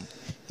sermon.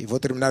 E vou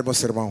terminar meu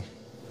sermão.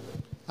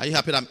 Are you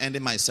happy that I'm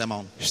ending my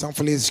sermon? Estão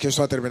felizes que eu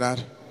estou a terminar?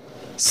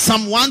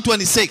 Psalm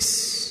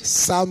 126,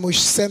 Salmos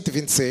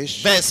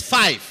 126, verse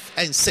 5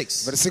 and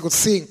 6. versículo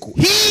 5.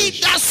 He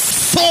that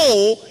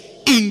sow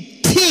in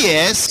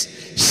tears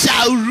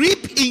shall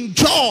reap in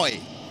joy.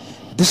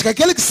 Diz que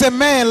aquele que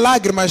semeia em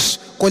lágrimas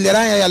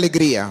colherá em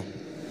alegria.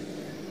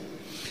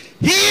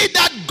 He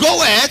that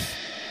goeth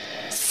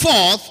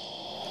forth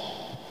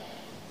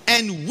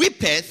and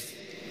weepeth,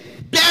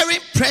 bearing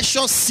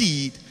precious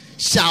seed,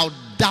 shall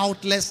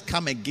doubtless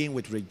come again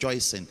with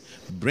rejoicing,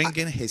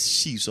 bringing his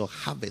sheaves of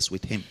harvest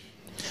with him.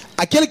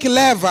 Aquele que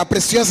leva a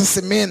preciosa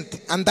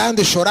semente,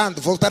 andando e chorando,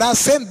 voltará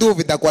sem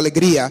dúvida com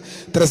alegria,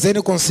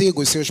 trazendo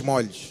consigo os seus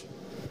molhos.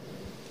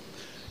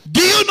 Do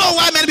you know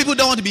why many people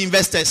don't want to be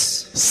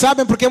investors?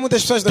 Sabem por que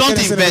muitas pessoas não Don't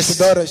querem ser invest.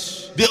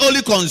 investidoras? They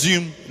only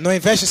consume. Não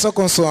investem, só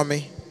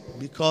consomem.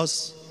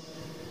 Because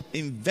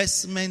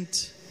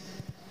investment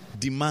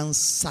demands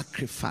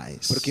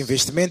sacrifice. Porque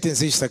investimento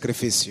exige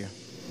sacrifício.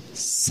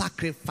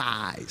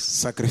 Sacrifice.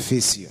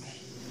 Sacrifício.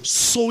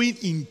 Sowing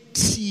in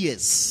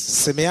tears.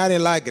 Semear em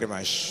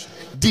lágrimas.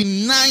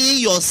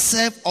 Denying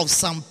yourself of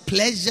some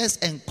pleasures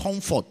and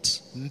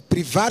comfort.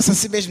 Privar-se a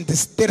si mesmo de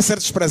ter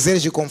certos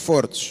prazeres e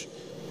confortos.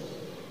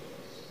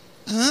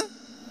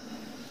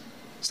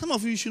 Some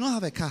of you should not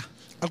have a car.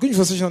 Alguns de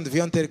vocês não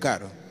deviam ter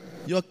carro.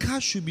 Your car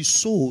should be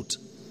sold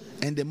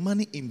and the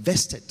money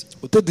invested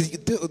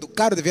O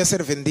carro devia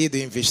ser vendido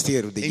e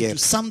investir o dinheiro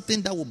into something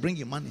that will bring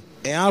you money.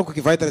 em algo que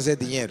vai trazer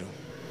dinheiro.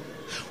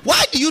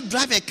 Why do you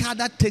drive a car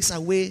that takes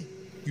away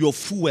your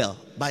fuel,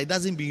 but it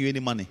doesn't bring you any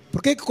money.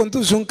 Por que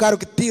conduz um carro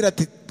que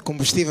tira-te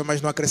combustível,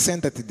 mas não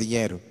acrescenta-te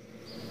dinheiro?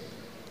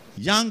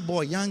 Young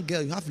boy, young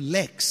girl, you have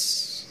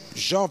legs.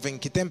 Jovem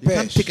que tem You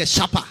can't pés, take a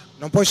chopper.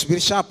 não pode subir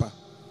chapa.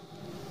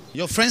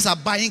 Your friends are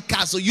buying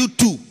cars, so you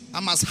too. I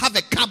must have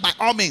a car by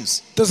all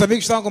means. Teus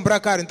amigos estão a comprar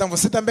carro, então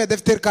você também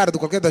deve ter carro de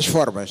qualquer das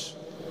formas.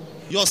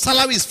 Your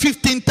salary is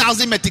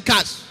 15,000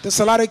 meticais. Teu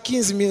salário é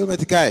 15 mil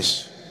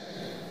meticais.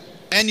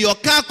 And your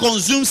car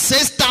consumes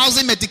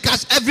 6,000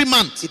 meticais every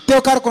month. E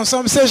teu carro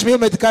consome 6 mil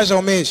meticais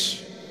ao mês.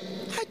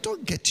 I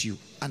don't get you,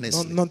 Não,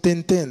 honestly. não te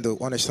entendo,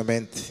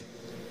 honestamente.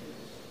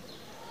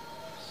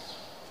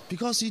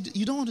 Because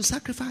you don't want to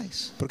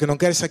sacrifice. Porque não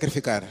queres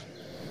sacrificar.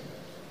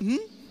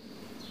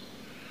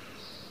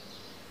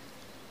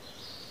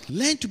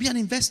 Learn to be an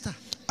investor.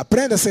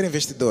 Aprenda a ser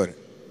investidor.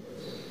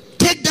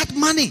 Take that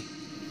money.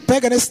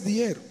 Pega nesse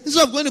dinheiro.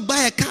 Instead of going to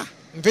buy a car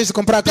Em vez de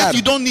comprar that carro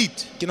you don't need,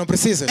 que não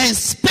precisas, and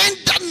spend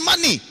that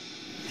money.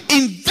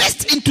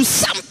 Invest into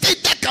something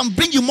that can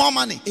bring you more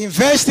money.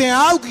 investe em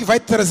algo que vai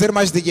te trazer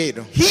mais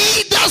dinheiro.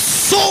 He that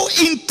sow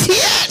in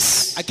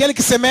tears Aquele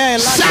que semeia em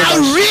shall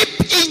lágrimas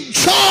reap in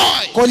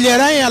joy.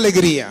 colherá em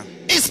alegria.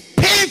 It's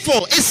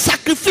painful. It's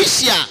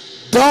sacrificial.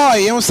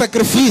 Dói, é um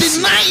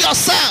sacrifício. Deny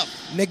yourself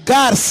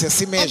Negar-se a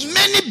si of mesmo.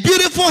 many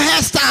beautiful Tem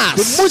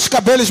hairstyles. muitos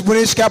cabelos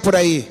bonitos que há por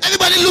aí.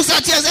 Everybody looks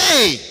at you and says,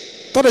 hey,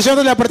 Toda a gente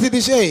olha para ti e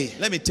diz: ei,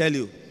 let me tell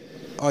you,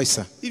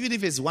 ouça, even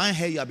if it's one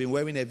hair you have been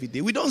wearing every day,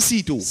 we don't see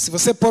it all. se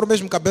você pôr o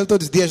mesmo cabelo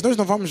todos os dias, nós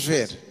não vamos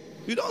ver.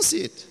 We don't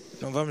see it.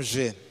 Não vamos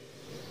ver.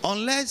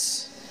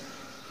 Unless,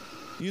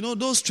 you know,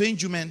 those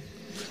strange women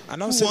A who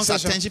não ser que want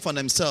sejam attention from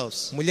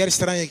themselves. mulheres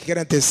estranhas que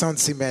querem atenção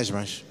de si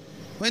mesmas.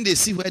 When they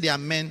see where they are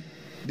men,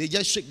 they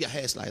just shake their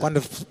heads like that.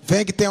 Quando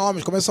vem que tem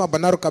homens, começam a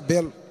abanar o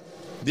cabelo.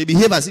 They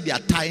behave as if they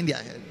are tying their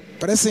head.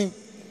 Parecem,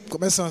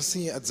 começam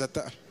assim a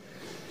desatar.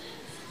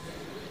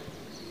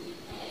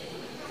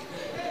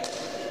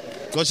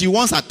 Because she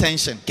wants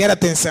attention. Quer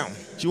atenção.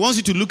 She wants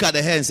you to look at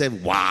the hair and say,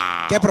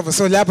 wow. Quer para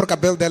você olhar para o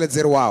cabelo dela e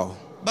dizer uau.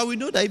 But we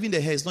know that even the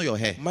hair is not your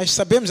hair. Mas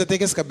sabemos até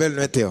que esse cabelo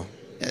não é teu.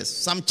 Yes,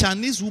 some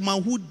Chinese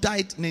woman who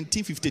died in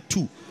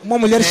 1952. Uma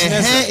mulher Her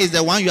hair chinesa is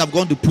the one you have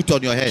gone to put on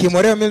your head. que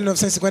morreu em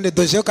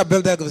 1952 é o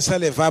cabelo dela que você vai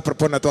levar para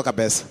pôr na tua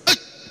cabeça.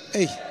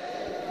 Ei,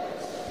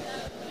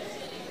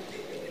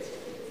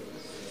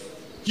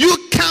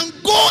 You can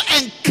go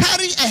and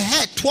carry a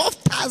hair,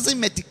 12,000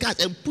 meticais,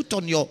 and put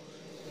on your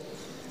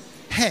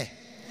hair.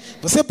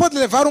 você pode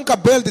levar um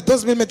cabelo de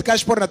 12 mil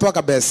meticais e pôr na tua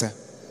cabeça.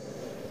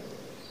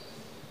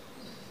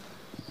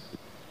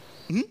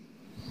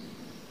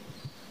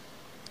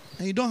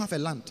 And you don't have a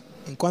land.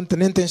 Enquanto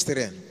nem tens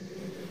terreno.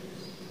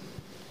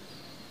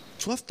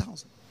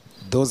 12,000.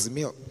 12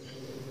 mil.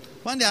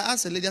 One day I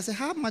asked a lady, I said,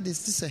 how much is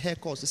this a hair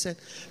cost? She said,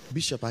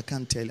 Bishop, I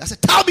can't tell you. I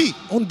said, tell me.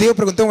 Dia eu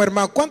perguntei a um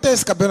irmão, quanto é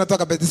esse cabelo na tua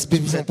cabeça? Disse,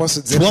 "Bispo, não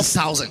posso dizer.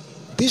 12,000.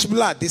 Diz-me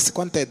lá, disse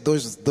quanto é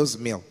 12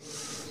 mil.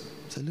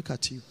 I said, look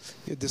at you.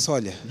 Eu disse,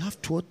 olha, You have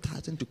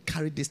 12,000 to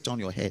carry this on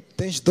your head.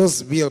 tens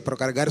 12 mil para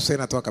carregar isso aí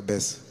na tua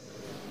cabeça.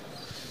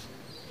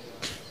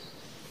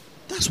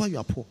 That's why you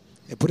are poor.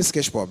 É por isso que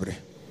és pobre.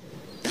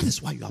 That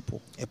is why you are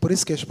poor. É por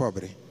isso que és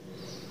pobre.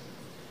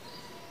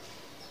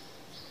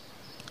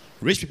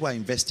 Rich people are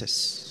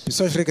investors.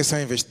 Pessoas ricas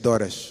são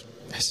investidoras.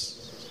 Yes.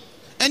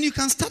 And you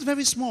can start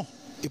very small.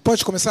 E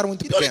podes começar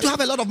muito You don't need to pequeno.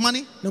 have a lot of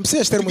money Não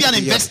precisas ter to be muito an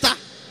dinheiro. investor.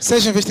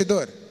 Seja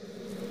investidor.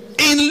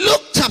 In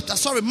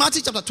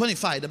Matthew chapter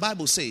 25, the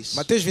Bible says,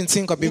 Mateus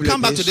 25, a we'll Bíblia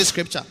come back to diz. this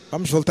scripture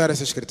Vamos voltar a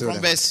essa escritura.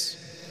 from verse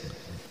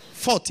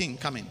 14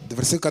 coming. Do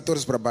versículo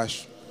 14 para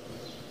baixo.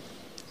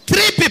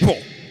 3 people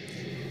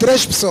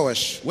 3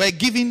 pessoas were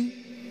given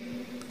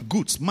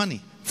goods,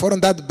 money, foram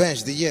dados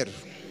bens, dinheiro,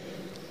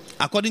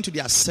 according to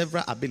their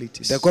several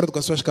abilities. de acordo com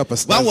as suas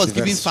capacidades One was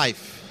given diversas.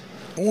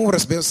 5,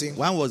 Recebeu 5,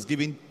 one was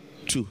given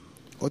 2,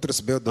 outro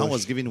recebeu one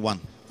was 2, given 1.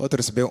 outro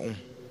recebeu 1.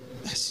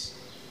 Yes.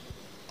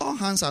 All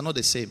hands are not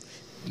the same.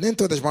 Nem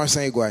todas as mãos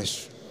são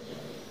iguais.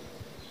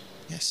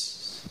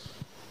 Yes.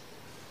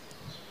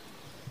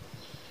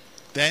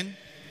 Then,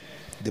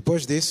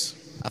 Depois disso,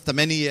 after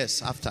many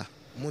years after,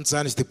 muitos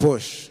anos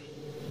depois,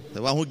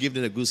 the one who gave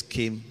them the goods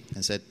came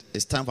and said,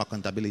 it's time for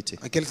accountability.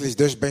 aquele que lhes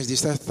deu os bens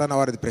disse, está na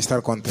hora de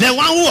prestar conta. The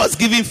one who was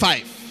given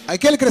 5,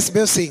 Aquele que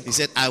recebeu 5 he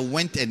said, I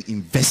went and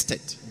invested.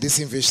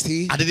 disse,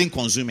 investi, I didn't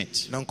consume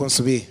it. não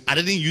consumi. I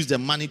didn't use the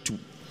money to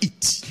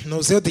eat, Não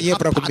usei o dinheiro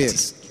para have comer,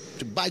 parties,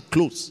 to buy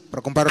clothes.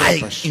 para comprar I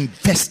roupas.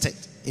 invested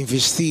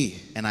Investi,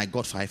 and I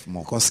got 5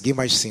 more. consegui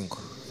mais 5.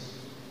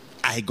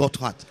 I got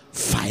what?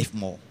 5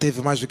 more.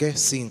 Teve mais do que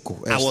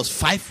 5. I was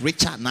 5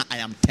 richer, now I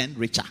am 10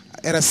 richer.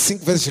 Era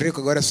 5 vezes rico,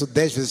 agora sou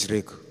 10 vezes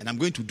rico. And I'm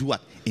going to do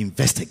what?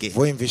 Invest again.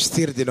 Vou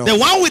investir de novo. The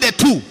one with the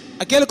 2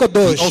 Aquele com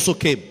he 2 also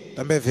came.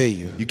 também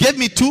veio. You gave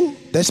me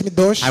 2, Deste-me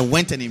 2, I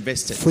went and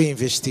invested. fui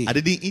investir. I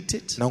didn't eat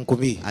it, Não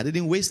comi, I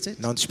didn't waste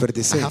it. não I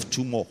desperdicei. have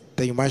 2 more.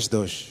 Tenho mais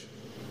 2.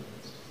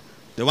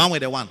 The one with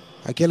the 1,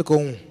 Aquele com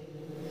 1,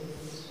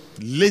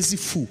 lazy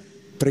fool,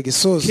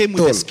 preguiçoso, came with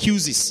tolo,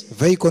 excuses.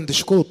 veio com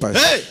desculpas.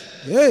 Hey,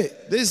 Ei,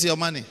 this is your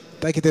money.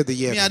 Está aqui teu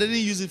dinheiro. Me, I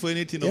didn't use it for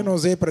anything. Eu não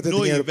usei para ter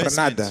dinheiro para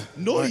investment. nada.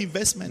 No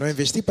investment. Não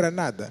investi para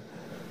nada.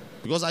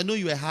 Because I know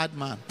you're a hard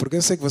man. Porque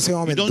eu sei que você é um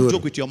You homem don't duro.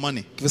 joke with your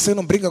money. Que você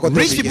não brinca com o teu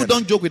Rich people dinheiro.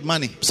 don't joke with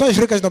money. Pessoas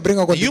ricas não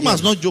brincam com And you dinheiro.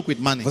 must not joke with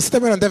money. Você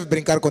também não deve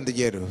brincar com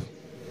dinheiro.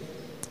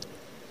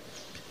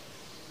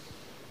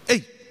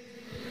 Hey.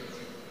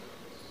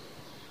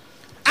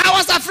 I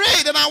was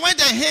afraid and I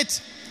went and hid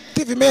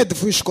Tive medo,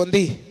 fui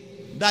escondi.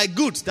 thy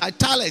goods, thy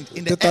talent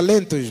in the Teu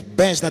talento, os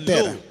bens na earth.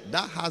 terra. Lo,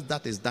 that house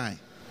that is dying.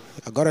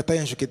 Agora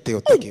tens o que é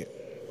teu. Tá aqui.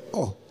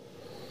 Oh,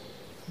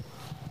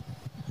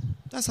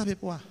 That's how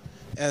people are.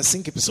 é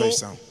assim que So pessoas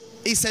são.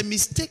 it's a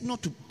mistake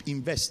not to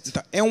invest.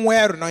 Então, é um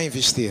erro não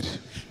investir.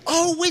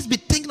 Always be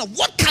thinking of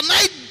what can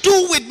I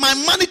do with my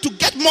money to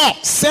get more.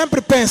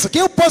 Sempre pensa, o que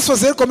eu posso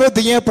fazer com o meu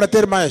dinheiro para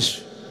ter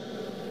mais?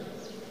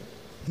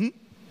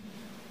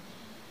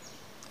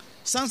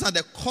 Sometimes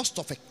the cost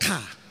of a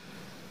car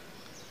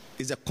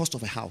is the cost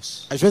of a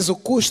house. Às vezes o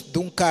custo de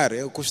um carro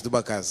é o custo de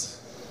uma casa.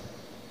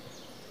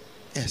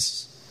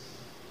 Yes.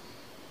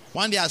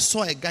 One day I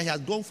saw a guy, he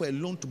had gone for a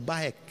loan to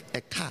buy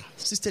a car,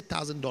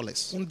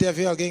 $60,000. Um dia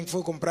vi alguém que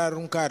foi comprar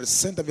um carro,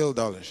 $60 mil,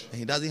 And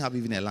he doesn't have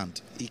even a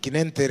land. e que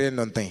nem terreno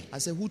não tem. I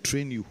said, who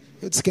trained you?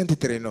 Eu disse, quem te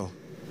treinou?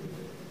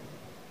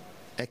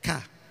 A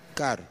car.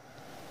 Caro.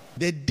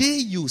 The day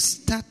you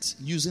start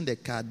using the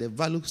car, the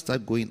value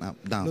start going up,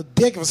 No down.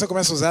 dia que você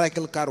começa a usar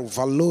aquele carro, o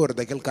valor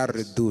daquele carro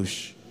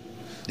reduz.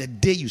 The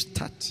day you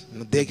start,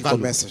 No dia que value.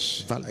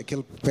 começas, Value.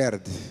 aquilo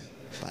perde.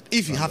 But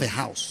if you have a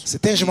house, Se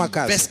tens uma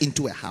casa, invest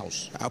into a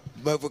house.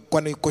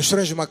 quando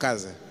constróis uma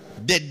casa,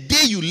 The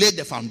day you lay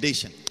the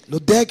foundation, no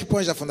dia que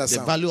pões a the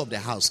fundação, value of the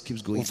house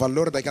keeps o going.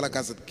 valor daquela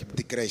casa que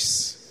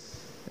cresce.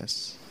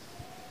 Yes.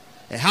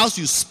 A house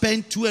you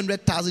spend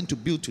 200,000 to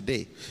build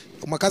today,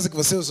 Uma casa que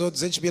você usou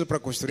 200 mil para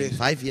construir, in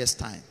 5 years'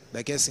 time,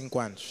 daqui a 5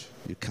 anos,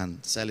 you can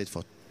sell it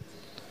for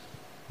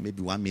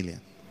maybe 1 million.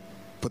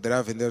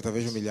 poderá vender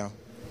talvez $1 milhão.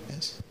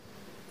 Yes.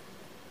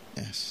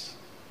 Yes.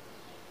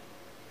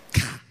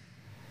 Car.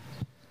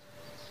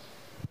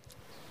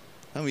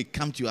 When we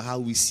come to your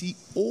house, we see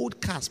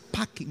old cars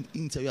parking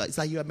into your. It's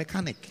like you're a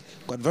mechanic.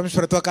 Quando vamos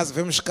para a tua casa,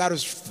 vemos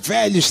carros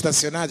velhos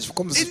estacionados,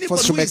 como se Anybody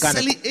fosse um who is mecânico.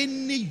 selling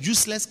any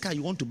useless car,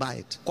 you want to buy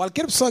it.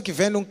 Qualquer pessoa que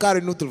vende um carro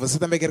inútil, você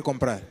também quer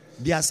comprar.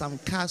 There are some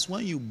cars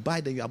when you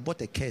buy them, you have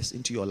bought a curse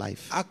into your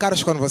life. Há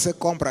carros quando você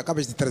compra,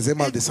 acabas de trazer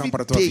maldição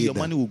para a tua Every day your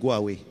vida. money will go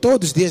away.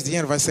 Todos os dias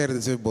dinheiro vai sair do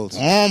seu bolso.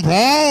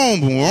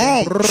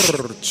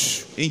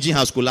 Engine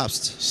has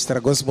collapsed.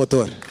 Estragou-se o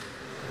motor.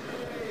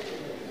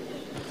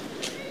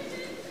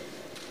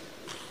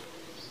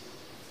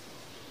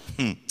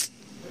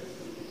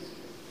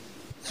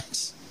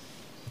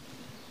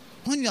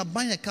 When you are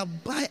buying a car,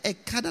 buy a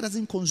car that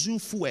doesn't consume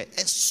fuel.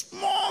 A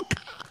small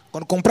car.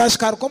 Quando compras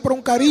carro, compra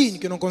um carinho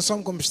que não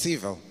consome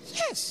combustível.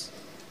 Yes.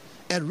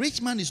 A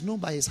rich man is known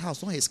by his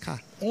house, not his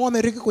car.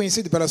 Homem rico é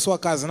conhecido pela sua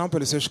casa, não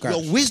pelos seus Your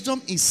carros.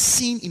 wisdom is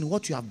seen in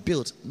what you have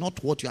built, not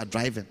what you are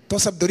driving. Tua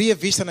sabedoria é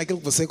vista naquilo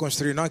que você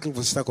construiu, não naquilo que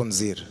você está a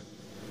conduzir.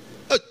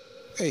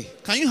 Ei,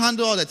 Can you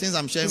handle all the things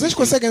I'm sharing? vocês With you?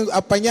 conseguem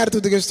apanhar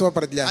tudo que eu estou a I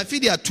partilhar? feel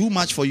they are too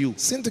much for you,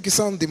 Sinto que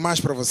são demais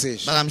para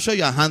vocês, but I'm sure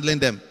you are handling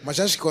them. mas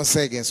acho que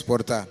conseguem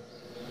suportar.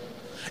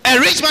 A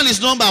rich man is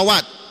known by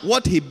what?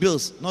 What he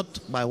builds, not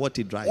by what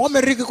he drives.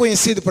 Homem rico é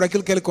conhecido por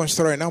aquilo que ele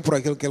constrói, não por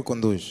aquilo que ele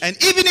conduz. And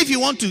even if you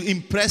want to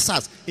impress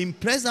us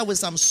with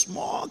some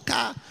small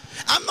car.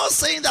 I'm not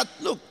saying that,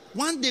 look,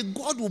 one day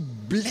God will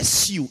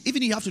bless you.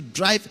 Even if you have to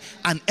drive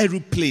an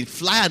aeroplane,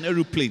 fly an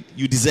aeroplane,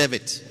 you deserve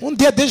it.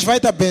 Dia Deus vai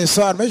te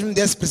abençoar, mesmo um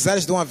dia se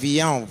precisares de um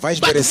avião, vais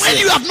But when merecer.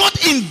 you have not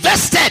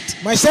invested,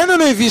 Mas se ainda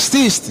não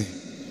investiste,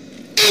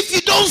 if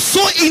you don't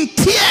sow in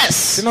tears,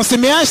 se não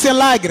semeaste em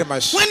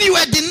lágrimas, when you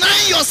are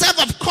denying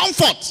yourself of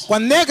comfort,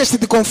 quando negas-te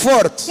de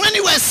conforto, when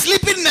you are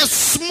sleeping in a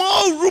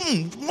small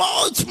room,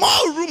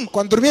 small room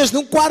quando dormias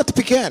num quarto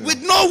pequeno,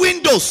 with no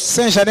windows,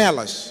 sem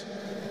janelas,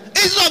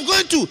 instead of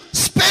going to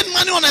spend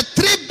money on a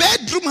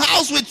 3-bedroom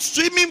house with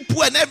swimming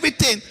pool and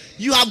everything,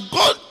 you have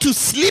gone to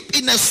sleep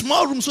in a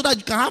small room so that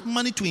you can have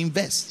money to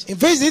invest. em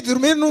vez de ir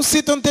dormir num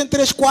sítio onde tem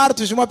 3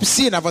 quartos e uma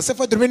piscina, você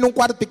foi dormir num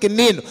quarto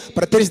pequenino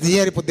para teres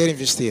dinheiro e poder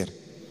investir.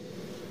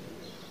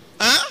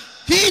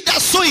 He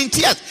that sow in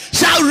tears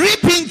shall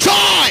reap in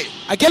joy.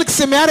 Aquele que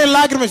semear em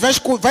lágrimas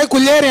vai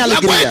colher em You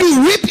are going alegria.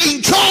 to reap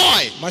in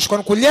joy. Mas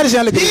quando colheres em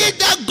alegria, He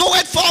that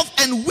goeth forth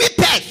and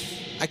weepeth.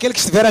 aquele que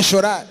estiver a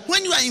chorar,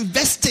 When you are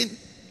investing,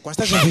 quando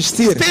estás a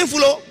investir,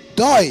 painful, oh,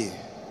 dói,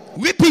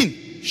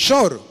 weeping.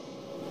 choro.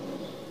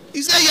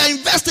 You say you are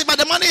investing, but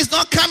the money is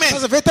not coming.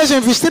 Estás a ver, estás a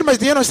investir, mas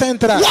dinheiro não está a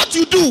entrar. What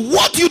you do?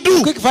 What you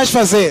do? O que vais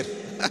fazer?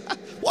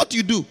 What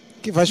you do?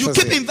 que vais You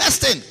fazer? keep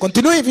investing.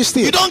 Continua a You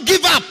investir. don't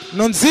give up.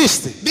 Não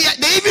desiste.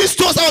 They even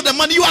stole some of the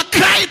money. You are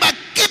crying, but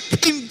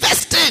keep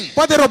investing.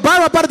 Pode roubar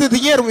uma parte do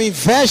dinheiro, mas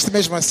investe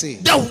mesmo assim.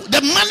 The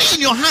money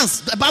in your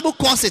hands, the Bible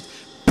calls it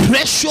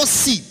precious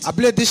seed. A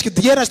Bíblia diz que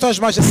dinheiro nas tuas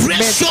mãos é semente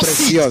Precious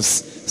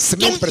preciosa.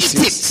 Semente Don't eat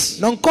preciosa.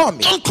 it. Não come.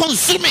 Don't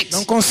consume it.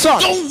 Não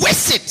consome. Don't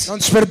waste it. Não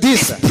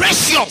desperdiça.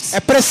 Precious. É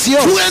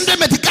precioso. 200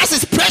 meticais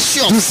is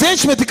precious.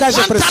 200 meticais é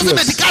 1000 precioso.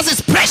 meticais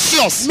is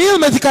precious. 1000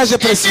 meticais é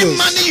Any precioso.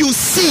 money you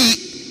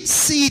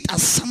see it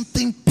as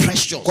something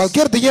precious.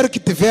 Qualquer dinheiro que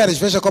tiveres,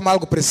 veja como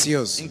algo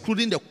precioso.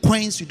 Including the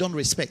coins you don't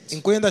respect.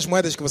 Incluindo as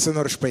moedas que você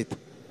não respeita.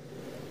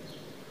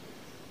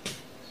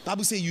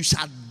 Bible says you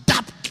shall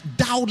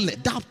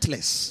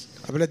doubtless.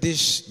 A Bíblia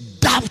diz,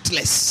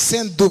 Doubtless.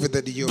 sem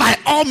dúvida nenhuma. By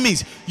all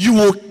means, you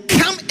will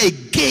come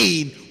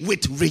again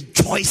with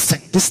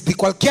rejoicing. Disse, de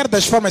qualquer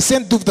das formas,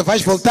 sem dúvida,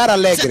 vais voltar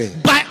alegre.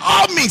 By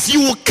all means,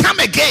 you will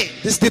come again.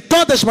 Disse, de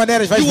todas as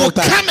maneiras, vais You will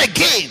voltar. come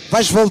again.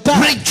 Vais voltar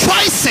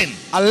Rejoicing.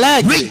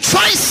 alegre.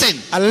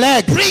 Rejoicing.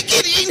 Alegre.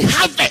 Bringing in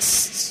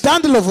harvest.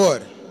 Dando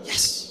louvor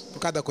Yes. por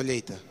cada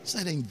colheita. So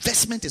the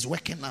investment is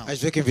working now. Vais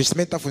ver que o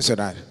investimento está a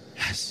funcionar.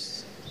 Yes.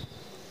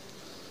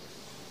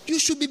 You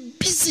should be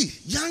busy,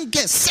 young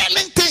girls,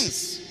 selling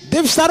things.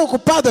 Deve estar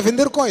ocupado a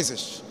vender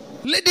coisas.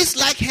 Ladies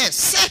like hair,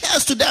 sell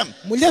hairs to them.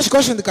 Mulheres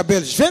gostam de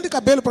cabelos. Vende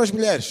cabelo para as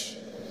mulheres.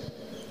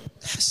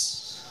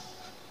 Yes.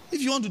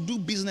 If you want to do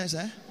business,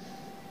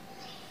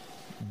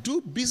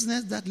 do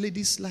business that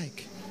ladies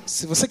like.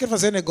 Se você quer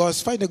fazer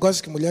negócio, faz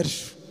negócio que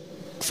mulheres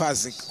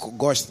fazem, que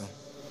gostam.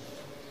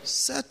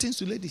 Sell things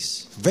to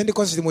ladies. Vende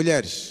coisas de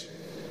mulheres.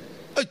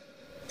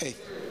 Hey.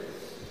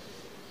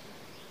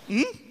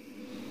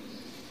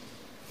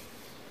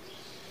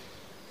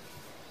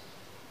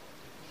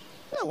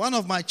 Ei, One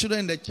of my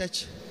children in the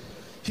church,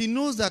 he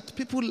knows that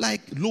people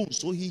like loans,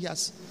 so he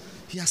has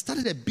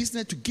started a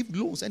business to give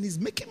loans and he's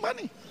making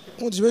money.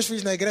 dos meus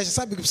filhos na igreja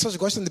sabe que pessoas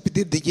gostam de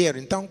pedir dinheiro.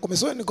 Então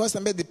começou um negócio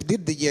também de pedir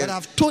But dinheiro.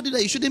 I've told you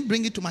that you shouldn't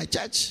bring it to my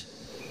church.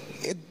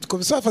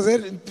 Começou a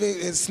fazer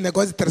esse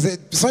negócio de trazer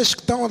pessoas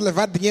que estão a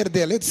levar dinheiro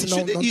dele. Eu disse,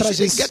 não traz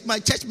You isso. shouldn't get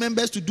my church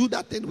members to do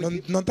that thing with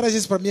you. Não traz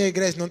isso para a minha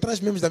igreja. Não traz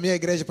membros da minha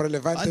igreja para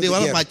levar teu One day, one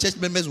of dinheiro. my church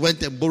members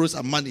went and borrowed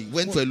some money,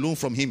 went for a loan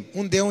from him.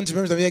 Um dos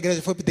membros da minha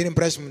igreja foi pedir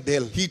empréstimo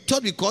dele. He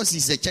thought because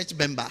he's a church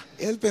member,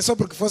 Ele pensou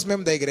porque fosse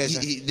membro da igreja.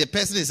 the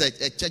person is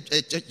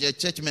a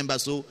church member,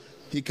 so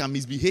he can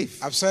misbehave.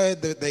 A pessoa é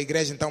da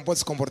igreja, então pode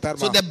se comportar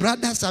So mal. the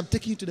brothers have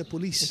taken you to the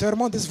police. Então,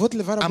 irmão, disse, vou te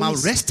levar à I'm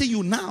polícia. arresting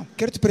you now.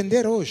 Quero te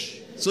prender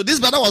hoje. So this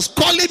brother was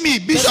calling me,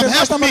 Bishop, Esse irmão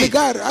help está-me a me.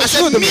 ligar, I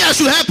said, ajuda-me. me, I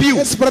should help you.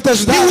 Esse para te He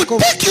ajudar. will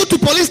take you to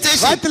police Vai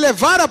station te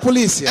levar à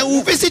polícia. and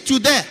we'll visit you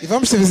there. E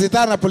vamos te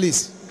visitar na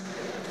polícia.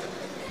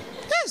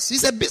 Yes,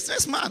 he's a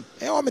businessman.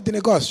 É homem de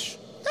negócios.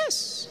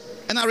 Yes.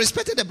 And I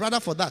respected the brother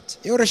for that.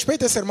 Eu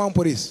respeito esse irmão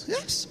por isso.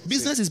 Yes.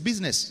 Business is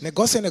business.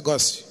 Negócio é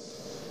negócio.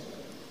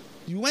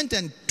 You went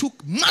and took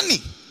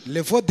money.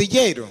 Levou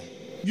dinheiro.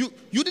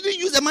 You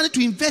didn't use the money to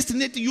invest in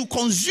it. You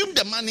consumed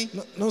the money.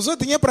 Não usou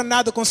dinheiro para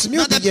nada,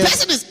 consumiu Now the dinheiro.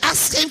 person is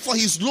asking for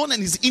his loan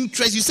and his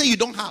interest. You say you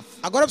don't have.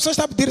 Agora a pessoa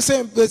está a pedir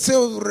seu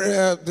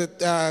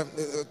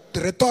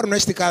retorno,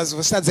 neste caso.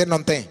 Você está a dizer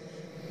não tem.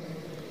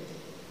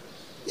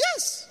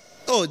 Yes.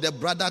 Oh, the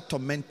brother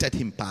tormented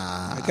him.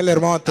 Aquele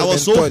irmão I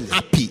was so atormentou-lhe.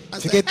 happy.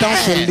 I Fiquei said, tão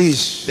 "Hey,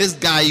 feliz. this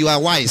guy, you are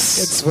Eu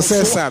wise. disse,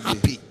 você So sabe.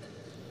 happy.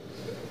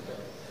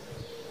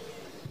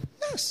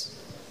 Yes.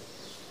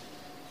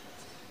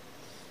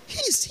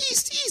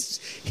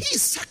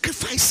 He's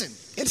sacrificing.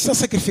 Ele está a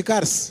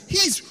sacrificar-se,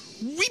 He's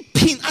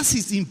weeping as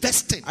he's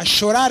investing. a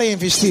chorar e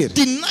investir,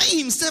 Denying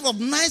himself of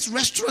nice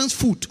restaurant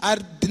food. a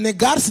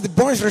negar-se de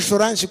bons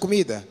restaurantes e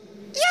comida.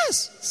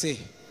 Yes. Sim.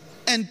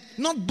 And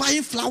not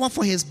buying flour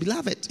for his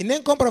beloved. E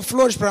nem compra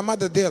flores para a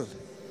amada dele.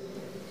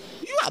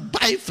 You are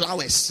buying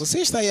flowers. Você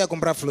está aí a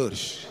comprar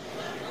flores.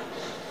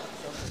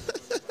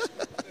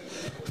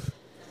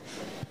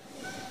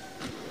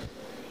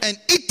 And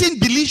eating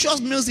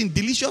delicious meals in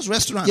delicious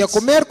restaurants. E a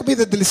comer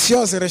comida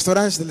deliciosa em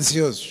restaurantes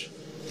deliciosos.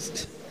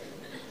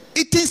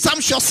 Eating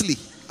sumptuously.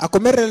 A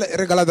comer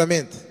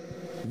regaladamente.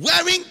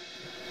 Wearing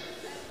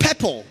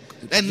purple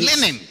and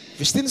linen.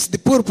 Vestindo-se de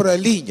púrpura e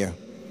linha.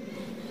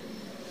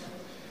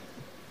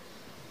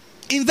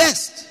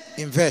 Invest.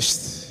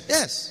 Investe.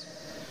 Yes.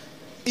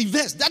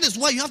 Invest. That is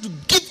why you have to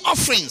give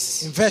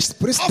offerings. Investe.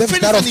 Por isso Offering deve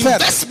dar is an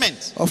oferta.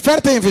 investment.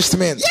 Oferta é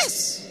investimento.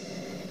 Yes.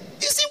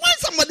 You see, when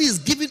somebody is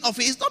giving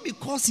offering, it's not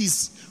because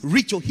he's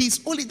rich or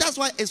he's only. That's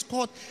why it's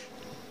called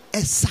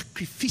a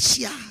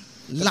sacrificial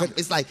lamb.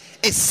 It's like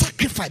a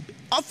sacrifice.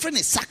 Offering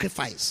is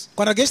sacrifice.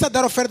 Quando alguém está a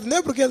dar oferta, não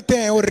é porque ele tem,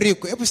 é o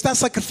rico. É porque está a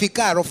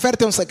sacrificar.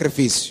 Oferta é um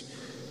sacrifício.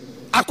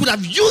 I could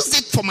have used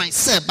it for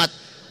myself, but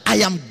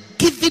I am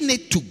giving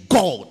it to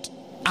God.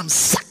 I'm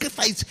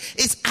sacrificing.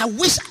 I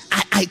wish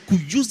I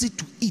could use it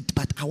to eat,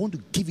 but I want to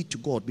give it to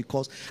God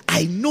because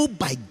I know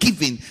by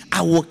giving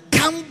I will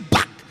come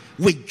back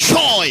with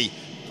joy,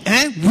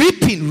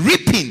 reaping.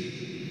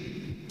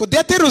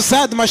 Podia ter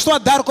usado, mas estou a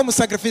dar como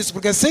sacrifício,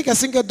 porque sei que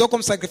assim que eu dou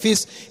como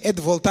sacrifício é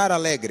de voltar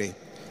alegre.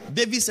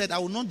 David said, I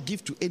will not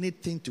give to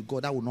anything to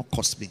God that will not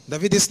cost me.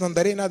 Davi disse, não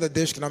darei nada a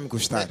Deus que não me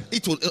custar.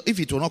 If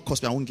it will not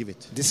cost me, I won't give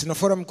it. Disse, se não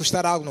for a me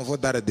custar algo, não vou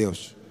dar a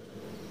Deus.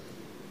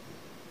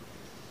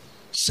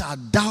 Shall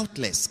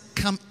doubtless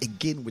come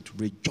again with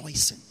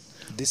rejoicing.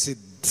 Disse,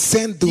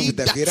 sem He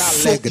dúvida, that virá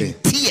sows alegre. in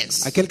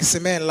tears Aquele que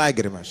semeia em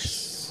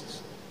lágrimas.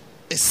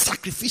 is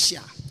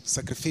sacrificial. You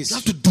Sacrifício.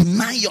 have to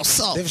deny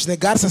yourself Deves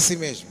negar-se a si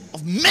mesmo.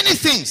 of many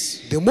things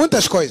De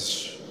muitas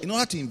coisas in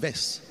order to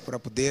invest. para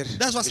poder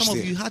That's why some of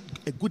you investir. had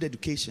a good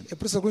education. É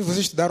por isso que alguns de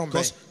vocês estudaram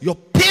bem. Because your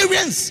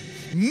parents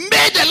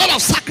made a lot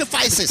of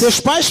sacrifices Teus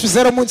pais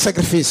fizeram muito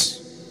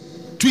sacrifício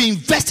to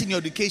invest in your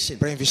education.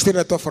 para investir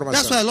na tua That's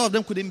formação. why a lot of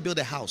them couldn't build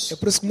a house. É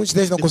por isso que muitos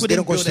deles não They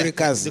conseguiram couldn't, construir they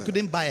casa.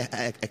 couldn't buy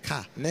a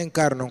car. Nem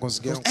carro não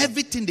conseguiram. Because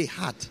everything they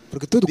had,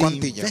 Porque tudo they quanto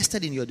tinham,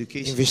 invested in your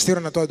education. investiram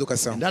na tua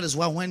educação. And that is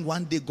why when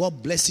one day God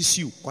blesses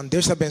you, Quando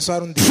Deus te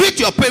abençoar um dia, treat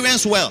your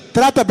parents well.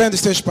 trata bem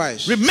dos teus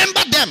pais.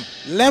 Remember them.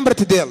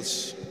 Lembra-te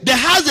deles. The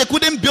house they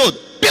couldn't build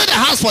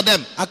a house for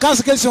them. A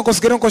casa que eles não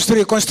conseguiram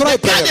construir, constrói The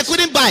para car they eles.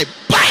 couldn't buy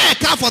a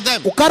car for them.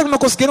 O carro que não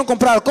conseguiram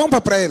comprar, compra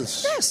para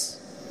eles.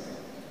 Yes.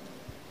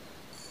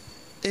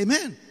 Amen.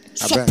 Amen.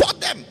 Support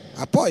them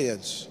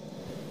Apoia-os.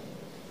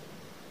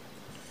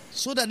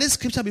 so that this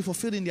scripture be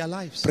fulfilled in their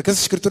lives. Para que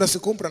essa escritura se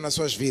cumpra nas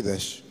suas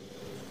vidas.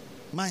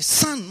 My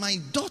son, my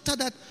daughter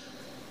that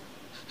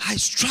I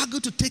struggle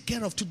to take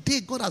care of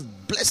today, God has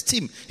blessed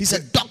him. He's a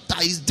doctor,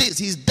 he's this,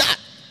 he's that.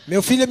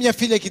 Meu filho e minha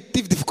filha que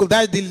tive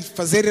dificuldade de lhe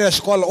fazer ir à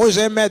escola, hoje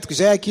já é médico,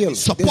 já é aquilo.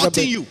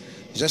 Supporting Deus you.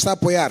 já está a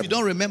apoiar. If you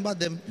don't remember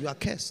them, you are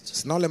cursed.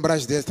 Se não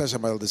lembrares deles, estás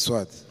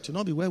amaldiçoado. To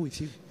not be well with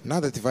you.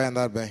 Nada te vai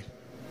andar bem.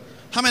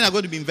 How many are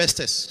going to be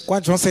investors?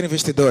 Quantos vão ser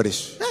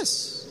investidores?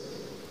 Yes.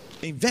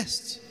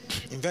 Invest.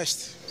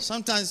 Investe.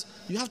 Sometimes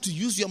you have to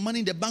use your money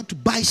in the bank to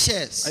buy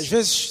shares. Às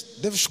vezes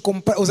deves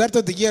usar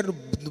teu dinheiro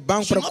no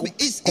banco Should para not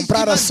be- it's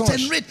comprar it ações.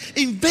 generate.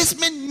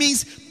 Investment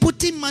means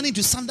putting money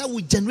into something that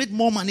will generate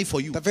more money for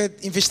you. Tá vendo?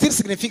 Investir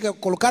significa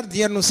colocar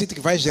dinheiro num sítio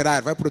que vai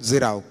gerar, vai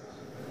produzir algo.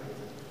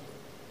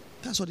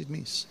 That's what it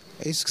means.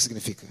 É isso que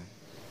significa.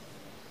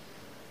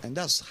 And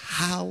that's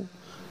how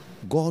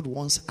God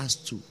wants us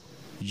to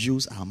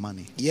use our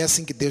money. E é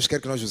assim que Deus quer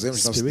que nós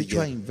usemos nosso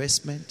Spiritual dinheiro.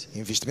 investment,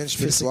 Investimento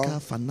physical, espiritual,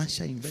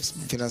 financial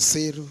investment.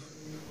 financeiro.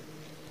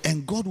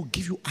 And God will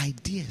give you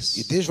ideas.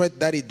 E Deus vai te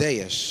dar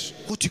ideias.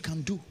 What you can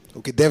do.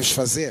 O que deves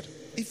fazer.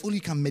 If only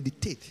you can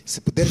meditate.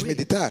 Se puderes Pray.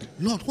 meditar.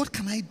 Lord, what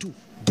can I do?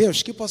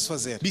 Deus, o que posso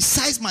fazer?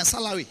 Besides my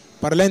salary.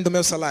 Para além do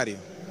meu salário.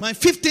 My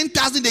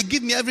 15,000 they give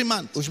me every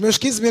month. Os meus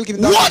 15 mil que me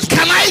dão. What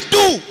can I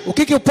do O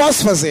que eu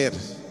posso fazer?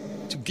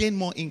 to gain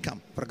more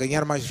income? Para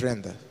ganhar mais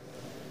renda.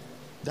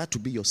 That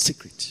will be your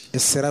secret.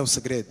 Esse será o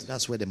segredo.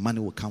 That's where the money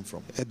will come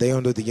from. É daí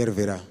onde o dinheiro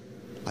virá.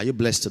 Are you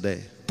blessed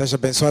today? Estás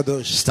abençoado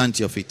hoje? Stand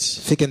to your feet.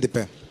 Fiquem de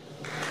pé.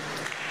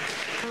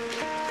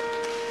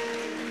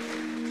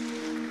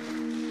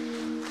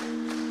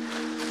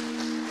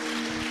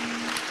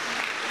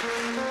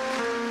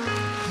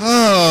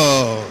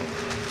 Oh,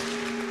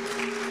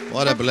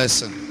 what a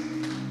blessing.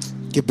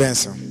 Que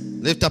bênção.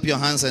 Lift up your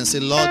hands and say,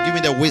 Lord, give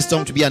me the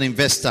wisdom to be an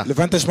investor.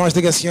 Levanta as mãos e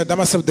diga, Senhor,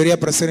 dá-me a sabedoria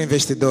para ser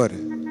investidor.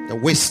 The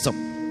wisdom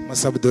Uma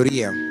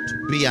sabedoria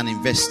to be an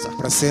investor.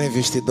 para ser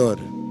investidor.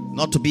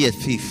 Not to be a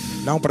thief.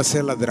 Não para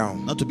ser ladrão.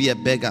 Not to be a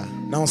beggar.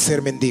 Não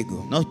ser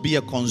mendigo. Not to be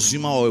a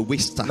consumer or a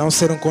waster. Não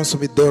ser um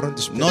consumidor, um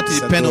Not to depend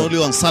desperdiçador. only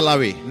on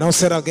salary. Não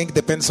ser alguém que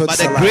depende só de But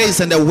the salário. grace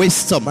and the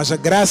wisdom Mas a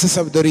graça e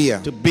sabedoria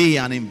to be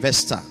an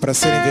investor. para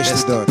ser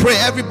investidor. Pray,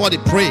 everybody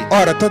pray.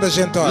 Ora, toda a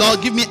gente ora.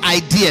 Lord, give me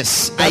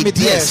ideas. Dá-me Ideas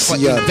ideias, for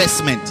Senhor.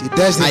 investment.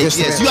 Ideias de Ideas.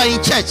 investimento. You are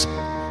in church.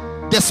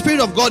 The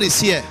Spirit of God is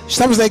here.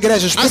 Estamos na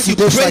igreja, o As Espírito you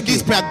de Deus está pray aqui.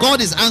 this prayer, God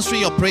is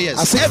answering your prayers.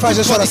 Assim que faz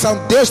essa Everybody,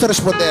 oração, Deus te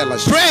responde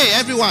elas. pray,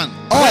 everyone.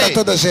 Ora, Pray.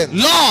 toda a gente.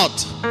 Lord,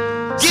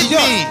 give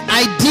Senhor. me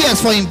ideas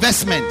for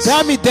investment.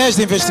 Dá-me ideias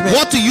de investimento.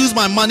 What to use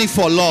my money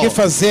for, O que Lord.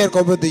 fazer com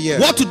o meu dinheiro?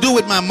 What to do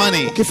with my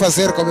money O que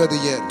fazer com o meu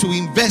dinheiro? to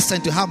invest and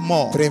to have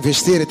more. Para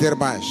investir e ter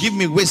mais. Give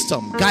me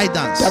wisdom,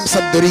 guidance. Dá-me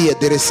sabedoria,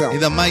 direção. In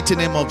the mighty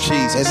name of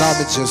Jesus. Em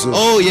nome de Jesus.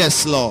 Oh,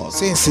 yes, Lord.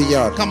 Sim,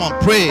 Senhor. Come on,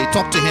 pray.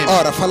 Talk to Him.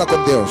 Ora, fala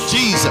com Deus.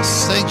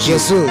 Jesus, thank you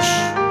Jesus,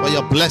 for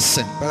your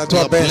blessing. Pela For tua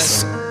your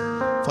bênção. blessing.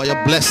 For your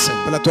blessing.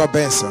 pela tua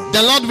bênção.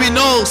 The Lord, we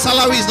know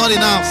salary is not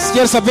enough.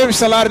 Senhor, sabemos que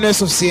salário não é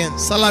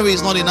suficiente. Salary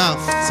is not enough.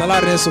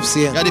 Salário não é You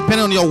suficiente. are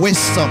depending on your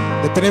wisdom.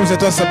 Dependemos da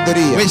tua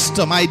sabedoria.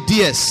 Wisdom,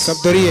 ideas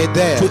Sabedoria,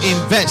 ideias to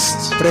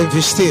invest. para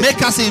investir.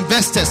 Make us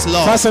investors,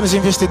 Lord. Faça-nos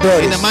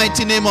investidores. In the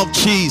mighty name of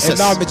Jesus.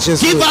 Em nome de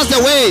Jesus. Give us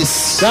the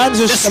ways, Dá-nos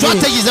the os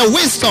caminhos, strategies, the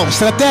wisdom,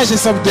 estratégia e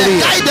the sabedoria,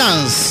 as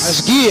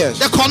guidance, guias,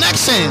 the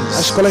connections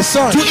as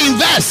coleções to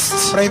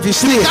invest. para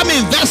investir, Become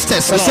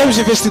investors, para sermos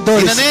Lord.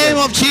 investidores. In the name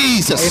of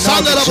Jesus. Em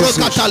nome de Jesus.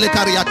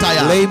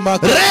 Leima-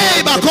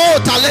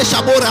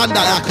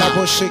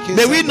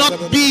 May we not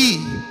be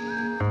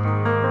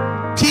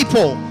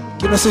people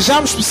Que não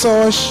sejamos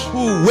pessoas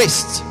who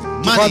waste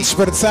que vão money,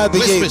 desperdiçar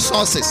waste dinheiro,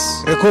 resources,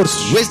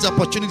 recursos waste the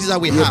opportunities that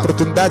we e have.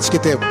 oportunidades que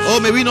temos. Oh,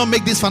 may we not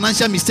make this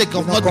financial mistake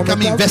of not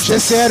becoming Cometamos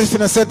investors. esse erro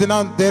financeiro de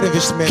não ter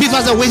investimento. Give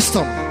us the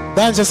wisdom,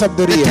 Dá-nos a the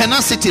sabedoria,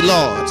 tenacity,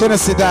 Lord, a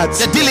tenacidade,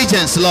 the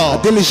diligence, a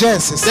Lord,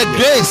 diligência, the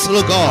grace,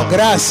 Lord God,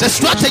 graça, the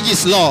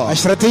strategies, Lord,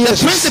 as the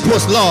estratégias,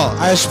 principles, Lord,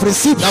 os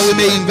princípios that we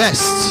may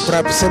invest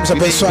para sermos we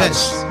may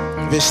abençoados.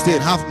 Investir,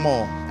 and have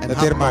more and a have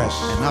ter more mais.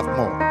 and have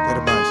more.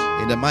 ter mais.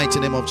 In the mighty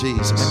name of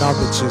Jesus. Em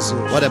nome de Jesus.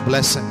 What a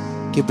blessing.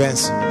 Que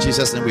bênção. In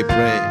Jesus' name we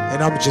pray. Em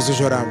nome de Jesus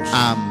oramos.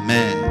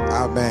 Amen.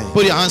 Amém.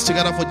 Put your hands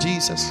together for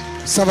Jesus.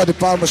 Salva de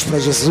palmas para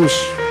Jesus.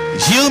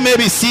 You may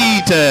be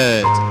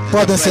seated.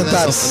 Podem In the presence of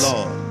sentar-se. the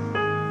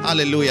Lord.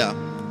 Hallelujah.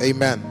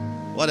 Amém.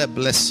 What a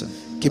blessing.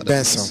 Que What a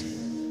bênção.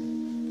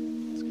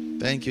 blessing.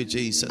 Thank you,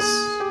 Jesus.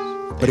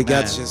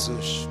 Obrigado, Amen.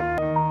 Jesus.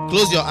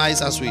 Close your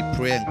eyes as we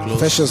pray and close.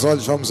 Feche os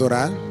olhos, vamos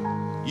orar.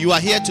 You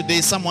are here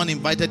today. Someone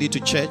invited you to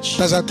church,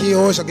 Estás aqui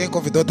hoje, alguém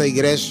convidou-te à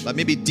igreja, but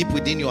maybe deep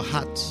within your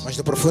heart, mas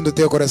no profundo do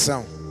teu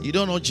coração you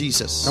don't know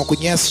Jesus não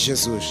conheces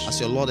Jesus as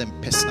your Lord and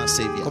personal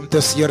Savior. como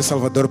teu Senhor e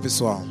Salvador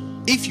pessoal.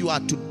 If you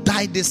are to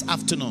die this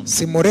afternoon,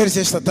 Se morreres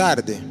esta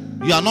tarde,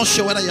 you are not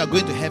sure whether you are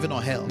going to heaven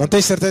or hell, não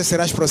tens certeza se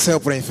serás para o céu ou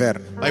para o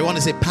inferno. but you want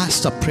to say,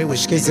 Pastor, pray Mas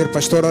with quer me. dizer,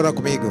 pastor, ora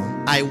comigo.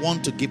 I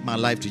want to give my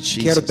life to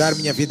Quero dar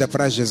Jesus. minha vida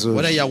para Jesus.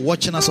 Whether you are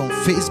watching us on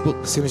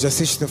Facebook Se nos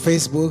assistes no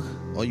Facebook,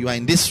 or you are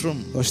in this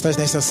room ou estás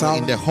nesta or sala,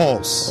 in the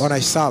halls, ou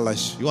nas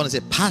salas, you want to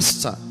say,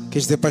 Pastor, quer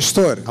dizer,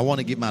 pastor, I want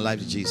to give my life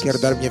to Jesus. quero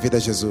dar minha vida a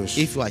Jesus.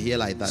 If you are here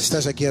like Se that,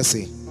 estás aqui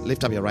assim,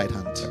 lift up your right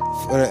hand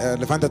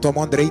levanta a tua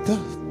mão direita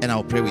and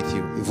I'll pray with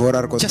you. e vou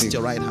orar Just contigo.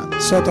 your right hand.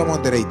 Só a tua mão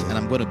direita. And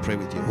I'm going to pray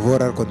with you. Vou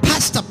orar contigo.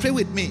 Pastor, pray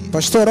with me.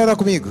 Pastor, ora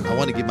comigo. I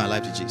want to give my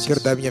life to Jesus. Quero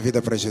dar minha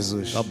vida para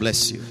Jesus. God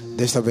bless you.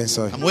 Deus te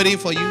abençoe. I'm waiting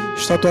for you.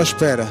 Estou à tua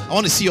espera. I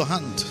want to see your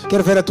hand.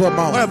 Quero ver a tua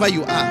mão. Wherever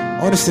you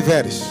are, Onde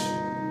estiveres,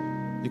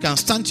 you can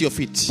stand to your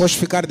feet. podes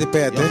ficar de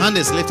pé. Your hand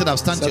is lifted up.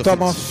 Stand Se to a tua your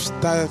mão feet.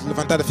 está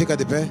levantada, fica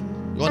de pé.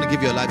 You want to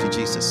give your life to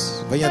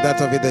Jesus. Venha dar a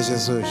tua vida a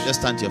Jesus. Just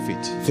stand to your feet.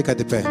 Fica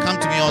de pé. Come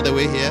to me all the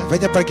way here.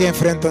 Venha para aqui em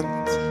frente.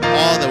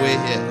 All the way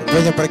here.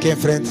 Venha para aqui em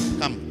frente.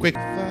 Come quick.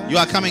 You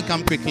are coming.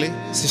 Come quickly.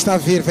 Se está a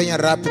vir, venha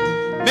rápido.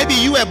 Maybe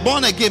you were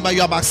born again, but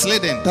you are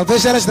backsliding.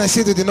 Talvez já eras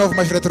nascido de novo,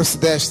 mas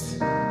retrocedeste.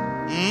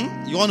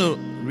 You want to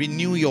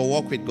renew your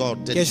walk with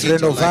God. Queres Dedicate your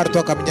renovar life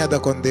tua caminhada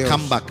com Deus. to-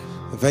 Come back.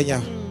 Venha,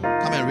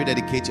 Come and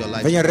rededicate your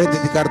life. venha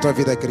rededicar tua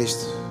vida a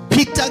Cristo.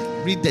 Peter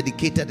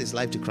rededicated his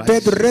life to Christ.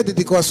 Pedro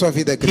rededicou a sua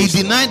vida a He Cristo.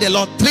 denied the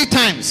Lord 3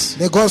 times,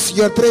 Negou o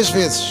Senhor 3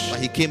 vezes but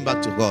he came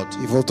back to God.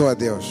 e voltou a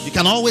Deus. You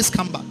can always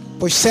come back,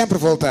 Pois sempre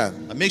voltar,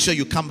 but make sure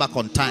you come back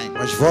on time.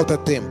 mas volta a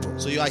tempo.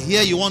 So you are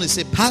here, you want to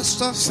say,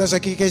 Pastor, Se estás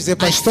aqui, queres dizer, I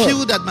pastor,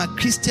 feel that my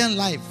Christian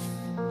life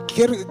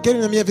quero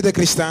na minha vida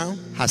cristã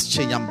has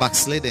changed. I'm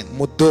backsliding.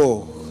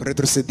 mudou,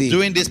 retrocedi.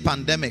 During this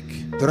pandemic,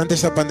 Durante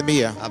esta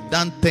pandemia, I've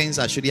done things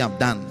I shouldn't have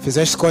done,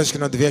 fizeste coisas que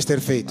não devias ter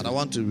feito. but I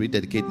want to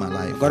rededicate my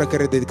life. Agora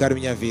quero dedicar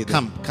minha vida.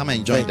 Come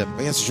and join them.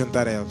 Venha se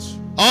juntar a eles.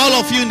 All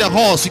of you in the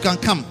halls, you can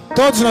come.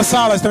 Todos nas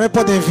salas também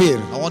podem vir.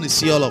 I want to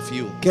see all of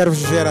you. Quero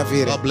vos ver a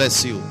vir. God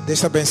bless you. Deus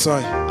te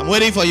abençoe. I'm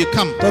waiting for you.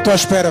 Come. Estou à tua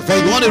espera. You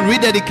Venha. want to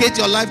rededicate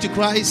your life to Se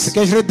Christ?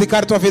 queres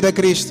dedicar tua vida a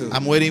Cristo,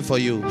 I'm waiting for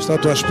you. estou à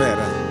tua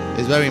espera.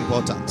 It's very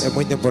important. É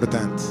muito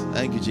importante.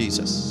 Thank you,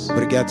 Jesus.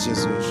 Obrigado,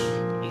 Jesus.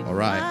 All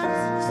right.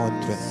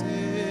 Muito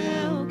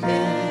bem.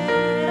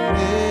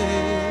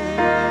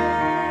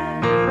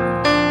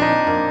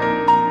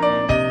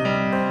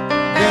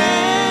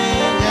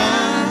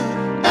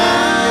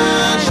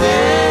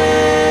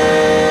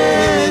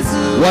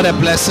 What a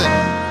blessing.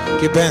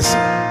 Que bênção.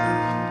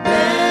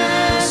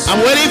 I'm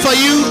waiting for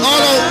you,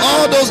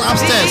 all those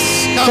upstairs.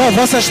 Estou à Come.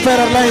 vossa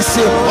espera lá em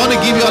cima. I want to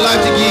give your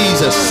life to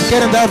Jesus.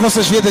 Querem dar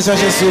vossas vidas a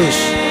Jesus.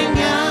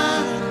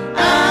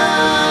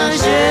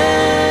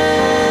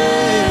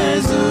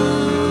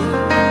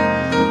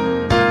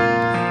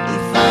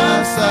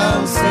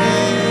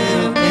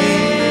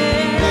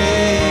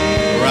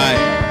 All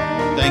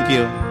right. Thank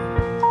you.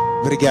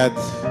 Obrigado.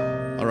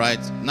 All right.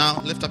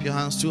 Now lift up your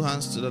hands, 2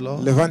 hands to the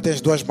Lord. Levantem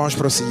as duas mãos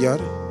para o Senhor.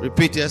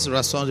 Repeat essa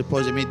oração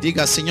depois de mim.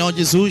 Diga, Senhor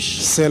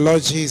Jesus, Say,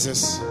 Lord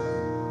Jesus,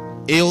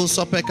 eu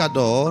sou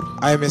pecador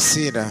I am a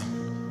sinner.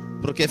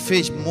 porque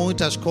fiz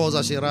muitas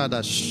coisas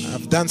erradas,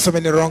 I've done so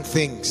many wrong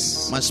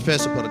things, mas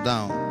peço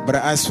perdão. but I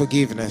ask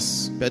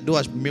forgiveness.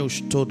 Perdoa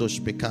meus todos os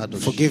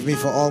pecados. Forgive me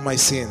for all my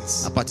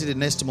sins. A partir de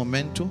neste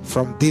momento,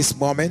 From this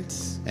moment,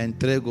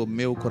 entrego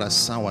meu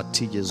coração a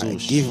ti, I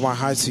Jesus. give my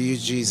heart to you,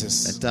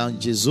 Jesus. Então,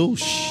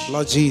 Jesus,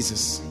 Lord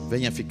Jesus,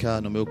 venha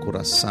ficar no meu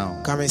coração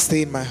come and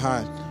stay in my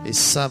heart. e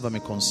salva-me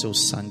com seu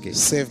sangue.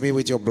 Save me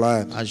with your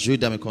blood.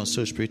 Ajuda-me com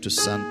seu Espírito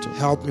Santo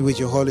Help me with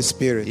your Holy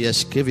Spirit. e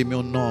escreve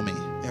meu nome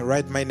And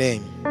write my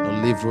name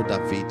no livro da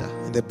vida.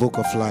 in the book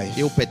of life.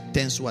 Eu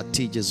pertenço a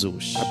ti,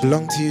 Jesus, I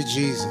belong to you,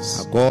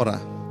 Jesus,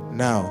 agora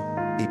now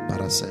e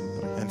para sempre.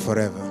 and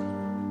forever.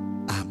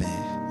 Amém.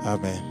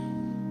 Amém.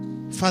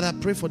 Father, I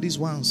pray for these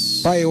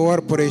ones. Pai, eu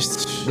oro por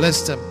estes.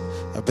 Bless them,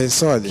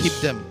 Abençoe-lhes. keep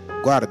them,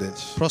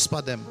 Guarda-lhes.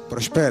 prosper them.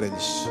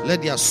 Prospera-lhes.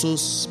 Let their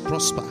souls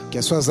prosper. Que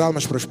as suas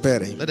almas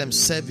prosperem. Let them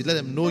serve you. Let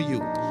them know you.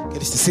 Que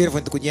eles te sirvam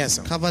e te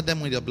conheçam. Cover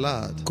them with your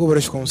blood.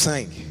 Cubra-os com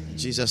sangue. In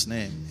Jesus'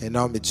 name. Em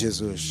nome de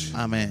Jesus.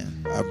 Amen.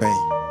 Amém.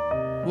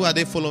 Who are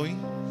they following?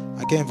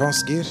 A quem vão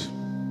seguir?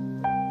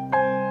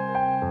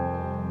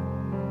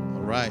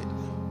 All right.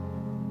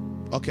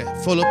 Okay.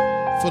 Follow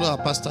our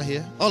pastor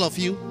here. All of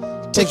you.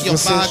 Take Todos your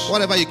vocês. bag,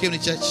 whatever you came to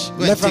church.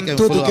 Go and take Leva and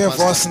tudo follow que é our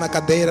pastor. vosso na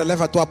cadeira.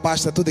 Leva a tua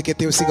pasta, tudo que é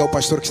teu. Siga o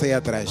pastor que está aí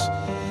atrás.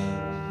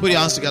 Put your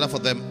hands together for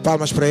them.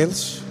 Palmas para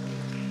eles.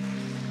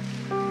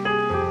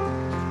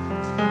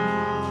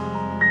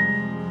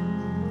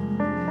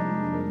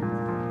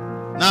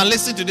 Now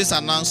listen to this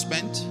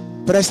announcement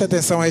Preste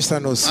atenção a este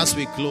anúncio. as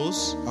we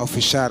close. Ao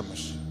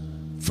fecharmos,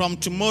 From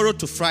tomorrow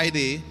to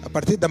Friday, a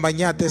partir da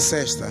manhã até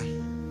sexta,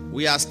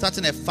 we are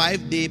starting a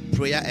 5-day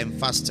prayer and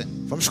fasting.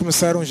 vamos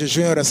começar um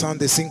jejum e oração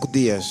de 5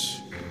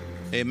 dias.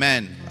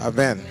 Amen.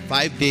 Amém.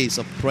 5 days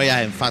of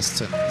prayer and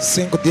fasting.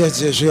 5 dias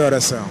de jejum e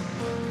oração.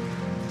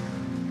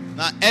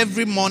 Now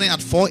every morning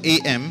at 4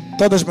 a.m.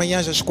 Todas as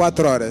manhãs às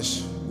 4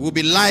 horas. we'll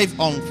be live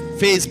on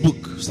Facebook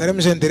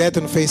Estaremos em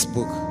direto no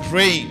Facebook,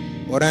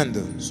 praying.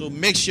 orando. So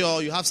make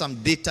sure you have some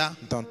data.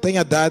 Então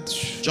tenha dados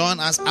Join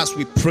us as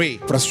we pray.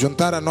 para se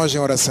juntar a nós em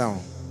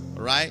oração.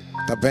 Right?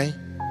 Tá bem?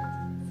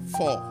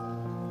 4.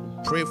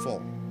 Pray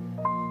for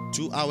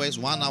 2 hours,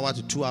 1 hour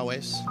to 2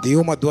 hours. De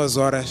 1 a 2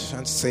 horas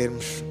antes de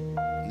sairmos.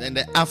 Then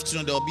the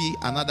afternoon there will be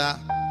another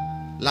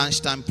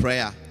lunchtime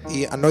prayer.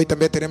 E à noite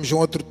também teremos um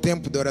outro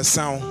tempo de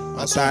oração.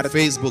 À Also on tarde,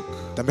 Facebook.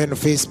 também no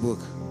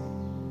Facebook.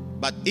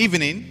 But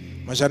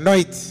evening, Mas à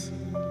noite,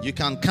 you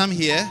can come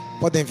here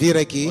podem vir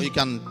or aqui you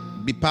can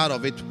be part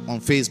of it on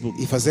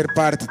Facebook. e fazer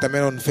parte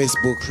também no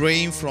Facebook.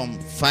 Praying from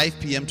 5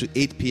 p.m. to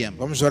 8 p.m.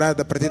 Vamos orar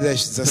a partir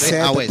das 17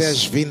 hours. até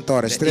as 20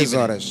 horas, The 3 evening.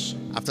 horas.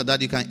 After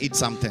that, you can eat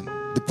something.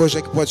 Depois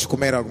é que podes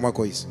comer alguma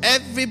coisa.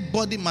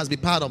 Everybody must be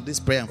part of this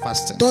prayer and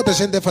fasting. Toda a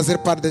gente deve fazer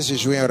parte desse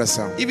jejum e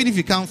oração. Even if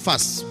you can't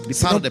fast, be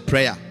part of the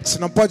prayer. Se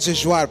não pode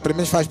jejuar, pelo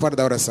menos faz parte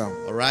da oração.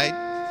 All right?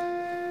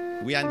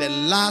 We are in the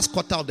last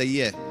quarter of the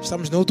year,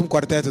 Estamos no último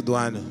quarteto do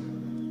ano.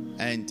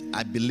 and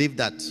I believe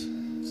that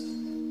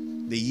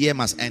the year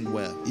must end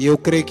well. E eu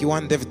creio que o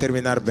ano deve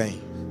terminar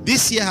bem.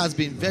 This year has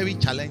been very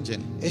challenging,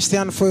 Este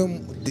ano foi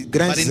de but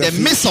grandes in the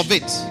midst desafios. of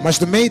it Mas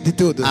no meio de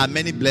tudo, are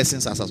many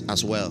blessings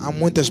as well. há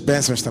muitas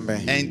bênçãos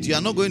também. And you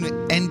are not going to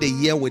end the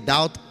year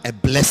without a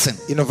blessing.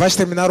 E não vais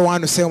terminar o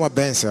ano sem uma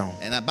bênção.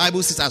 And the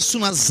Bible says, as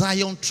soon as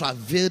Zion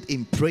travailed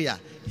in prayer,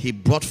 he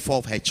brought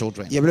forth her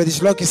children. E a Bíblia diz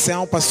logo que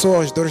Sião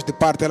passou as dores de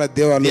parto, ela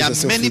deu a luz There a are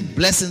seu many filho.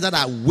 blessings that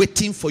are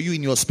waiting for you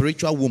in your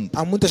spiritual womb.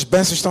 Há muitas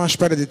bênçãos que estão à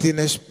espera de ti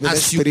neste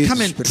As you período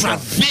come and espiritual.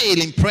 travail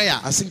in prayer,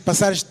 Assim que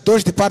passares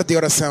dores de parto de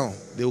oração,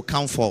 they will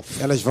come forth.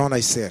 elas vão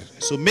nascer.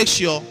 So make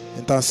sure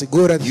Então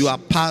assegura-te you are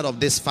part of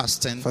this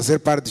fasting, fazer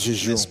parte do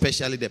jejum,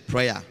 especially the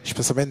prayer.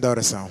 especialmente da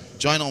oração.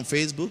 Join on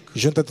Facebook,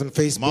 Junta-te no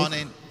Facebook,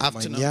 morning,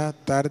 afternoon, manhã,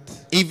 tarde,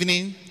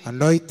 evening. à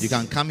noite. You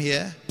can come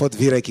here, Pode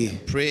vir aqui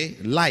pray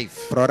live.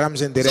 para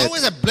orarmos em It's direto.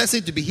 always a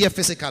blessing to be here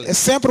physically. É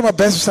sempre uma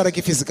bênção estar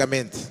aqui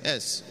fisicamente.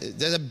 Yes,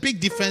 there's a big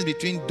difference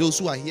between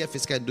those who are here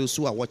physically and those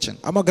who are watching.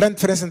 Há uma grande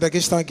diferença entre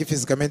aqueles que estão aqui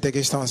fisicamente e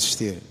aqueles que estão a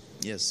assistir.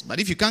 Yes, but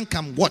if you can't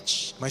come,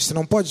 watch. Mas se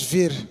não podes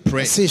vir,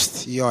 Pray.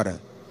 assiste e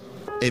ora.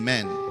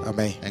 Amen.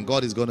 Amém. And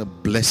God is going to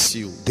bless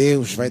you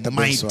Deus vai te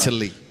abençoar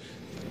mightily.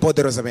 I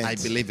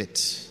poderosamente. believe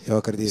it. Eu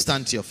acredito.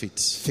 Stand to your feet.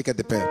 Fica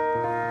de pé.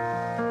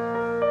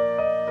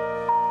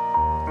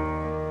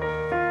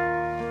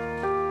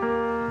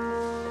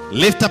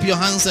 Lift up your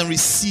hands and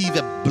receive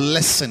a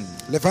blessing.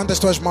 Levanta as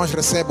tuas mãos e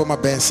receba uma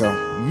bênção.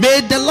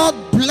 May the Lord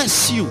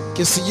bless you.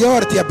 Que o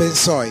Senhor te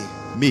abençoe.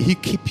 May He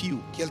keep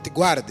you. Que Ele te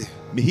guarde.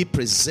 May He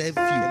preserve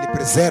Que you. Ele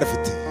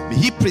preserve-te. May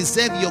He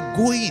preserve your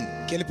going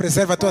Que Ele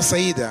preserve a tua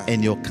saída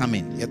and your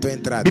coming. e a tua Be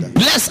entrada.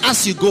 blessed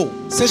as you go.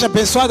 Seja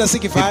abençoado assim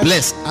que Be vai.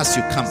 blessed as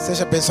you come.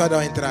 Seja abençoado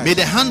ao entrar. May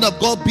the hand of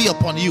God be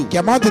upon you. Que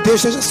a mão de Deus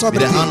esteja May sobre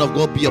the ti. hand of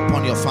God be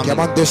upon your Que a family.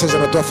 mão de Deus esteja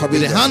na tua May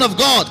família. the hand of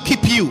God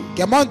keep you.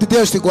 Que a mão de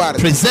Deus te guarde.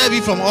 Preserve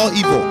you from all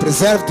evil.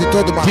 Preserve-te de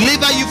todo mal.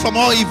 Deliver you from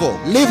all evil.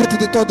 Livre-te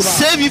de todo mal.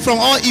 Save you from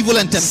all evil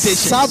and Salve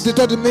temptations. de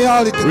todo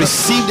mal e tentação.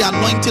 Receive the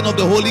anointing of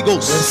the Holy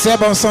Ghost.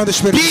 Receba a unção do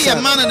Espírito Be a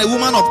Santo. man and a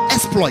woman of Para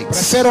exploits.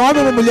 ser um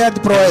homem ou uma mulher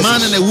de A man and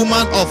proezas. a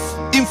woman of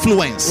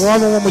influence. Um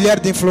homem ou uma mulher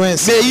de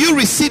influência. May you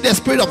receive the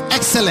spirit of Que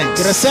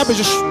excellence. recebas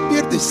o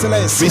Espírito de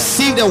excelência.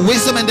 Receive the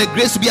wisdom and the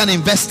grace to be an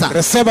investor.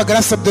 Receba a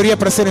graça e sabedoria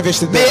para ser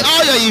investidor. May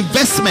all your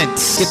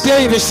investments Que teu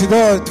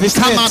investidor, come out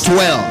investimento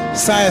well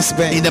saia-se in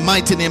bem. the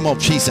mighty name of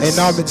Em Jesus.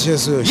 nome de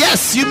Jesus.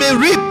 Yes, you may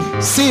reap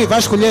Sim,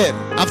 vais colher.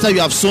 after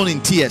you have sown in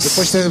Depois tears.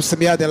 de ter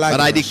semeado em But I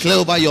lágrimas. declare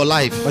over your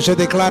life, Mas eu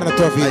declaro na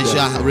tua I vida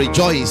shall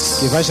rejoice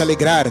que vais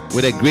alegrar-te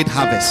with a great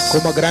harvest com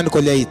uma grande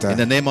colheita. in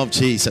the name of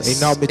Jesus. Em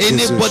nome de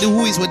Jesus. Anybody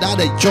who is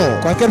without a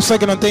job, Qualquer pessoa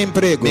que não tem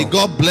emprego, may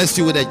God bless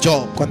you with a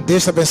job quando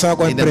Deus te abençoa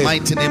com in the emprego,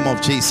 mighty name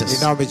of Jesus. Em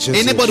nome de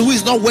Jesus. Anybody who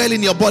is not well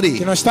in your body,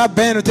 que não está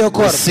bem no teu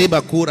corpo,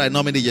 receba cura em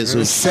nome de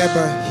Jesus.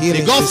 receba May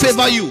healing. God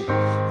favor you.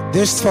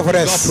 Deus te God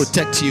favorece.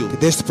 protect you. Que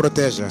Deus te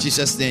proteja. In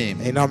Jesus' name.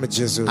 Em nome de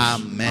Jesus.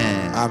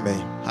 Amen.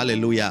 Amém.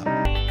 Hallelujah.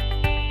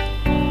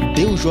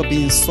 Deus o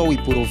abençoe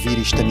por ouvir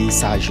esta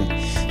mensagem.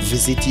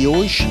 Visite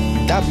hoje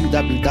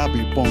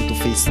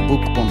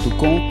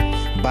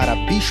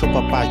www.facebook.com/Bishop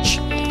Apache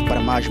para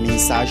mais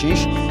mensagens,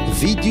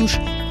 vídeos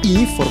e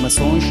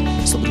informações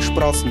sobre os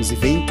próximos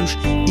eventos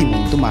e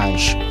muito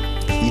mais.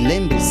 E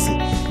lembre-se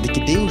de que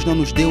Deus não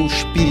nos deu o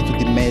espírito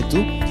de medo,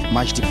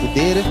 mas de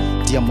poder,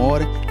 de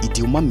amor e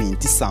de uma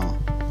mente sã.